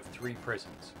hostage of 3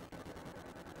 prisons.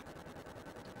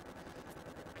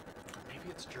 Maybe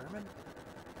it's German?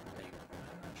 Maybe.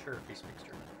 I'm not sure if he speaks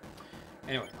German.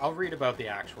 Anyway, I'll read about the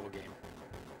actual game.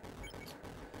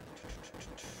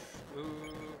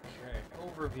 Okay,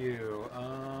 overview.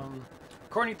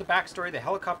 According to the backstory, the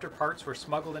helicopter parts were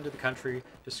smuggled into the country,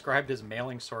 described as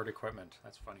mailing sword equipment.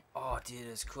 That's funny. Oh, dude,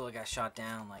 it's cool. I got shot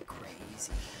down like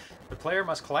crazy. The player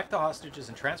must collect the hostages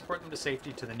and transport them to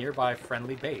safety to the nearby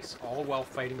friendly base, all while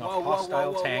fighting off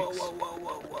hostile tanks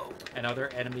and other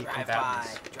enemy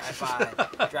combatants. Drive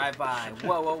by, drive by.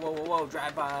 Whoa,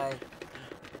 drive by.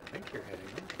 I think you're hitting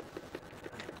them.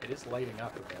 It is lighting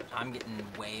up a bit. I'm getting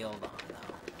wailed on, though.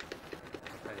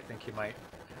 I think you might...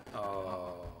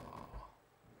 Oh...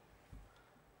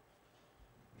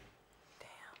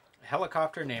 A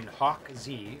helicopter named Hawk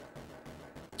Z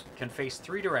can face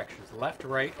 3 directions, left,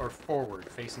 right, or forward,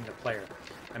 facing the player.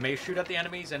 It may shoot at the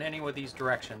enemies in any of these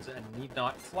directions and need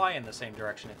not fly in the same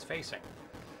direction it's facing.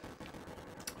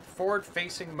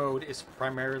 Forward-facing mode is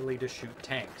primarily to shoot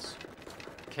tanks.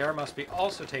 Care must be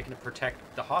also taken to protect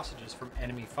the hostages from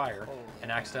enemy fire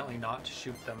and accidentally not to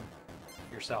shoot them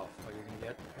yourself. Oh, you're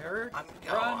gonna get hurt? I'm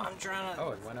trying to...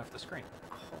 Oh, it went off the screen.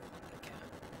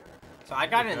 So I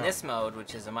got in this mode,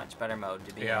 which is a much better mode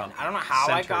to be in. I don't know how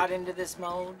I got into this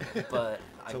mode, but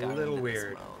I got into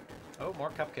this mode. Oh, more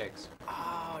cupcakes.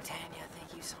 Oh, Tanya,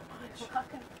 thank you so much. You're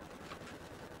welcome.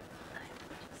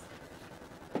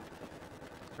 Is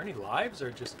there any lives, or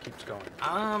it just keeps going?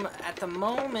 At the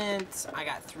moment, I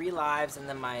got 3 lives, and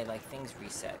then my things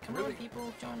reset. Come on,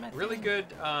 people, join my thing. Really good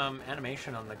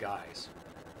animation on the guys.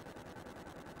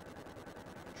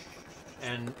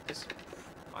 And this...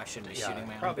 I shouldn't be shooting my own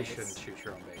base. Probably shouldn't shoot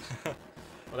your own base.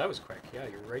 Well, that was quick. Yeah,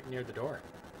 you're right near the door.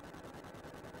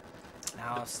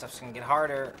 Now stuff's gonna get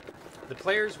harder. The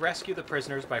players rescue the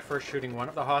prisoners by first shooting one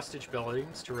of the hostage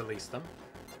buildings to release them,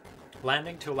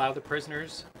 landing to allow the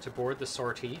prisoners to board the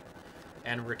sortie,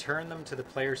 and return them to the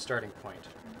player's starting point.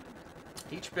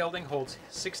 Each building holds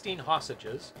 16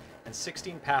 hostages, and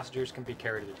 16 passengers can be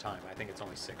carried at a time. I think it's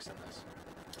only 6 in this.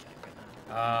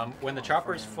 When the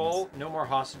chopper is full, no more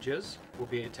hostages will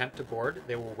be attempt to board.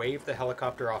 They will wave the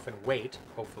helicopter off and wait,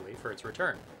 hopefully, for its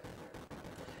return.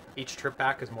 Each trip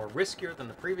back is more riskier than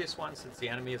the previous one since the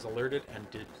enemy is alerted and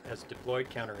has deployed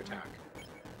counterattack.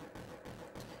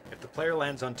 If the player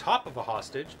lands on top of a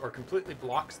hostage or completely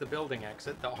blocks the building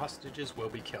exit, the hostages will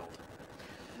be killed.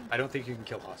 I don't think you can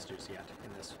kill hostages yet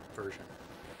in this version.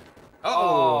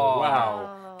 Oh,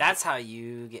 wow. That's how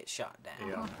you get shot down.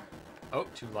 Yeah. Oh,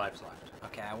 2 lives left.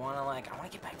 Okay, I want to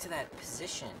get back to that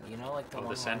position, you know, like the one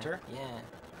the center? Yeah.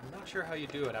 I'm not sure how you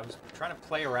do it. I was trying to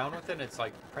play around with it, and it's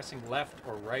like pressing left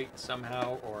or right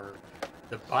somehow, or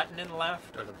the button in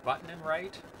left or the button in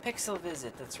right. Pixel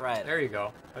visit, that's right. There you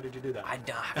go. How did you do that? I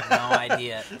have no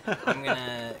idea. I'm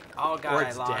gonna... Oh, God, or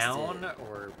it's I lost down, it.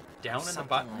 or down in the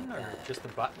button, like or just the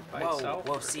button by itself.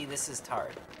 Whoa, or... see, this is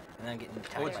hard. And then I'm getting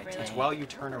attacked by tank. It's while you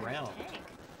turn around.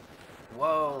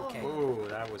 Whoa, okay. Ooh,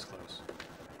 that was close.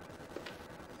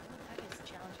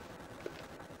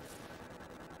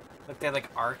 Look, they're like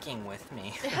arcing with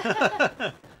me.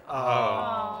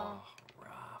 Oh.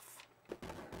 Rough.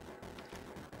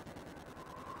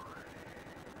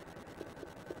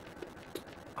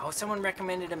 Oh, someone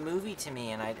recommended a movie to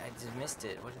me and I just missed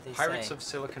it. What did they say? Pirates of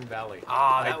Silicon Valley.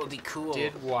 Oh, that would be cool. I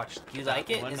did watch You like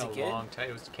it? one Is it a good? long time.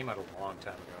 It came out a long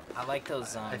time ago. I like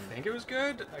those. I think it was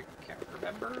good. I can't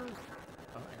remember.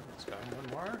 Oh, let's go. One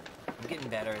more. I'm getting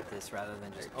better at this rather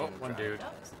than just doing one dude.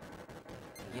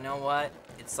 You know what?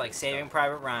 It's like Saving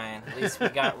Private Ryan. At least we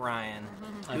got Ryan.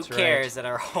 Who That's cares that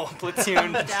our whole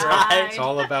platoon died? It's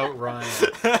all about Ryan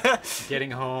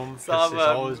getting home because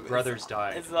all his brothers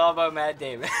died. It's all about Matt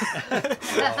Damon.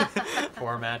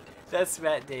 Poor Matt. That's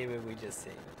Matt Damon we just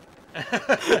saved.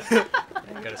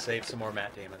 Gotta save some more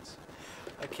Matt Damons.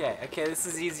 Okay, this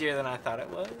is easier than I thought it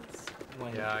was.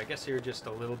 Yeah, I guess you're just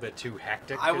a little bit too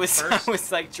hectic. I was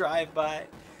like drive by.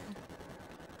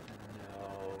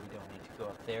 No, we don't need to go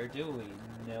up there, do we?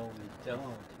 No, we don't.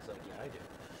 He's like, yeah, I do.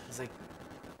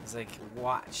 He's like,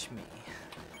 watch me.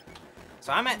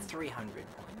 So I'm at 300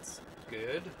 points.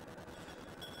 Good.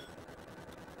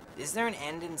 Is there an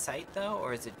end in sight though,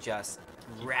 or is it just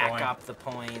rack up the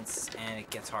points and it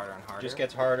gets harder and harder? Just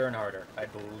gets harder and harder, I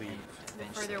believe. The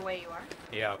further away you are?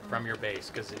 Yeah, from your base,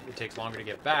 because it takes longer to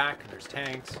get back, and there's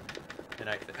tanks, and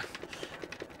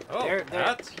Oh,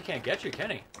 he can't get you, can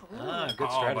he? Ooh. Ah, good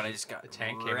strategy. But I just got the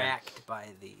tank wrecked by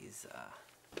these.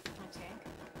 The tank?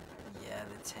 Yeah,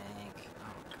 the tank.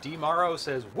 Oh, D. Morrow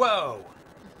says, "Whoa!"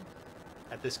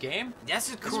 At this game?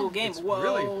 That's a cool game. Whoa,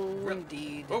 really,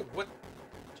 indeed. Oh, what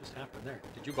just happened there?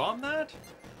 Did you bomb that?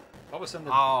 All of a sudden.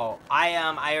 Oh, I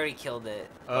already killed it.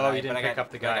 Oh, you didn't pick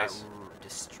up the guys. I got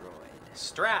destroyed.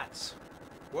 Strats.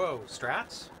 Whoa,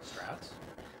 strats? Strats?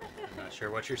 I'm not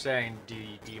sure what you're saying,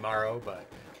 D. Morrow, but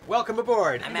welcome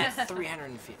aboard. I'm at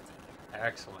 350.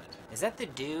 Excellent. Is that the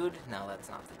dude? No, that's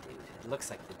not the dude. It looks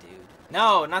like the dude.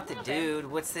 No, not the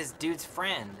dude. What's this dude's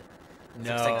friend? It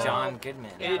looks like John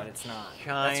Goodman, but it's not.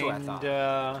 That's who I thought.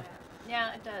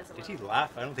 Yeah, it does. Did he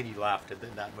laugh? I don't think he laughed in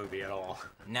that movie at all.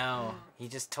 No, he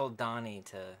just told Donnie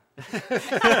to.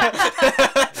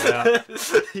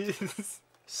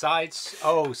 Side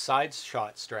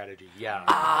shot strategy. Yeah.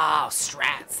 Ah,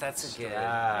 strats. That's a good. Strats.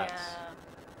 Yeah.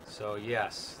 So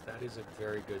yes, that is a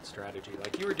very good strategy.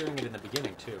 Like you were doing it in the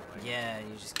beginning too. Like, yeah,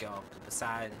 you just go up to the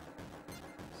side.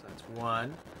 So that's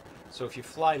one. So if you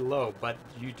fly low, but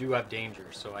you do have danger.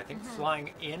 So I think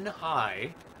flying in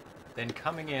high, then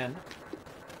coming in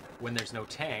when there's no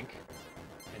tank,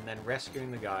 and then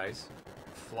rescuing the guys,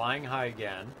 flying high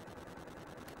again,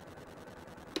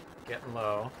 getting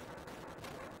low.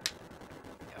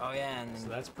 Oh yeah, and so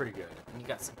that's pretty good. And you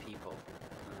got some people.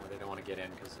 They don't want to get in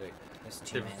because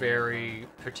they're very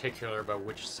particular about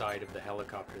which side of the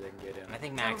helicopter they can get in. I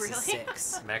think max is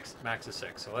 6. Max is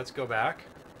 6. So let's go back.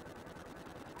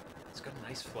 It's got a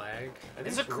nice flag.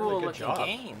 It's a cool looking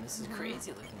game. This is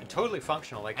crazy looking. And totally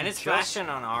functional. Like, and it's flashing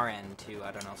on our end too.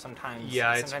 I don't know. Sometimes.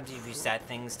 Yeah. Sometimes if you set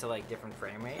things to like different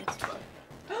frame rates.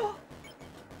 But...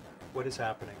 what is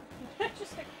happening?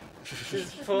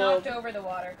 Just knocked over the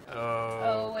water.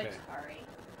 Oh. Okay. Atari.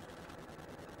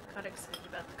 Got excited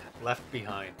about the cup. Left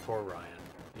behind. Poor Ryan.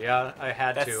 Yeah, I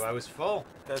had to. I was full.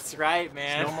 That's right,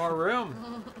 man. There's no more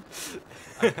room.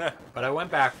 But I went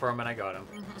back for him and I got him.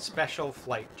 Special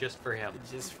flight just for him.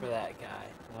 Just for that guy.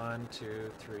 1,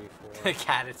 2, 3, 4.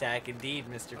 Cat attack, indeed,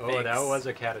 Mr. Oh, Fix. that was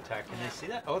a cat attack. Can they see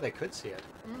that? Oh, they could see it.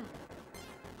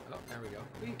 Oh, there we go.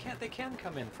 Well, you can't. They can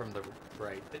come in from the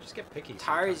right. They just get picky.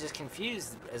 Atari's just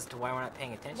confused as to why we're not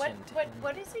paying attention.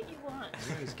 What is it you want?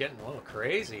 He's getting a little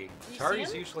crazy.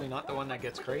 Atari's usually not the one that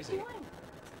gets crazy.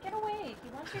 Get away! He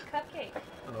wants your cupcake.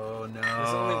 Oh no! There's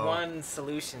only one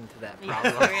solution to that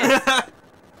problem.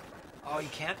 Oh, he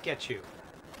can't get you.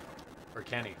 Or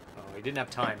can he? Oh, he didn't have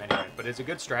time anyway. But it's a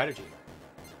good strategy.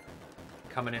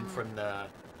 Coming in from the,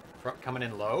 coming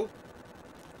in low.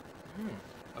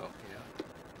 Oh yeah.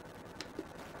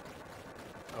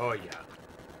 Oh yeah.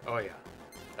 Oh yeah.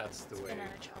 That's the way.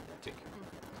 Banana chocolate.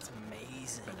 It's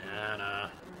amazing.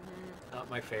 Banana.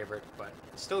 Not my favorite, but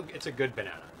still, it's a good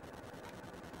banana.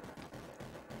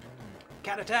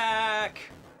 Cat attack!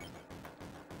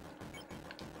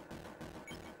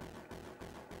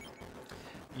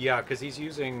 Yeah, because he's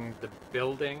using the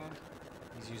building.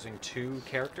 He's using 2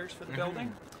 characters for the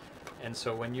building. And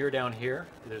so when you're down here,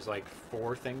 there's like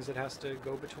 4 things it has to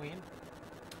go between.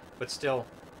 But still,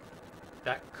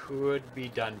 that could be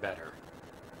done better.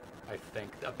 I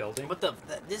think a building. But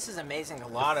this is amazing. A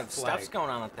lot of stuff's going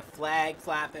on, like the flag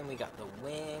flapping. We got the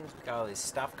wings. We got all this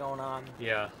stuff going on.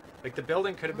 Yeah. Like, the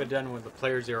building could have been done with the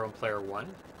player 0 and player 1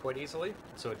 quite easily,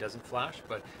 so it doesn't flash,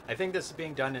 but I think this is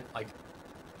being done in, like,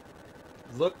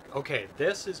 look, okay,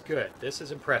 this is good. This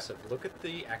is impressive. Look at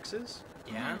the X's.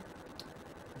 Yeah.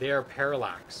 They are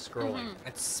parallax scrolling.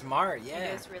 It's smart, yeah.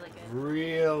 It is really good.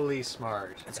 Really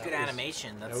smart. That's good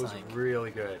animation. That was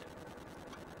really good.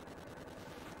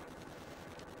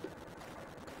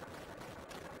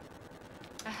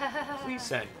 Please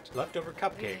send leftover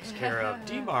cupcakes, care of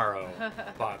D. Morrow,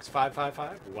 box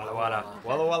 555, Walla Walla,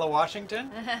 Walla Walla,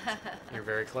 Washington. You're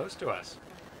very close to us.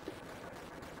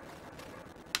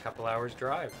 Couple hours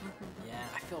drive. Yeah,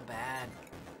 I feel bad.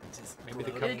 Just maybe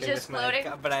the cupcake. Just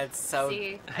floating. But it's so.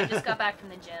 See, I just got back from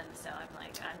the gym, so I'm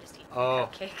like, I'm just eating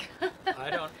cupcake.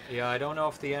 I don't know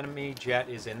if the enemy jet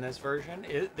is in this version.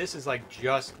 This is like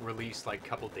just released like a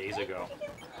couple days ago.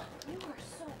 You are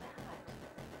so bad.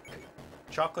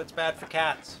 Chocolate's bad for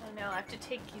cats. I know. I have to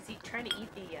take. He's trying to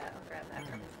eat the. I'll grab that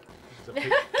from.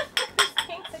 He's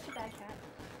such a bad cat.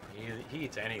 He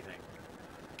eats anything.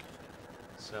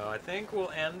 So I think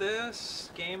we'll end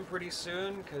this game pretty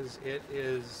soon because it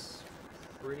is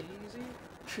pretty easy.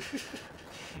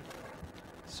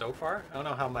 So far, I don't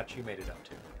know how much you made it up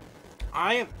to.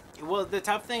 Well, the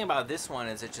tough thing about this one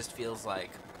is it just feels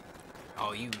like,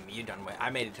 oh, you done way. I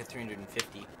made it to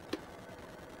 350.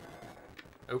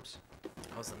 Oops.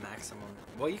 That was the maximum.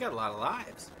 Well, you got a lot of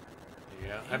lives.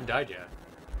 Yeah, I haven't died yet.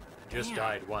 Just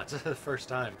died once, the first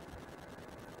time.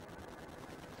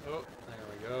 Oh, there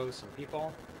we go. Some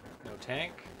people. No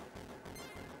tank.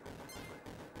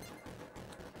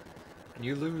 And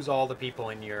you lose all the people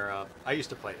in your... I used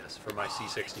to play this for my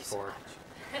C64. So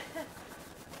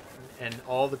and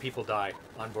all the people die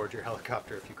on board your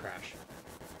helicopter if you crash.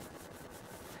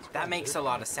 That makes a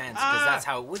lot of sense, because that's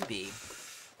how it would be.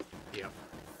 Yep.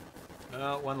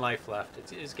 One life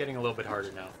left. It's getting a little bit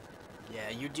harder now. Yeah,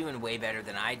 you're doing way better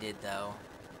than I did, though.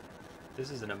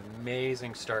 This is an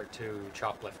amazing start to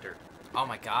Choplifter. Oh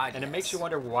my god, And it makes you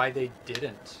wonder why they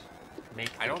didn't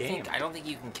make the game. I don't think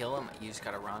you can kill him. You just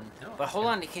gotta run. No, but hold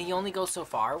on, can he only go so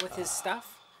far with his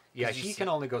stuff? Yeah, he can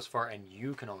only go so far, and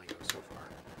you can only go so far.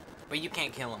 But you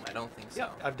can't kill him. I don't think so. Yeah,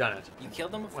 I've done it. You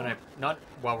killed him before? Not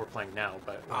while we're playing now,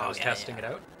 but when I was testing it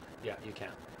out. Yeah, you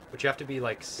can. But you have to be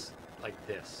like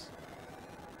this.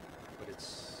 But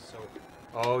it's so...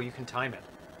 Oh, you can time it.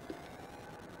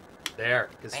 There,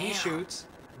 because he shoots,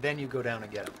 then you go down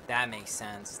and get him. That makes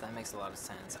sense. That makes a lot of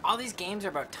sense. All these games are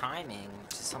about timing,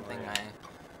 which is something I'm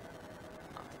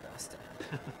not the best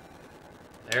at.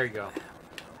 There you go.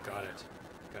 Got it.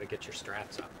 Got to get your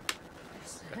strats up.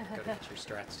 Got to get your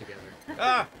strats together.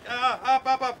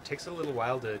 Up. Takes a little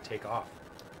while to take off.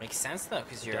 Makes sense though,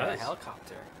 because you're in a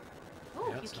helicopter. Oh,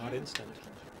 yeah, it's not instant.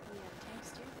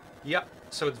 Tanks too. Yep.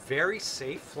 So it's very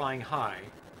safe flying high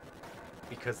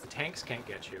because the tanks can't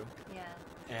get you. Yeah.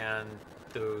 And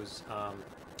those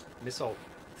missile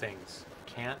things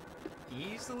can't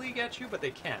easily get you, but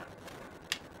they can.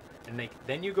 And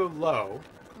then you go low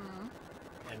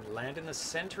and land in the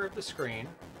center of the screen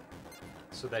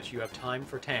so that you have time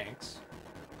for tanks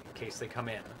in case they come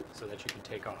in, so that you can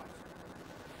take off.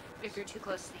 If you're too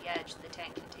close to the edge, the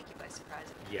tank can take you by surprise.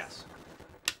 Yes.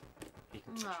 He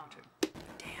can shoot Oh. you too.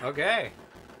 Damn. Okay.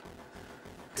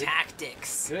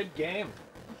 Tactics. Good game.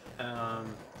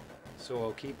 So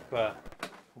we'll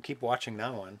keep watching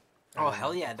that one. Oh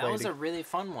hell yeah, that was a really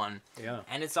fun one. Yeah.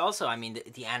 And it's also, I mean,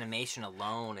 the animation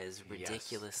alone is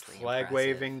ridiculously Flag impressive.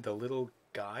 waving, the little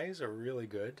guys are really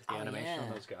good. The animation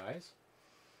on those guys.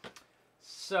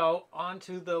 So on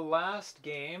to the last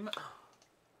game.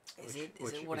 Is it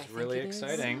which what I is think really it is?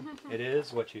 exciting. It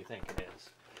is what you think it is.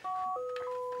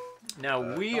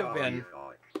 Now we have been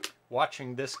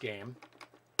watching this game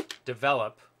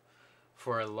develop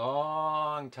for a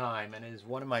long time, and it is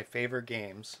one of my favorite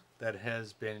games that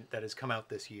has come out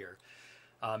this year.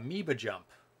 Amoeba Jump.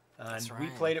 And we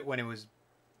played it when it was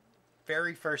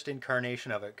very first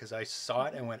incarnation of it, because I saw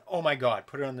it and went, oh my god,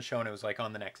 put it on the show, and it was like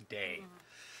on the next day.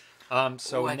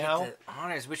 So I now get the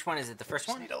honors. Which one is it? The first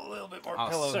one? need a little bit more Oh,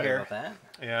 pillow sorry here. about that.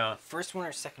 Yeah. First one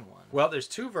or second one? Well, there's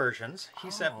two versions. He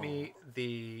sent me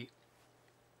the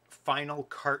final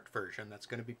cart version that's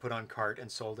going to be put on cart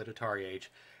and sold at Atari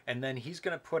Age. And then he's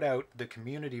going to put out the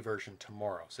community version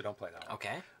tomorrow, so don't play that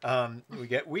one.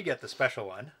 Okay. We get the special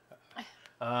one.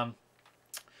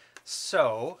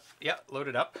 So, yeah, load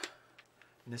it up.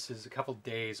 And this is a couple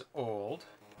days old.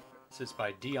 This is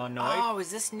by Dionoid. Oh,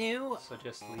 is this new? So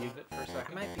just leave it for a I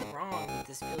second. might be wrong, but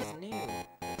this feels new.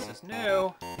 This is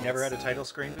new. Never had a title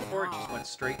screen before. It just went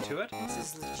straight to it. This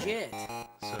is legit.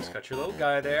 So it's got your little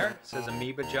guy there. It says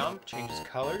Amoeba Jump. Changes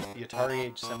colors. The Atari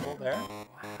Age symbol there.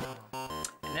 Wow.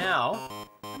 Now,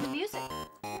 And the music.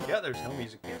 yeah, there's no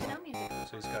music. There's no music.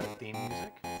 So he's got theme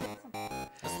music.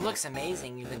 This looks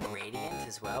amazing. Even gradient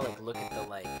as well. Like, look at the,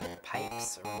 like,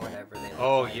 pipes or whatever they look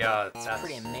Oh, like. yeah. It's That's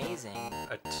pretty amazing.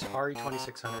 Atari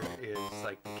 2600 is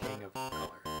like the king of color.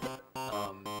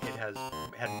 It has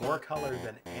had more color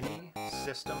than any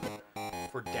system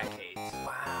for decades.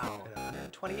 Wow. It had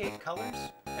 128 colors,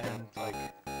 and like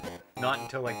not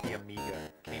until like the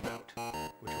Amiga came out,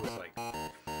 which was like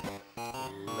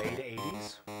late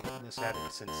 80s. And this had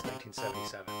it since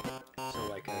 1977. So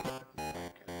like a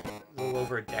little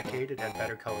over a decade, it had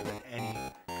better color than any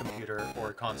computer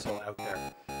or console out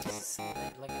there. This is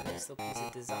like a nice little piece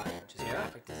of design. Just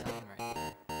graphic design right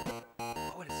there.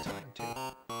 Oh, and it's time to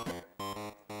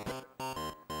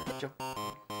jump,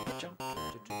 jump,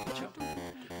 jump.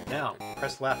 Now,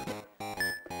 press left.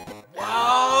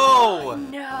 Whoa!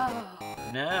 No.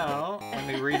 Now, let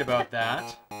me read about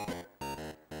that.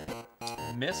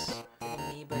 Ms.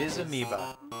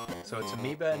 Amoeba. So it's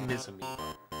Amoeba and Ms.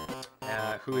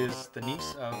 Amoeba, who is the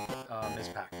niece of Ms.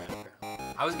 Pac-Man,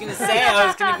 apparently. I was gonna say, I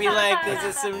was gonna be like, this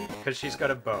is some... Because she's got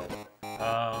a bow,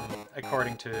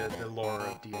 according to the lore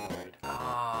of Dionoid.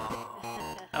 Oh.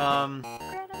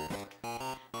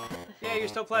 Yeah, you're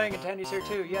still playing and Tandy's here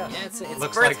too, yes. Yeah, it's a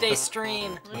Looks birthday like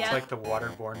stream. Looks like the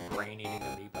waterborne brain-eating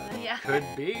amoeba. Yeah. Could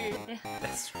be.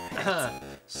 That's right.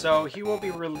 So he will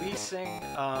be releasing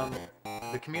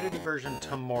the community version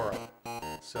tomorrow.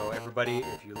 So everybody,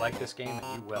 if you like this game,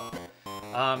 and you will.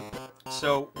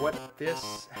 So what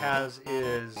this has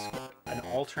is an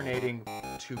alternating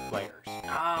 2 players.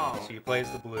 Oh. So you play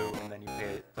as the blue, and then you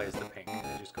play as the pink, and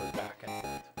it just goes back and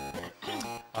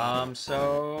forth.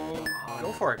 So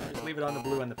go for it. Just leave it on the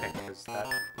blue and the pink, because that.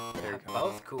 There you go.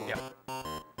 Both cool. Yeah.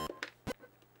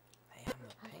 Hey, I'm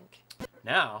the pink.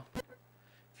 Now,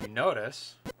 if you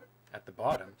notice, at the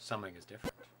bottom, something is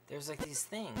different. There's like these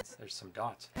things. There's some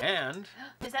dots. And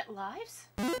Is that lives?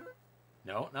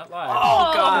 no, not live.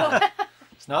 Oh, God.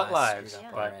 It's not I lives, screwed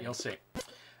up but already. you'll see.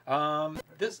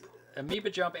 This Amoeba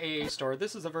Jump AA store,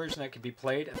 this is a version that can be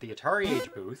played at the Atari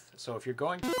Age booth. So if you're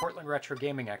going to Portland Retro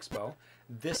Gaming Expo,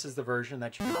 this is the version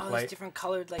that you can Oh, play. there's different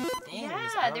colored like things. Yeah,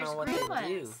 I don't there's know what green they ones.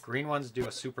 do. Green ones do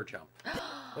a super jump.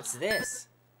 What's this?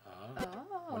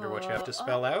 Wonder what you have to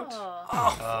spell out?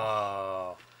 Oh.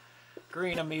 Oh.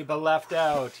 Green Amoeba left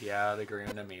out. Yeah, the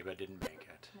green Amoeba didn't make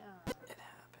it. No. It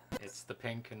happened. It's the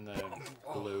pink and the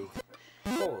blue.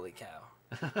 Holy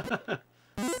cow.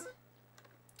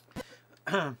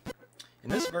 In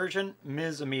this version,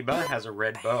 Ms. Amoeba has a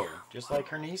red bow, just like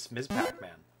her niece, Ms. Pac-Man.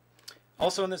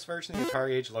 Also in this version, the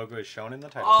Atari Age logo is shown in the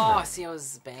title Oh, screen. see, I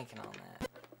was banking on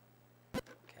that.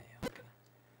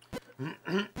 Okay,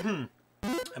 I'm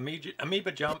gonna...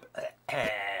 Amoeba Jump.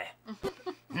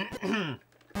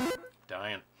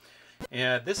 Dying.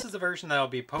 Yeah, this is the version that I'll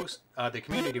be the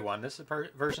community one. This is the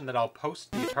version that I'll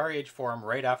post the Atari Age forum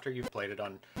right after you've played it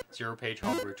on ZeroPage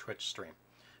Homebrew Twitch stream.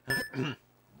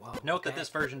 Whoa, Note that this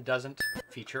version doesn't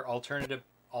feature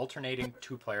alternating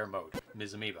 2-player mode,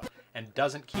 Ms. Amoeba, and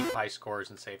doesn't keep high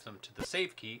scores and saves them to the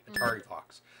save key, Atari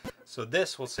Vox. So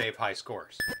this will save high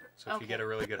scores. So if you get a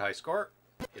really good high score,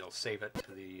 it'll save it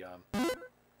to the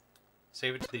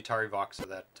Atari Vox so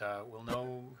that we'll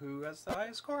know who has the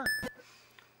highest score.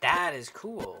 That is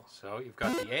cool. So you've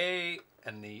got the A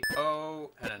and the O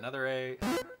and another A.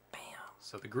 Bam.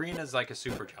 So the green is like a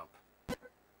super jump.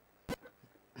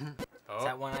 Oh, Is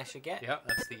that one I should get? yeah,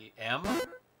 that's the M.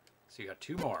 So you got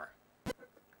 2 more.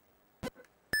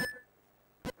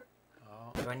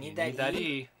 Oh, Do I you need that that E?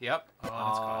 E. Yep. Oh, It's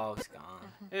gone. it's gone.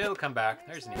 It'll come back.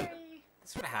 There's an E.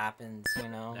 That's what happens, you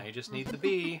know. Now you just need the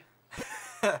B.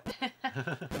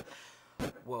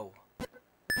 Whoa.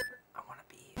 I want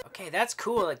to be... Okay, that's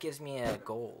cool. It gives me a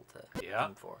goal to Yeah.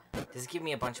 aim for. Does it give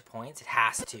me a bunch of points? It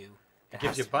has to. It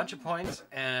gives you a bunch of points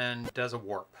and does a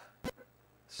warp.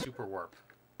 Super warp.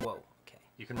 Whoa, okay.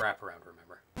 You can wrap around,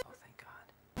 remember. Oh,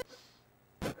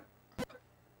 thank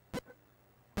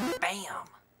God. Bam!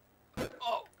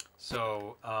 Oh!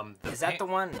 So, Is that the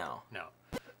one? No. No.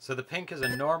 So the pink is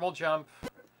a normal jump,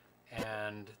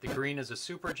 and the green is a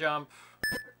super jump.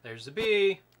 There's the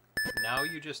B. Now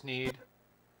you just need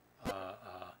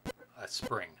a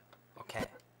spring. Okay.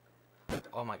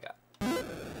 Oh my God.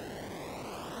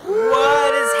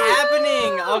 What is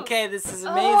happening? Okay, this is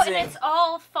amazing. Oh, and it's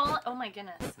all falling. Oh my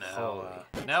goodness. Now,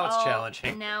 Holy. now it's all-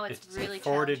 challenging. now it's really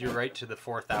forwarded challenging. you right to the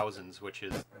 4000s, which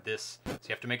is this. So you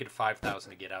have to make it 5000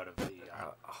 to get out of the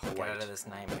Get white. out of this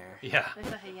nightmare. Yeah,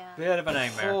 Yeah. bit of a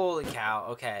nightmare. Holy cow.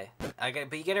 Okay.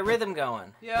 But you get a rhythm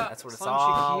going. Yeah, That's what as it's long as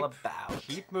you all keep- about.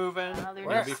 Keep moving. Wow, there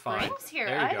You'll are no be fine. springs here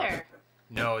There you either. go.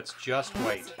 No, it's just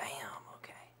white. Bam.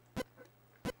 Okay.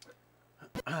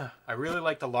 I really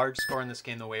like the large score in this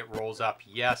game, the way it rolls up.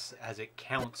 Yes, as it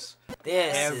counts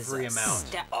This every is a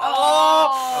amount.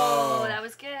 Oh, that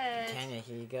was good. Tanya,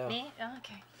 here you go. Me? Oh,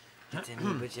 okay. It's an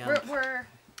Amoeba jump. We're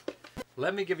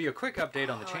Let me give you a quick update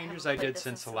on the Oh, I changes haven't I played did this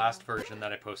since in the so last long. version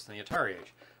that I posted on the Atari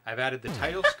Age. I've added the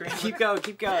title screen. Keep going,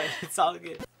 keep going. It's all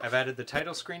good. I've added the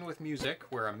title screen with music,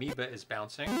 where Amoeba is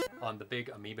bouncing on the big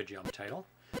Amoeba Jump title.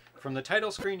 From the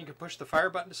title screen, you can push the fire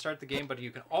button to start the game, but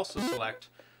you can also select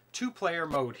 2-player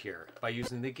mode here by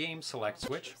using the game select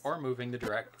switch or moving the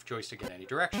direct joystick in any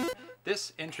direction.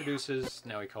 This introduces,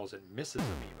 now he calls it Mrs.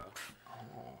 Amoeba,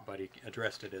 but he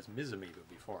addressed it as Ms. Amoeba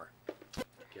before.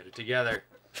 Get it together.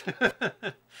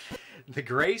 The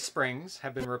gray springs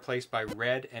have been replaced by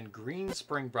red and green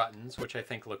spring buttons, which I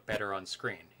think look better on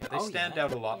screen. Yeah, they stand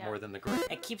out a lot more than the gray.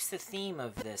 It keeps the theme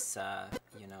of this,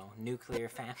 nuclear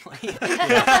family.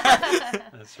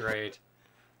 That's right.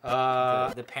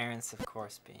 The parents, of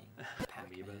course, being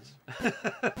Pac-Man.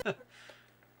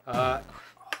 Amoebas.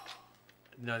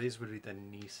 No, these would be the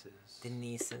nieces. The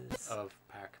nieces. Of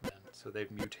Pac-Man. So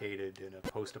they've mutated in a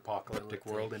post-apocalyptic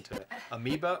world into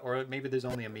Amoeba, or maybe there's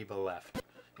only Amoeba left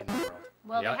in the world.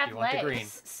 well, Yeah, they have you want the green.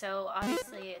 legs, so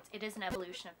obviously it is an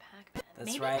evolution of Pac-Man.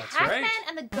 That's maybe right. Pac-Man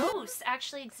and the Ghosts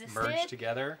actually existed Merged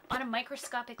together on a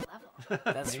microscopic level.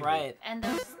 That's right. And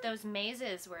those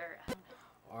mazes were, I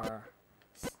don't know.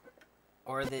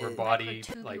 Or the body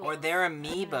like or their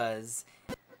amoebas,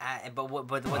 but what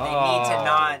they need to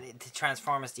not to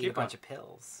transform us to eat a bunch of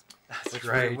pills. That's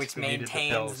right. Which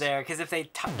maintains their because if they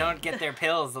don't get their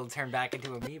pills, they'll turn back into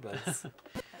amoebas.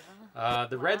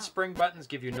 The red spring buttons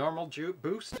give you normal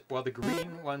boost, while the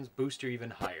green ones boost you even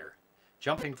higher.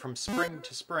 Jumping from spring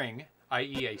to spring,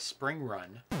 i.e. a spring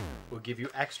run, will give you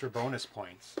extra bonus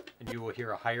points, and you will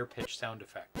hear a higher pitch sound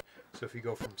effect. So if you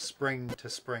go from spring to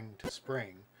spring to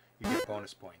spring, you get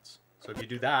bonus points. So if you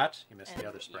do that, you missed the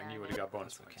other spring, you would have got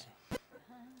bonus points. Okay.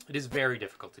 It is very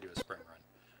difficult to do a spring run.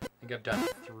 I think I've done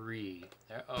 3.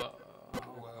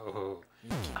 Whoa.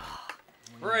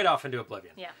 Right off into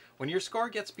oblivion. Yeah. When your score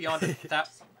gets beyond that,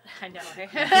 I know.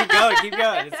 Keep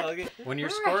going. It's all good.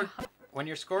 When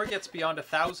your score gets beyond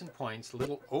 1,000 points,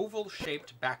 little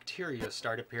oval-shaped bacteria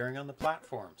start appearing on the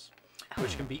platforms,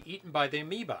 which can be eaten by the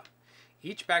amoeba.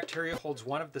 Each bacteria holds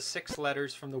one of the 6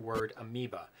 letters from the word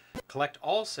amoeba. Collect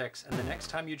all 6, and the next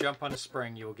time you jump on a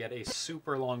spring, you will get a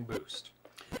super long boost.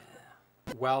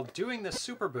 While doing the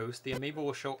super boost, the amoeba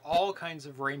will show all kinds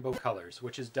of rainbow colors,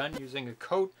 which is done using a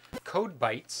code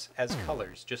bytes as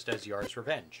colors, just as Yar's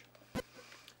Revenge.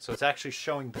 So it's actually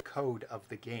showing the code of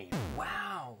the game.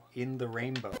 Wow. In the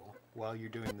rainbow while you're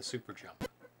doing the super jump.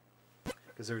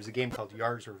 Because there was a game called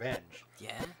Yar's Revenge.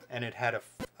 Yeah. And it had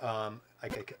a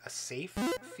safe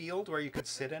field where you could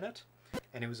sit in it,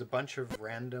 and it was a bunch of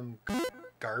random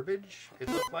garbage. It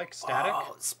looked like static.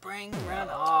 Oh, spring run.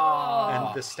 Oh.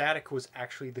 And the static was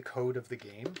actually the code of the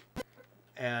game.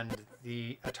 And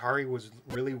the Atari was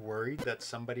really worried that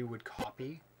somebody would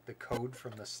copy the code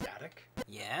from the static.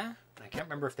 Yeah. I can't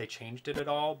remember if they changed it at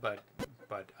all, but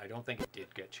I don't think it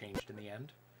did get changed in the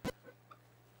end.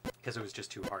 Because it was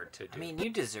just too hard to do. I mean, you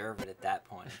deserve it at that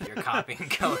point if you're copying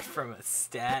code from a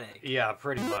static. Yeah,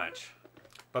 pretty much.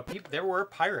 But there were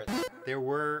pirates. There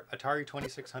were Atari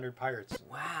 2600 pirates.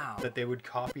 Wow. That they would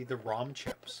copy the ROM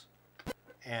chips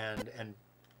and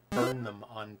burn them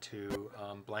onto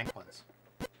blank ones.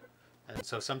 And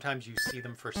so sometimes you see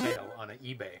them for sale on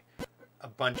eBay. A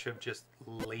bunch of just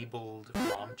labeled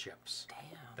ROM chips. Damn.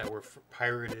 That were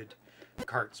pirated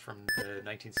carts from the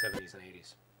 1970s and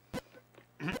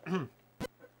 80s.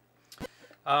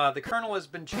 The kernel has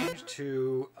been changed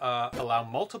to allow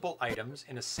multiple items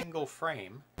in a single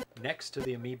frame next to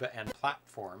the amoeba and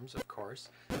platforms, of course.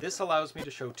 This allows me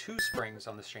to show 2 springs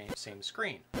on the same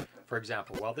screen. For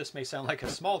example, while this may sound like a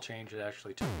small change, it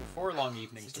actually took me 4 long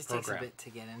evenings to program. It just takes a bit to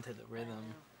get into the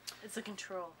rhythm. It's a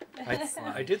control.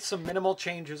 I did some minimal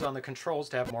changes on the controls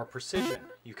to have more precision.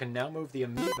 You can now move the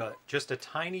amoeba just a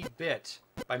tiny bit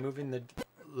by moving the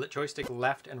joystick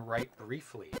left and right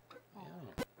briefly. Oh,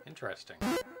 interesting.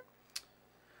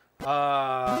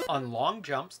 On long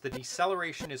jumps, the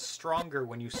deceleration is stronger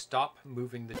when you stop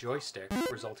moving the joystick,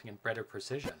 resulting in better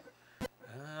precision.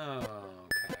 Oh,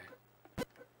 okay.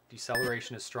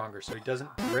 Deceleration is stronger, so it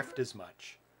doesn't drift as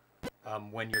much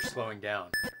when you're slowing down,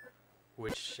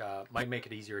 which might make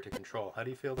it easier to control. How do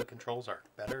you feel the controls are?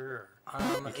 Better? Or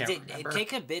it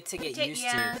take a bit to get used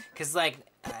to. Because, like,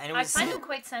 I find them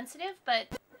quite sensitive, but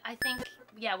I think,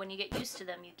 yeah, when you get used to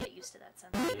them, you get used to that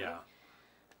sensitivity. Yeah.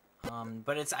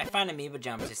 But I find Amoeba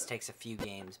Jump just takes a few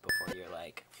games before you're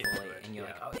like fully, and you're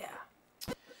like, oh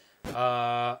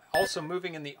yeah. Also,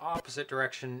 moving in the opposite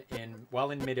direction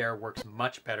while in midair works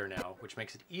much better now, which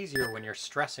makes it easier when you're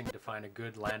stressing to find a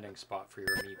good landing spot for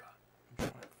your amoeba. I'm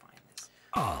trying to find this.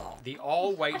 Oh. The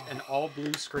all white and all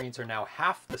blue screens are now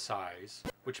half the size,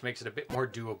 which makes it a bit more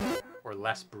doable or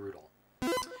less brutal.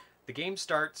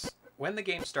 When the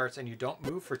game starts and you don't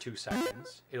move for 2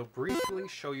 seconds, it'll briefly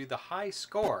show you the high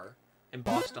score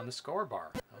embossed on the score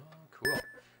bar. Oh, cool.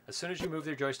 As soon as you move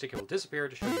the joystick, it will disappear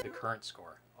to show you the current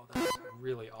score. Oh, that's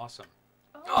really awesome.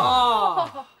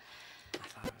 Oh!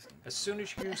 As soon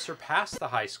as you surpass the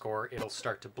high score, it'll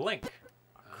start to blink.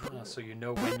 So you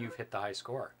know when you've hit the high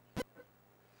score.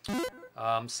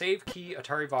 Save key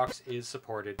Atari Vox is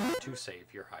supported to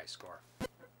save your high score.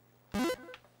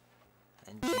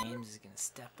 And James is going to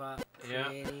step up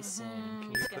pretty soon.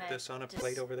 Can you put this on a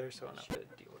plate over there so I don't have to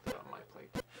deal with it on my plate?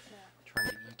 Yeah.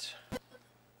 Trying to eat.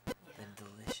 The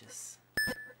delicious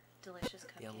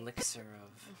cupcake. The elixir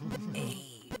of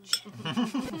age.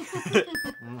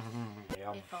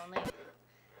 Yeah. If only it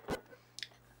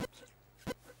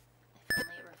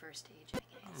reversed aging.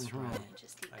 That's right.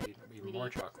 Just I'd eat more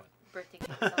chocolate. Birthday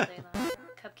cakes all day long.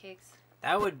 Cupcakes.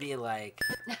 That would be like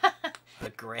a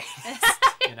great.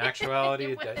 In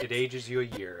actuality, it ages you a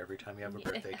year every time you have a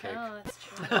birthday cake. Oh, that's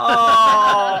true.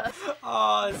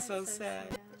 Oh, it's so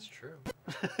sad. It's true.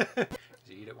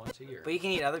 You eat it once a year. But you can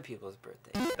eat other people's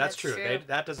birthdays. That's true.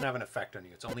 That doesn't have an effect on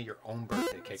you. It's only your own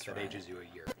birthday cake that ages you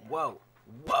a year. Whoa.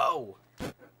 Whoa.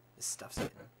 This stuff's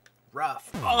getting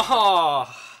rough.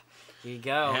 Oh. Here you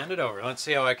go. Hand it over. Let's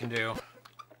see how I can do.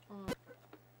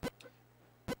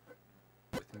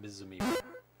 With Ms. Amoeba.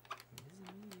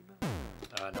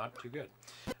 Not too good.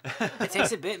 It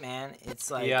takes a bit, man. It's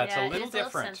like it's a little it is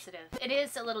different. A little sensitive. It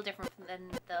is a little different than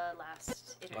the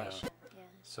last iteration. Yeah.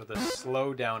 So the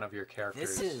slowdown of your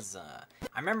characters. This is.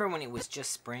 I remember when it was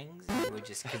just springs. You would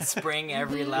just could spring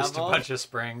every level. Just a bunch of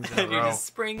springs in a row. Just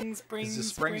springs. The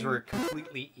springs were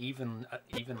completely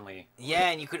evenly.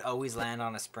 Yeah, and you could always land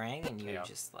on a spring, and you would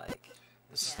just like.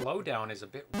 The slowdown is a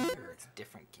bit weird. It's a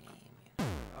different game. You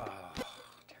know? Oh,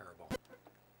 terrible.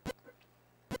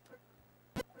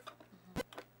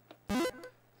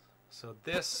 So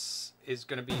this is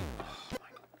going to be. Oh my,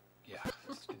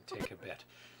 this is going to take a bit.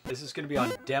 This is going to be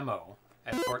on demo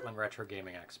at Portland Retro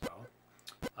Gaming Expo.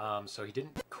 So he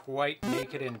didn't quite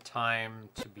make it in time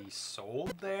to be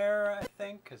sold there, I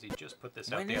think, because he just put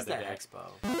this out the other day. When is that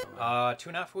expo?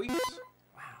 2.5 weeks.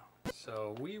 Wow.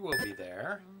 So we will be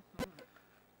there,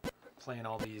 playing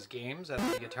all these games at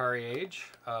the Atari Age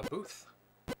booth.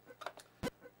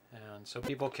 And so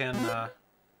people can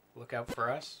look out for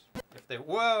us if they...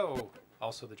 Whoa!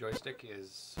 Also, the joystick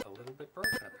is a little bit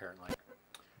broken, apparently.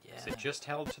 Yeah. It just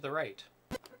held to the right,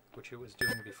 which it was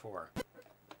doing before.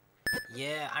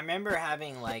 Yeah, I remember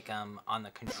having like on the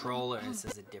controller, this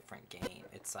is a different game.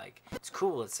 It's like it's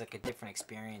cool. It's like a different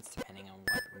experience depending on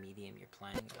what medium you're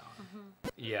playing it on.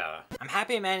 Yeah. I'm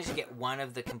happy I managed to get one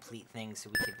of the complete things, so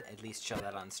we could at least show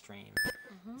that on stream.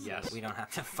 Yes. So we don't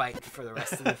have to fight for the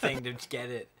rest of the thing to get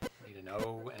it. Need an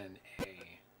O and an A.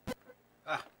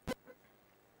 Ah.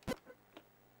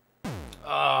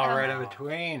 Oh, right in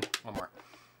between. One more.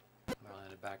 I'll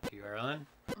hand it back to you, Erin.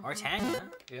 Or Tanya.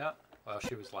 Yeah. Well,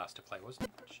 she was last to play, wasn't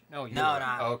she? No, you No, were.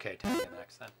 no. Oh, okay, Tanya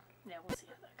next then. Yeah, we'll see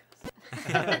how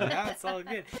that goes. No, it's all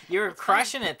good. You were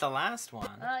crushing it the last one.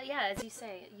 Yeah, as you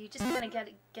say, you just kind of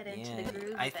get into the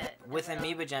groove of it. With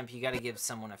Amoeba Jump, you got to give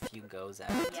someone a few goes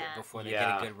at it before they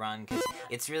get a good run, because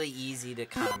it's really easy to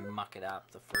kind of muck it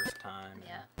up the first time.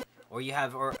 Yeah. Or you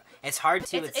have, or it's hard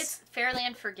to. It's fairly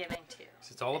unforgiving too.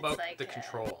 It's all about like, the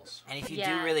controls. And if you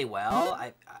do really well,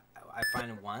 I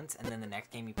find it once, and then the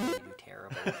next game you play, you do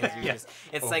terrible because you're just.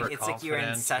 It's like you're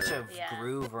in such a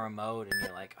groove or a mode, and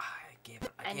you're like, oh, I gave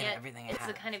everything I had. It's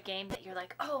the kind of game that you're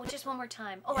like, oh, just one more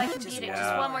time. Oh, I can beat it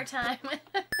just one more time.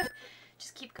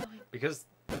 Just keep going. Because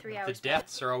 3 hours. The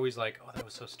deaths are always like, oh, that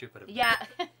was so stupid of me. Yeah.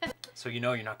 So you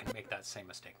know you're not going to make that same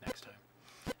mistake next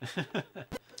time.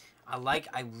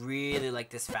 I really like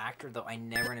this factor, though I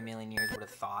never in a million years would have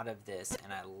thought of this,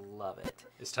 and I love it.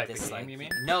 This type of game, you mean?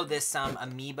 No, this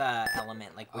Amoeba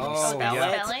element, like when you spell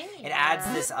it. It adds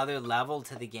this other level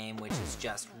to the game, which is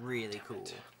just really cool.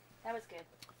 That was good.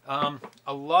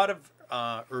 A lot of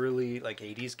early, like,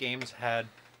 80s games had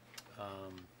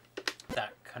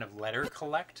that kind of letter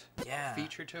collect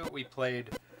feature to it. We played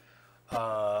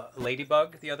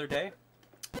Ladybug the other day.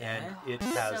 And it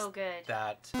has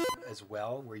that as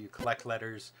well, where you collect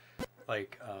letters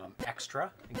like extra.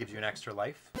 It gives you an extra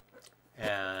life.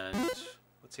 And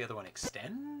what's the other one?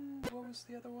 Extend? What was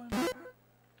the other one?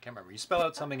 Can't remember. You spell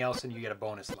out something else and you get a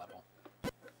bonus level.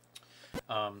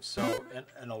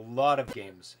 And a lot of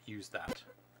games use that.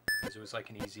 Because it was like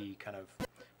an easy kind of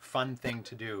fun thing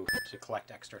to do to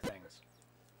collect extra things.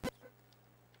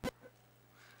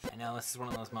 I know this is one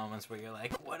of those moments where you're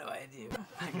like, what do I do?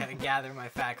 I gotta gather my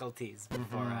faculties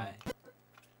before I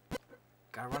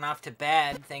gotta run off to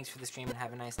bed. Thanks for the stream and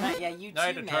have a nice night. Yeah, you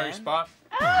night, too, Atari man. Spot.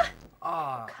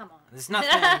 Oh, come on. There's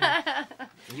nothing.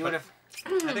 You would have.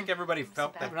 I think everybody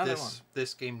felt that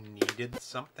this game needed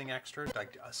something extra,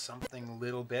 like something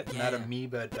little bit, and that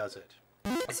Amoeba does it.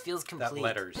 This feels complete. That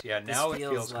letters, now it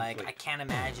feels like complete. I can't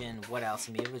imagine what else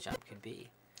Amoeba Jump could be.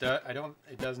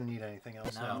 It doesn't need anything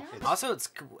else. No. Also,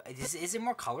 is it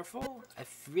more colorful? It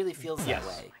really feels that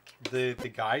way. The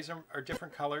guys are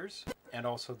different colors, and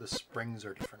also the springs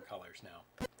are different colors now.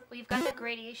 Well, you've got that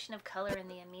gradation of color in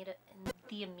the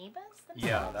amoebas.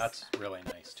 Yeah, that's really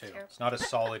nice too. It's not a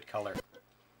solid color.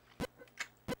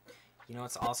 You know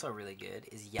what's also really good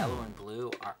is yellow and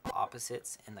blue are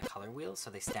opposites in the color wheel, so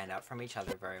they stand out from each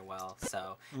other very well.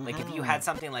 So, like if you had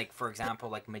something like, for example,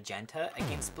 like magenta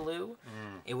against blue,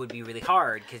 it would be really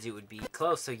hard because it would be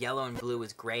close. So yellow and blue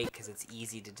is great because it's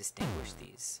easy to distinguish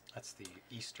these. That's the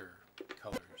Easter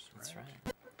colors, right? That's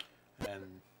right.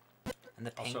 And And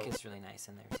the pink is really nice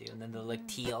in there too. And then the like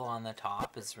teal on the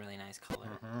top is really nice color.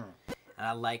 And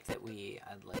I like that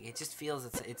it just feels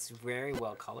it's very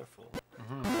well colorful.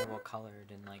 Very well colored,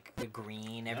 and like the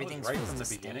green, everything's right from the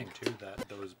beginning too.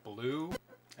 Those blue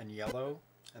and yellow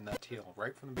and that teal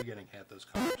right from the beginning had those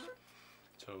colors.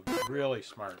 So really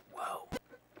smart. Whoa.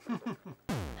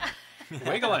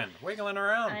 wiggling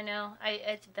around. I know.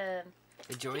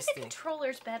 The joystick. The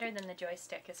controller's better than the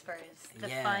joystick as far as the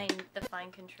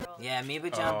fine control. Yeah,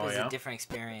 Amoeba Jump is a different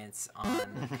experience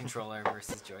on controller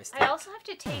versus joystick. I also have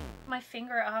to take my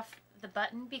finger off the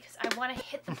button because I want to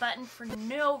hit the button for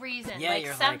no reason. Yeah, like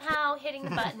somehow hitting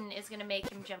the button is gonna make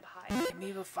him jump high.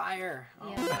 Amoeba fire.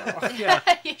 Yeah.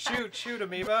 Yeah. Shoot,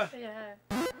 Amoeba. Yeah.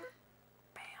 Bam.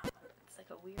 It's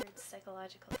like a weird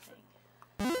psychological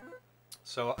thing.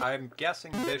 So I'm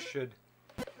guessing this should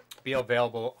be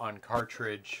available on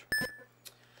cartridge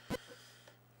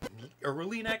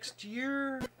early next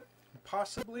year,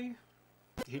 possibly.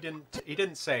 He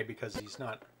didn't say because he's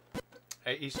not.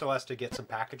 He still has to get some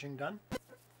packaging done.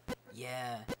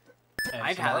 Yeah. And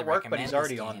I'd some highly artwork, recommend but he's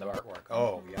already this on the game. artwork.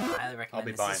 Oh yeah. I highly recommend I'll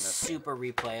be this. buying It's this. super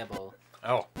replayable.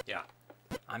 Oh yeah.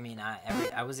 I mean,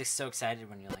 I was so excited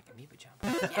when you're like Amoeba Jump.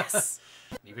 Yes.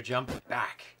 Amoeba Jump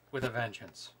back with a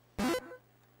vengeance.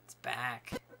 It's back.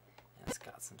 And it's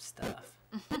got some stuff.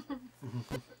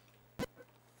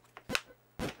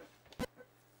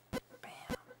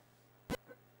 Bam.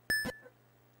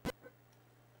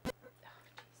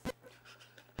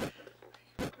 You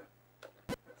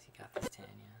got this,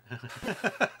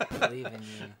 Tanya. I believe in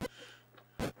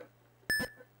you.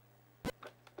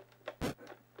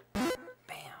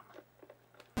 Bam.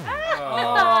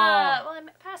 Well, I'm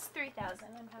past 3,000.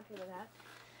 I'm happy with that.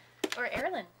 Or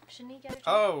Erlen. Shouldn't he get a job?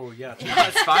 Oh yeah.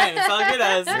 That's fine. It's all good.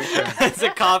 It's a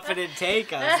confident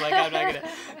take. I was like, I'm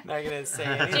not gonna say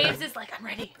anything. James is like, I'm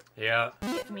ready. Yeah.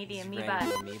 Give me the He's Amoeba.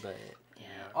 ready to Amoeba it. Yeah.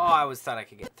 Oh, I always thought I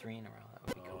could get 3 in a row. That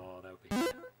would be cool. Oh, that would be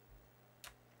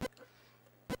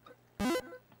good.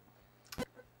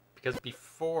 Because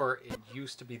before, it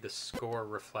used to be the score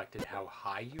reflected how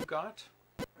high you got.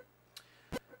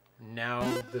 Now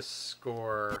the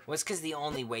score... Well, it's because the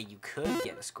only way you could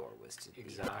get a score was to be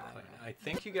Exactly. high, right? I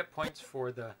think you get points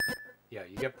for the... Yeah,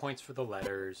 you get points for the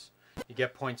letters. You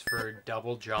get points for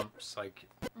double jumps, like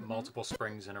multiple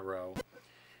springs in a row.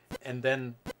 And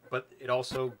then... But it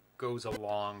also goes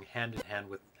along hand in hand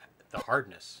with the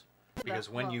hardness.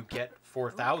 Because when you get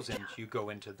 4,000, you go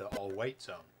into the all-white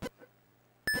zone.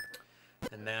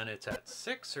 And then it's at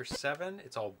 6 or 7.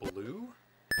 It's all blue,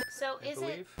 So I is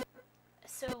believe.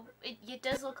 So it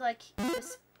does look like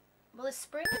this. Well, the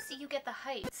springs you get the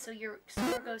height, so your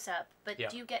score goes up. But Yeah.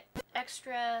 do you get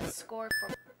extra score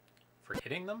for? For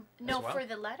hitting them? No, as well? for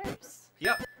the letters.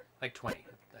 Yep, like 20,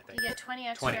 I think. You get 20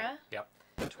 extra. 20. Yep,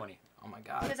 20. Oh my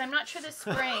god. Because I'm not sure the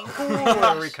spring.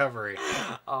 Good recovery.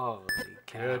 Holy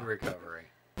cow. Good recovery.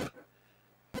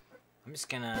 I'm just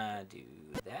gonna do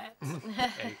that.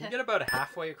 Yeah, you can get about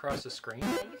halfway across the screen.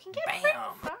 Yeah, you can get pretty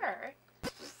Bam. far.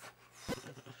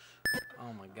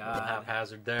 Oh my A little god.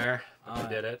 haphazard there, but you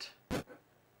did it.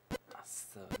 That's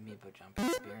the Amoeba Jump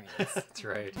experience. That's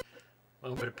right. A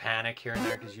little bit of panic here and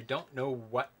there because you don't know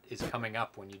what is coming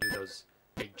up when you do those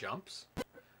big jumps.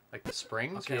 Like the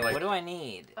springs, Okay, you're like, what do I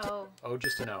need? Oh. oh,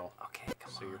 just an O. Okay,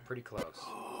 come So on. you're pretty close.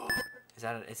 Is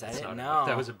that That's it? not No.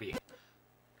 That was a B.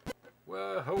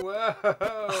 Whoa,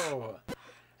 whoa.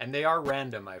 And they are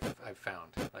random, I've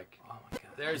found. Like, Oh my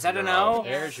god. there's Is that your an O? O.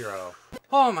 There's your O.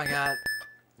 Oh my god.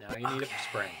 Now you need a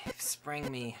spring. Spring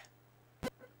me.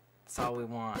 That's all we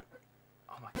want.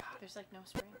 Oh my god. There's like no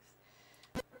springs.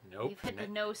 Nope. You've hit the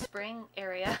no spring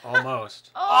area. Almost.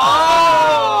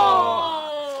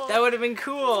 Oh! That would have been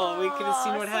cool. We could have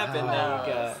seen what happened. There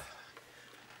we go.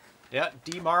 Yeah,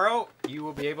 tomorrow you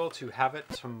will be able to have it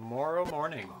tomorrow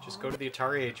morning. Just go to the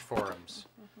Atari Age forums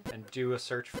and do a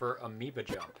search for Amoeba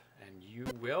Jump, and you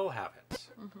will have it.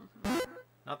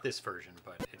 Not this version,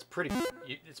 but it's pretty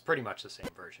much the same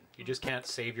version. You just can't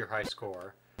save your high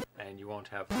score, and you won't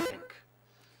have the pink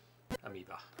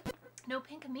Amoeba. No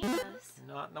pink amoebas.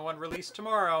 Not in the one released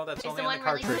tomorrow. That's Is only the on one the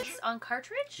cartridge. released on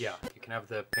cartridge? Yeah, you can have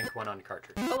the pink one on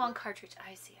cartridge. Oh, on cartridge.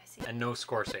 I see. And no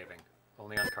score saving,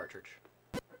 only on cartridge.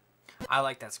 I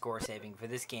like that score saving for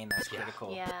this game. That's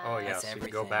critical. Yeah. Oh yeah, That's so you can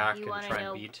everything. go back You and want to try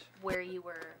know and beat. where you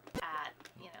were at,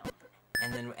 you know.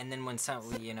 And then when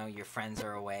your friends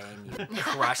are away and you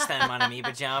crush them on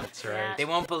Amoeba Jump, That's right. Yeah. they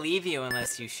won't believe you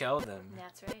unless you show them.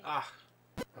 That's right. Ah,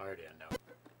 already a no.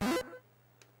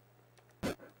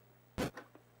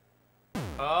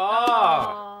 Oh,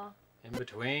 Aw. in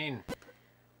between.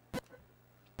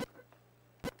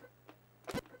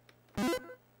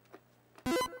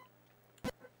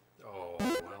 Oh,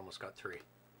 almost got 3.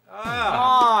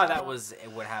 Oh, that was it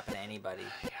would happen to anybody.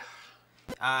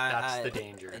 That's the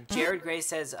danger. Jared Gray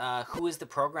says, who is the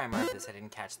programmer of this? I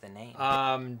didn't catch the name.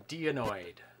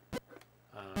 Dionoid.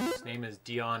 His name is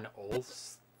Dion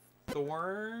Olthorn.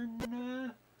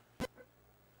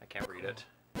 I can't read it.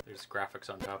 There's graphics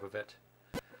on top of it.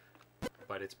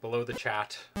 But it's below the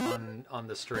chat on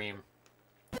the stream.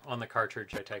 On the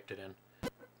cartridge, I typed it in.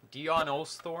 Dion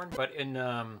Olthorn, but in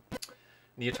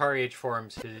the Atari Age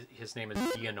forums, his name is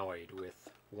Dionoid with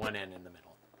 1 N in the middle.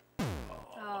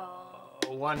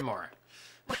 One more.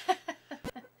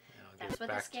 That's what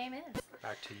this game is.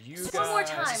 Back to you just guys. One more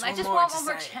time. I just want one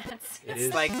more chance.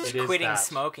 It's like quitting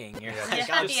smoking. You're like,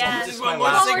 just one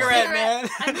more cigarette, man.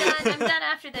 I'm done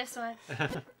after this one.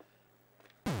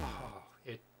 Oh,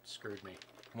 it screwed me.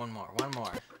 One more.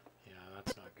 Yeah,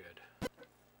 that's not good.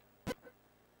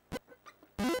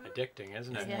 Addicting,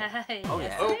 isn't it? Yeah. Oh,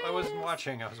 yeah. Oh, I wasn't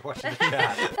watching. I was watching the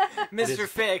chat. Mr.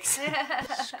 Fix.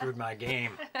 Screwed my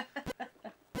game.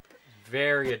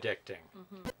 Very addicting.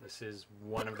 This is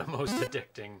one of the most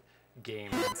addicting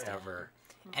games ever.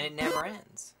 And it never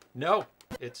ends. No,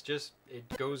 it's just, it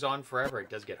goes on forever. It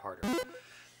does get harder.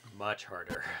 Much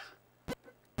harder.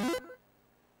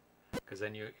 Because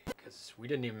we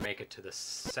didn't even make it to the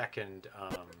second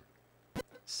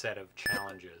set of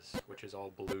challenges, which is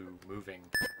all blue moving.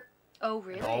 Oh,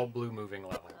 really? An all blue moving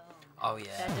level. Oh, yeah.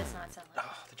 That does not sound like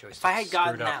the joystick. If I had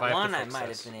gotten screwed up. that one, I fix might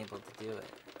this. have been able to do it.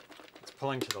 It's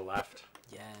pulling to the left.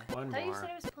 Yeah. One I thought you more. said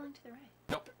it was pulling to the right.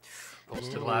 Nope. Pulls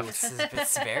to the Ooh, left.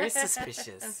 It's very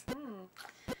suspicious.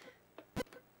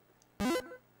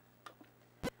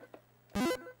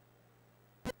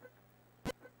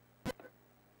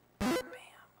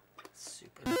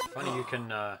 Super. It's funny, you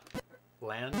can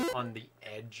land on the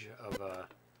edge of a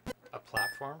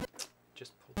platform.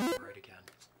 Just pull to the right again.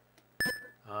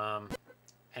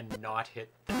 And not hit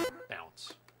the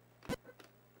bounce.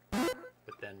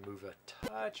 But then move a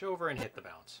touch over and hit the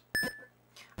bounce.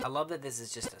 I love that this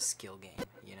is just a skill game,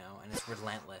 you know, and it's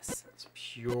relentless. It's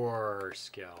pure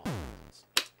skill.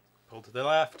 Pull to the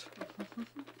left.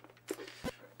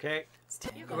 Okay.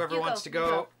 Whoever wants to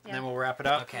go, and then we'll wrap it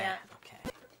up. Okay. Yeah. Okay.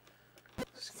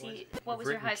 See, what was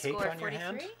your high Cake score? on your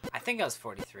hand? 43? I think I was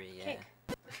 43. Yeah. Cake.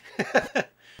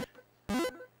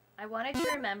 I wanted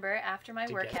to remember after my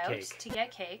workout to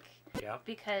get cake. Yeah.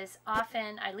 Because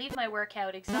often I leave my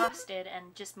workout exhausted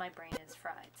and just my brain is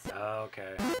fried. So,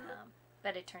 Okay.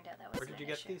 but it turned out that was Where did you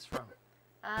get issue. these from?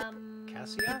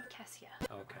 Cassia.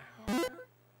 Okay. Yeah.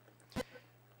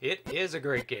 It is a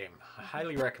great game. I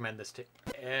highly recommend this to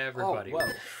everybody. Oh,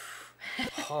 whoa.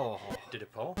 Oh. Did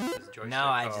it pull? Does the joystick? No,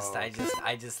 I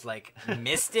just like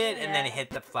missed it and then hit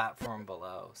the platform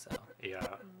below. So. Yeah.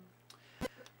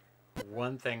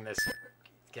 One thing this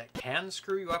can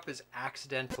screw you up is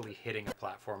accidentally hitting a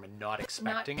platform and not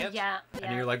expecting it. Yeah.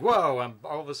 And you're like, whoa, I'm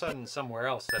all of a sudden somewhere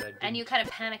else that I didn't. And you kind of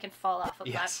panic and fall off a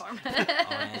platform.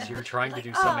 Because you were trying to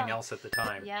do something else at the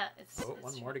time. Yeah.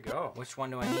 One more to go. Which one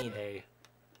do I need? A.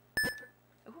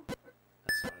 Ooh.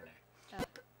 That's not an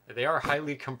A. They are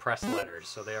highly compressed letters,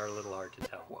 so they are a little hard to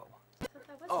tell. Whoa.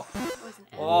 That was an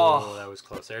N. Oh, that was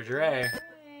close. There's your A. Now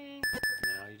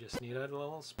you just need a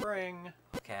little spring.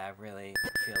 Okay, I really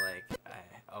feel like I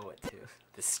owe it to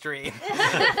the stream,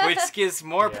 which gives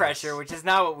more pressure, which is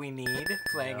not what we need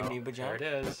playing Amoeba Jump.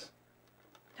 There it is.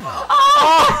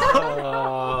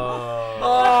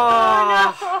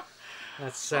 Oh!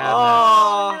 That's sadness.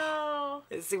 Oh!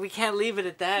 See, we can't leave it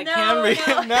at that, can we?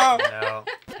 No. No,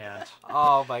 can't.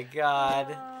 Oh my God.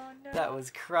 Oh, no. That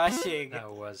was crushing.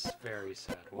 That was very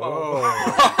sad. Whoa.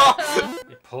 Whoa.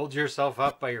 You pulled yourself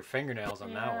up by your fingernails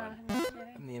on that one. No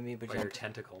kidding. The Amoeba By your Jump.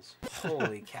 tentacles.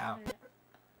 Holy cow.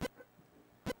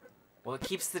 Well, it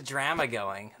keeps the drama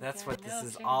going. That's what this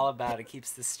is all about. It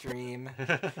keeps the stream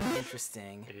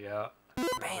interesting. Yeah. Bam.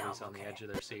 Everybody's on the edge of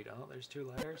their seat. Oh, there's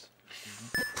 2 letters.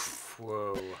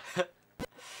 Whoa.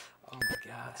 Oh my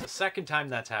God. It's the second time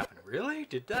that's happened. Really?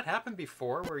 Did that happen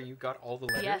before where you got all the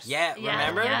letters? Yes. Yeah,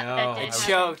 remember? Yeah, No, that did It happen.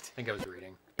 choked. I think I was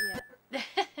reading. Yeah.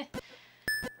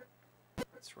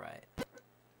 That's right. You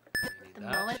need The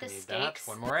that. moment You the need stakes.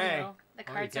 that. One more A. You know, the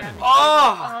cards are get on it. the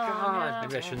Oh, table. God.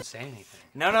 Maybe I shouldn't say anything.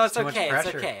 No, it's Too much okay. It's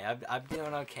pressure. okay. I'm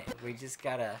doing okay. We just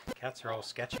gotta. Cats are all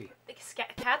sketchy.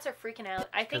 Cats are freaking out.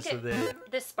 I think Because of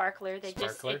the sparkler. It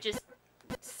just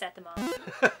set them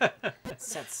off.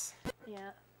 Sets.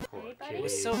 Yeah. Poor Hey, buddy. It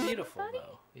was kitties. so beautiful Buddy.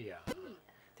 though. Yeah.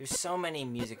 There's so many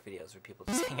music videos where people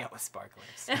just hang out with sparklers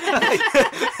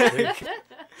Yeah.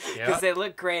 because they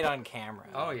look great on camera.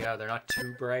 Oh yeah, they're not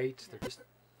too bright. They're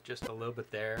just a little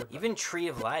bit there. But Even Tree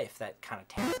of Life, that kind of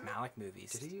Terrence Malick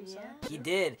movies. did he use Yeah. that? He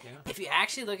did. Yeah. If you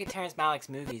actually look at Terrence Malick's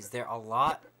movies, they're a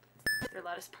lot There are a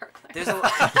lot of sparklers. There's a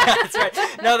lot. That's right.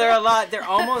 No, there are a lot. They're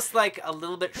almost like a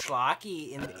little bit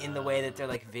schlocky in the way that they're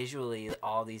like visually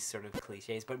all these sort of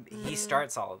cliches. But he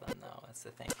starts all of them though. That's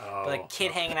the thing. Oh, but like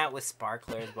kid hanging out with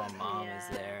sparklers while mom is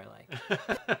there.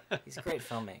 Like he's a great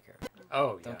filmmaker.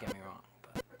 Oh yeah. Don't get me wrong.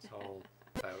 But It's all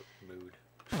about mood.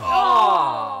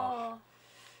 oh.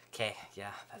 Okay.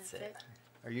 Yeah. That's it.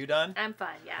 Are you done? I'm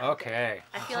fine. Yeah. Okay.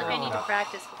 I feel like I need to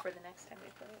practice before the next time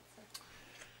we play it. So.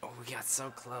 Oh, we got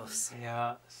so close.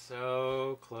 Yeah,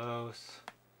 so close.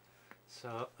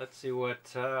 So let's see what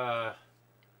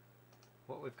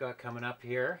we've got coming up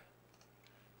here.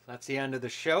 So that's the end of the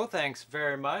show. Thanks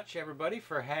very much, everybody,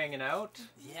 for hanging out.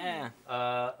 Yeah.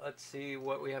 Let's see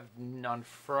what we have on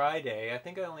Friday. I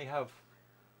think I only have.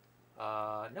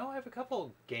 No, I have a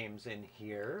couple games in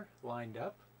here lined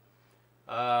up.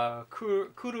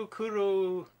 Kuru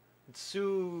Kuru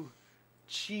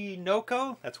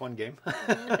Tsuchinoko. That's one game.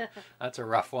 That's a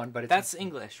rough one, but That's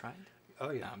English, right?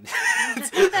 Oh yeah.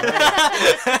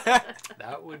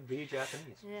 That would be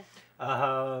Japanese.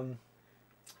 Yeah.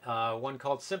 One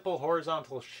called Simple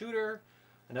Horizontal Shooter.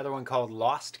 Another one called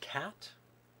Lost Cat.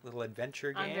 Little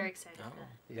adventure game. I'm very excited for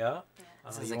that. Yeah.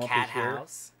 This You is a won't cat be here.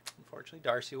 house. Unfortunately,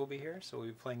 Darcy will be here, so we'll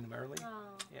be playing them early. Oh,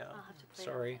 Yeah. I'll have to play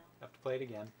Sorry, it have to play it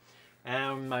again.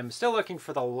 I'm still looking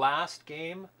for the last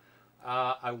game.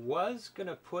 I was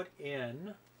gonna put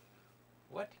in.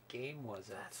 What game was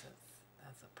it?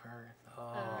 That's a purr. Oh,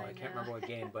 I I can't know. remember what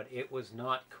game, but it was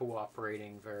not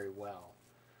cooperating very well.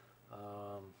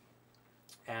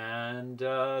 And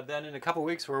then in a couple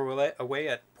weeks we're away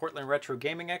at Portland Retro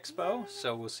Gaming Expo,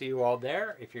 so we'll see you all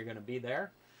there if you're going to be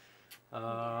there.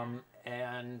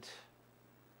 And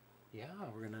yeah,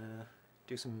 we're going to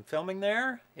do some filming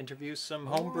there, interview some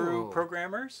homebrew Ooh.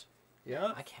 programmers.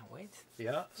 Yeah, I can't wait.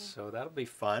 yeah, so that'll be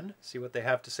fun. See what they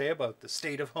have to say about the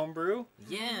state of homebrew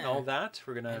Yeah. and all that.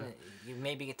 We're going to... And you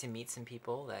maybe get to meet some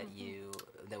people that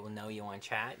that will know you on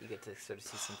chat. You get to sort of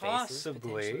see some faces.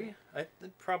 Possibly.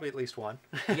 Probably at least one.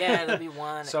 Yeah, there'll be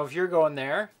one. So if you're going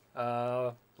there,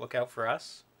 look out for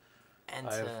us. and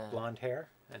I have blonde hair,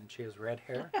 and she has red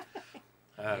hair.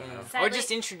 I don't know. or Sadly- just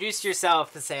introduce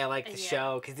yourself to say I like the Yeah.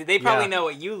 show, because they probably Yeah. know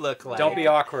what you look like. Don't be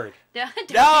awkward. Don't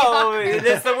be No, awkward.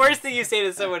 that's the worst thing you say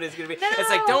to someone is gonna be. It's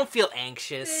like, don't feel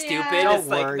anxious, Yeah. stupid. Don't It's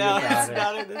like, worry no, about it's it.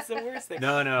 not. That's the worst thing.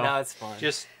 No, no. No, it's fine.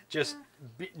 Just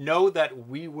know that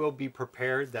we will be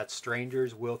prepared, that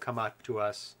strangers will come up to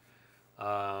us.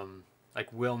 Like,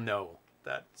 we'll know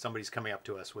that somebody's coming up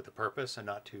to us with a purpose and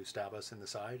not to stab us in the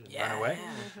side and run away.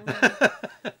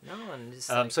 No, and just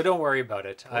like, So don't worry about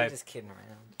it. we're just kidding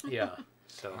around. Yeah.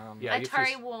 So, yeah. you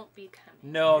Atari just- won't be coming.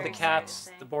 No, the Very cats,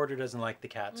 exciting. the border doesn't like the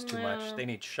cats too much. No. They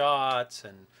need shots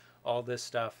and all this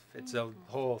stuff. It's a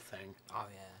whole thing. Oh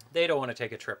yeah. They don't want to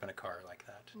take a trip in a car like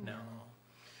that. No.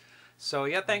 So,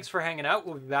 yeah, thanks for hanging out.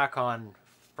 We'll be back on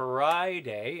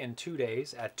Friday in 2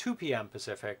 days at 2 p.m.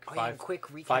 Pacific, Oh, yeah, and quick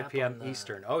recap 5 p.m. on the-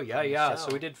 Eastern. Oh, yeah, on the yeah. show.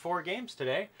 So we did 4 games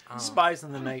today. Oh. Spies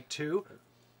in the Night 2.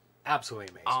 Absolutely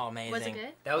amazing. Oh, amazing. Was it good?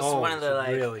 That was Oh, one of the it's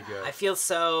like. really good. I feel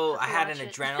so. I had an Watch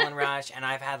it. adrenaline rush, and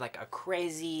I've had like a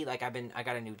crazy. Like I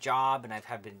got a new job, and I've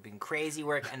been crazy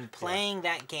work, and playing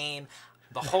that game.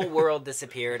 The whole world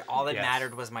disappeared. All that Yes.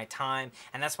 mattered was my time,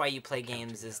 and that's why you play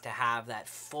games, is to have that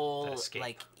full, That escape.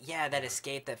 like, that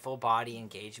escape, that full body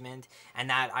engagement, and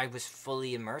that I was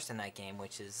fully immersed in that game,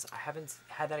 which is I haven't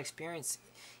had that experience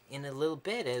in a little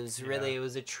bit. It was really, Yeah. it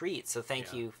was a treat. So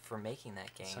thank Yeah. you for making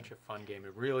that game. Such a fun game.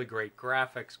 Really great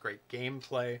graphics, great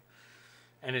gameplay.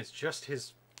 And it's just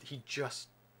he just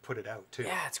put it out, too.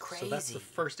 Yeah, it's So that's the crazy.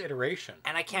 first iteration.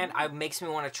 And I can't. It makes me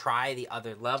want to try the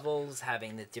other levels.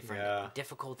 Having the different Yeah.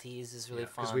 difficulties is really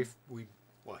Because fun.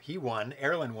 well, he won.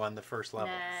 Erlen won the first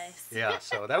level. Nice. Yeah,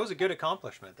 so that was a good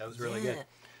accomplishment. That was really good.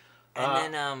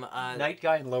 And then Night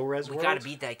Guy in Low Res we World. got to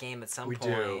beat that game at some We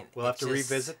point. do. We'll have It to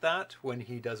just- revisit that when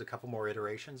he does a couple more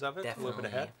iterations of it. A little bit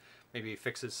Definitely. ahead. Maybe he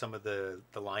fixes some of the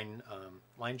line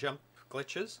jump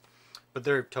glitches, but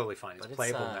they're totally fine. It's But it's,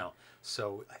 playable now.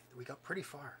 So we got pretty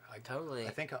far. Totally.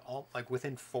 I think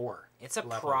within 4. It's a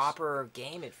levels. proper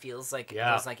game. It feels like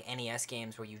Yeah. those like NES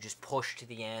games where you just push to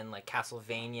the end, like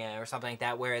Castlevania or something like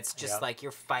that, where it's just Yeah. like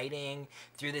you're fighting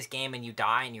through this game and you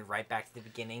die and you're right back to the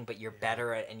beginning, but you're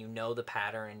better at, and you know the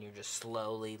pattern, and you're just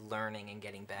slowly learning and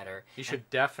getting better. You should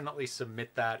definitely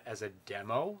submit that as a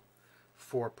demo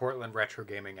for Portland Retro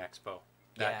Gaming Expo.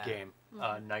 That Yeah. game,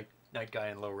 Night Guy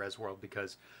in Low Res World,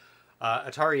 because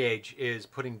Atari Age is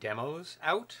putting demos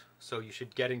out, so you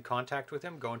should get in contact with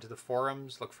him. Go into the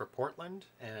forums, look for Portland,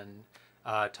 and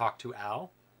talk to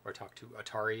Al, or talk to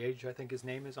Atari Age. I think his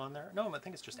name is on there. No, I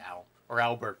think it's just Al or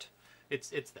Albert. It's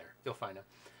there. You'll find him.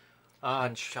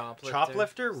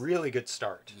 Choplifter, really good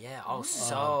start. Yeah,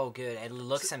 so good. It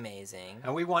looks amazing.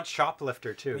 And we want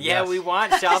Choplifter too. Yeah, yes. We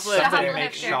want Choplifter. Somebody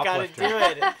make You gotta Choplifter. do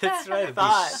it. That's what I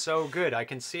thought. So good. I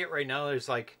can see it right now. There's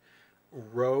like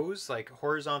rows, like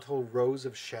horizontal rows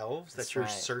of shelves that you're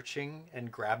searching and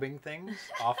grabbing things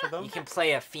off of them. You can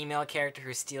play a female character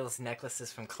who steals necklaces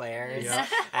from Claire's,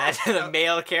 and the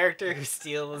male character who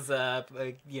steals,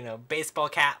 baseball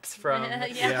caps from,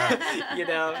 you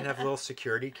know. And have little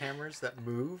security cameras that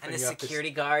move. And the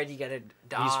security guard, you gotta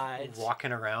dodge. He's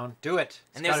walking around. Do it.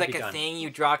 And there's like a thing you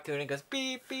drop through and it goes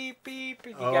beep, beep, beep.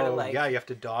 And you gotta yeah, you have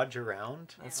to dodge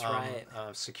around. That's right.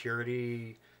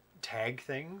 Security tag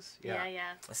things. Yeah.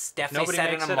 It's definitely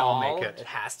set in a mall. I'll make it. It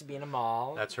has to be in a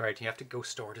mall. That's right. You have to go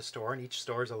store to store, and each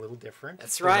store is a little different.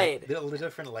 That's right. A little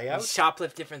different layout.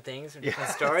 Shoplift different things from different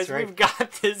stores. Right. We've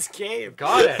got this game.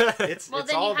 Got it. It's then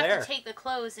all you have there. to take the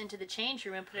clothes into the change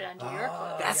room and put it under your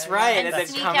clothes. That's right. And then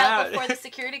sneak out before the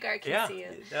security guard can see you.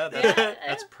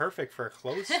 That's perfect for a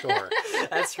clothes store.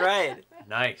 That's right.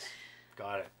 Nice.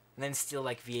 Got it. And then steal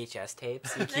like VHS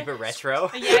tapes. You keep it retro.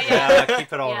 Keep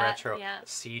it all retro. Yeah.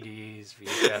 CDs,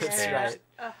 VHS tapes.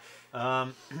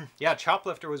 Right.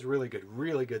 Choplifter was really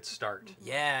good start.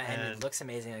 Yeah, and it looks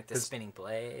amazing, like the spinning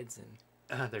blades and.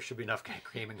 There should be enough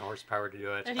gaming horsepower to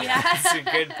do it. Yeah. That's a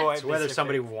good point. So whether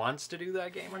somebody wants to do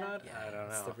that game or not, I don't know.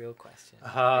 That's the real question.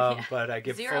 But I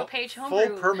give ZeroPage full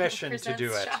permission to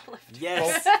do it.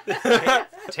 Yes.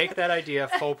 Take that idea,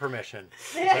 full permission.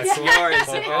 It's yours,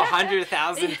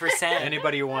 100,000%.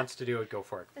 Anybody who wants to do it, go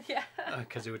for it. Yeah.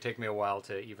 Because it would take me a while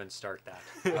to even start that.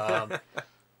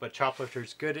 But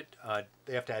Choplifter's good at,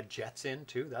 they have to add jets in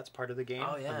too. That's part of the game.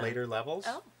 The later levels.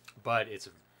 But it's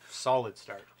solid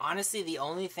start. Honestly, the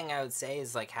only thing I would say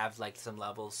is like have like some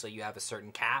levels so you have a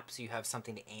certain cap, so you have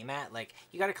something to aim at. Like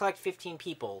you got to collect 15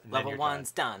 people. Level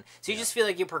 1's done. So you just feel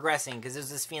like you're progressing because there's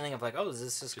this feeling of like, oh, does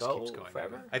this just go keeps going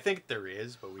forever? I think there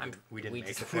is, but we didn't make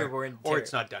it there. Or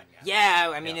it's not done yet.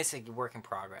 Yeah, I mean it's a work in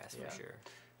progress for sure.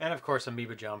 And of course,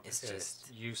 Amoeba Jump,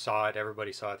 you saw it,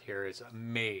 everybody saw it here, is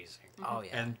amazing. Oh,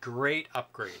 yeah. And great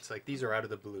upgrades. Like, these are out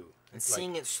of the blue. And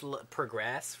seeing it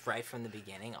progress right from the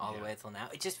beginning all the way till now,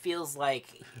 it just feels like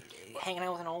hanging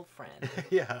out with an old friend.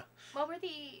 Yeah. What were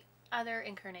the other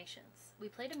incarnations? We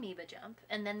played Amoeba Jump,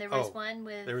 and then there was one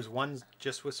with... There was one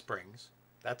just with springs.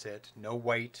 That's it. No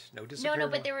white, no disappear. No,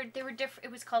 but they were different.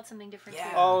 It was called something different.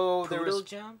 Yeah. Too. Oh, there Poodle was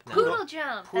Jump. Poodle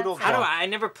Jump. Poodle Jump. I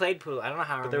never played Poodle. I don't know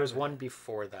how. But there was one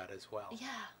before that as well. Yeah.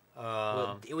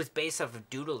 Well, it was based off of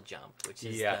Doodle Jump, which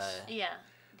is there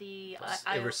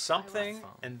was something,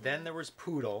 and then there was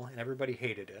Poodle, and everybody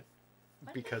hated it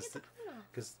because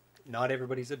not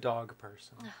everybody's a dog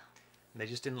person. And they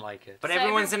just didn't like it. But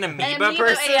everyone's an amoeba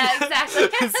person? Yeah, exactly.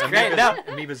 It's great. No.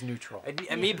 Amoeba's neutral.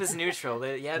 Amoeba's neutral.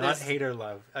 Yeah, not hate or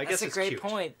love. I guess that's a great cute.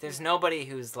 point. There's nobody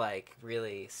who's like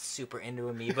really super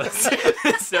into amoebas.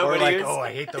 Or like, oh,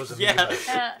 I hate those amoebas.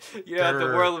 Yeah. You know,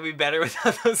 the world would be better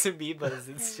without those amoebas.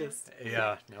 It's just...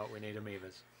 Yeah, no, we need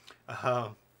amoebas.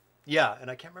 Yeah,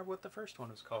 and I can't remember what the first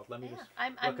one was called. Let me just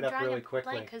look it up really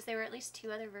quickly. Because there were at least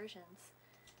 2 other versions.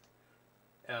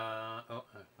 My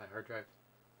hard drive.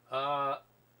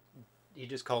 You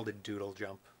just called it Doodle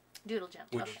Jump. Doodle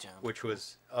Jump. Which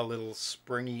was a little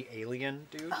springy alien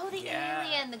dude. Oh, the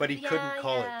alien. But he couldn't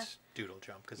call it Doodle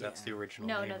Jump because that's the original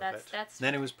name of it.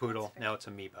 Then it was Poodle. Now it's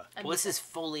Amoeba. Well, this is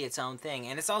fully its own thing,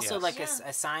 and it's also like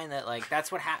a sign that like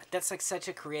that's like such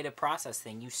a creative process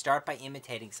thing. You start by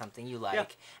imitating something you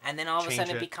like, and then all of a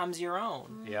sudden it becomes your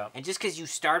own. Yeah. And just because you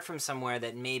start from somewhere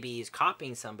that maybe is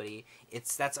copying somebody,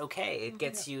 that's okay. It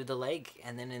gets you the leg,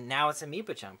 and then now it's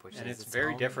Amoeba Jump, which is it's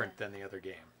very different than the other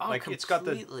game. Oh, like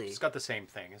completely. it's got the same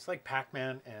thing. It's like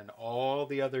Pac-Man and all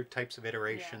the other types of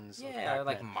iterations. Of Pac-Man.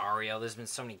 Like Mario. There's been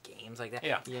so many games like that.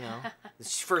 Yeah. You know,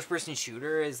 this first-person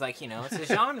shooter is like, it's a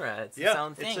genre. It's its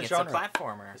own thing. It's a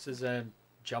platformer. This is a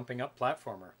jumping up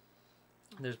platformer.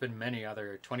 There's been many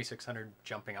other 2600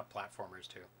 jumping up platformers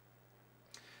too.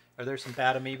 Are there some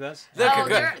bad amoebas?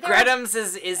 Gretums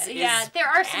is there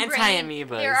are some anti-amoebas.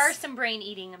 There are some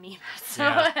brain-eating amoebas.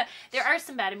 So there are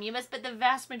some bad amoebas, but the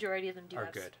vast majority of them are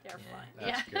good. They're fine.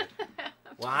 That's good.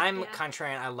 Well, I'm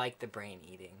contrarian. I like the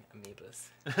brain-eating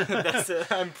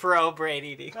amoebas. I'm pro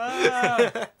brain-eating.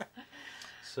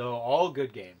 So all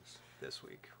good games this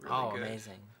week. Really good.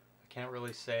 Amazing. I can't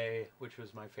really say which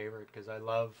was my favorite because I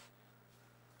love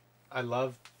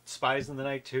Spies in the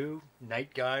Night 2,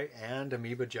 Night Guy, and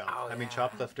Amoeba Jump. I mean,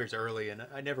 Choplifter's early, and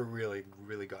I never really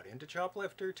got into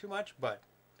Choplifter too much, but...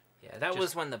 Yeah, that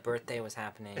was when the birthday was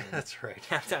happening. That's right.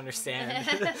 You have to understand.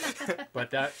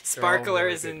 But that...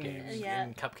 Sparklers really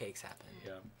and cupcakes happen.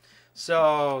 Yeah.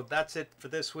 So that's it for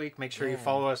this week. Make sure you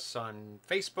follow us on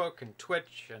Facebook and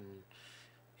Twitch and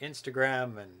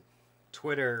Instagram and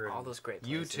Twitter and all those great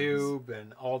YouTube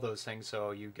and all those things.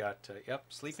 So you got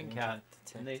Sleeping Cat.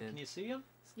 Can you see him?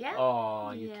 Yeah.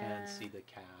 Oh, you can see the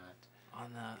cat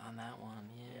on that one.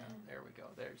 Yeah. There we go.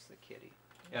 There's the kitty.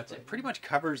 Yeah, it pretty much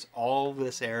covers all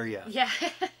this area. Yeah.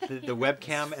 the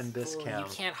webcam and this cam.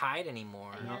 You can't hide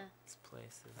anymore. Yeah. These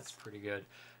places. That's pretty good.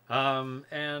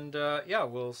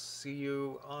 We'll see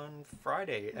you on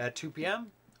Friday at 2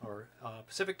 p.m. or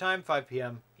Pacific time, 5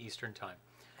 p.m. Eastern time.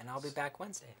 And I'll be back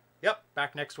Wednesday. Yep,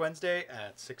 back next Wednesday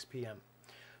at 6 p.m.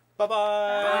 Bye-bye.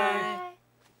 Bye.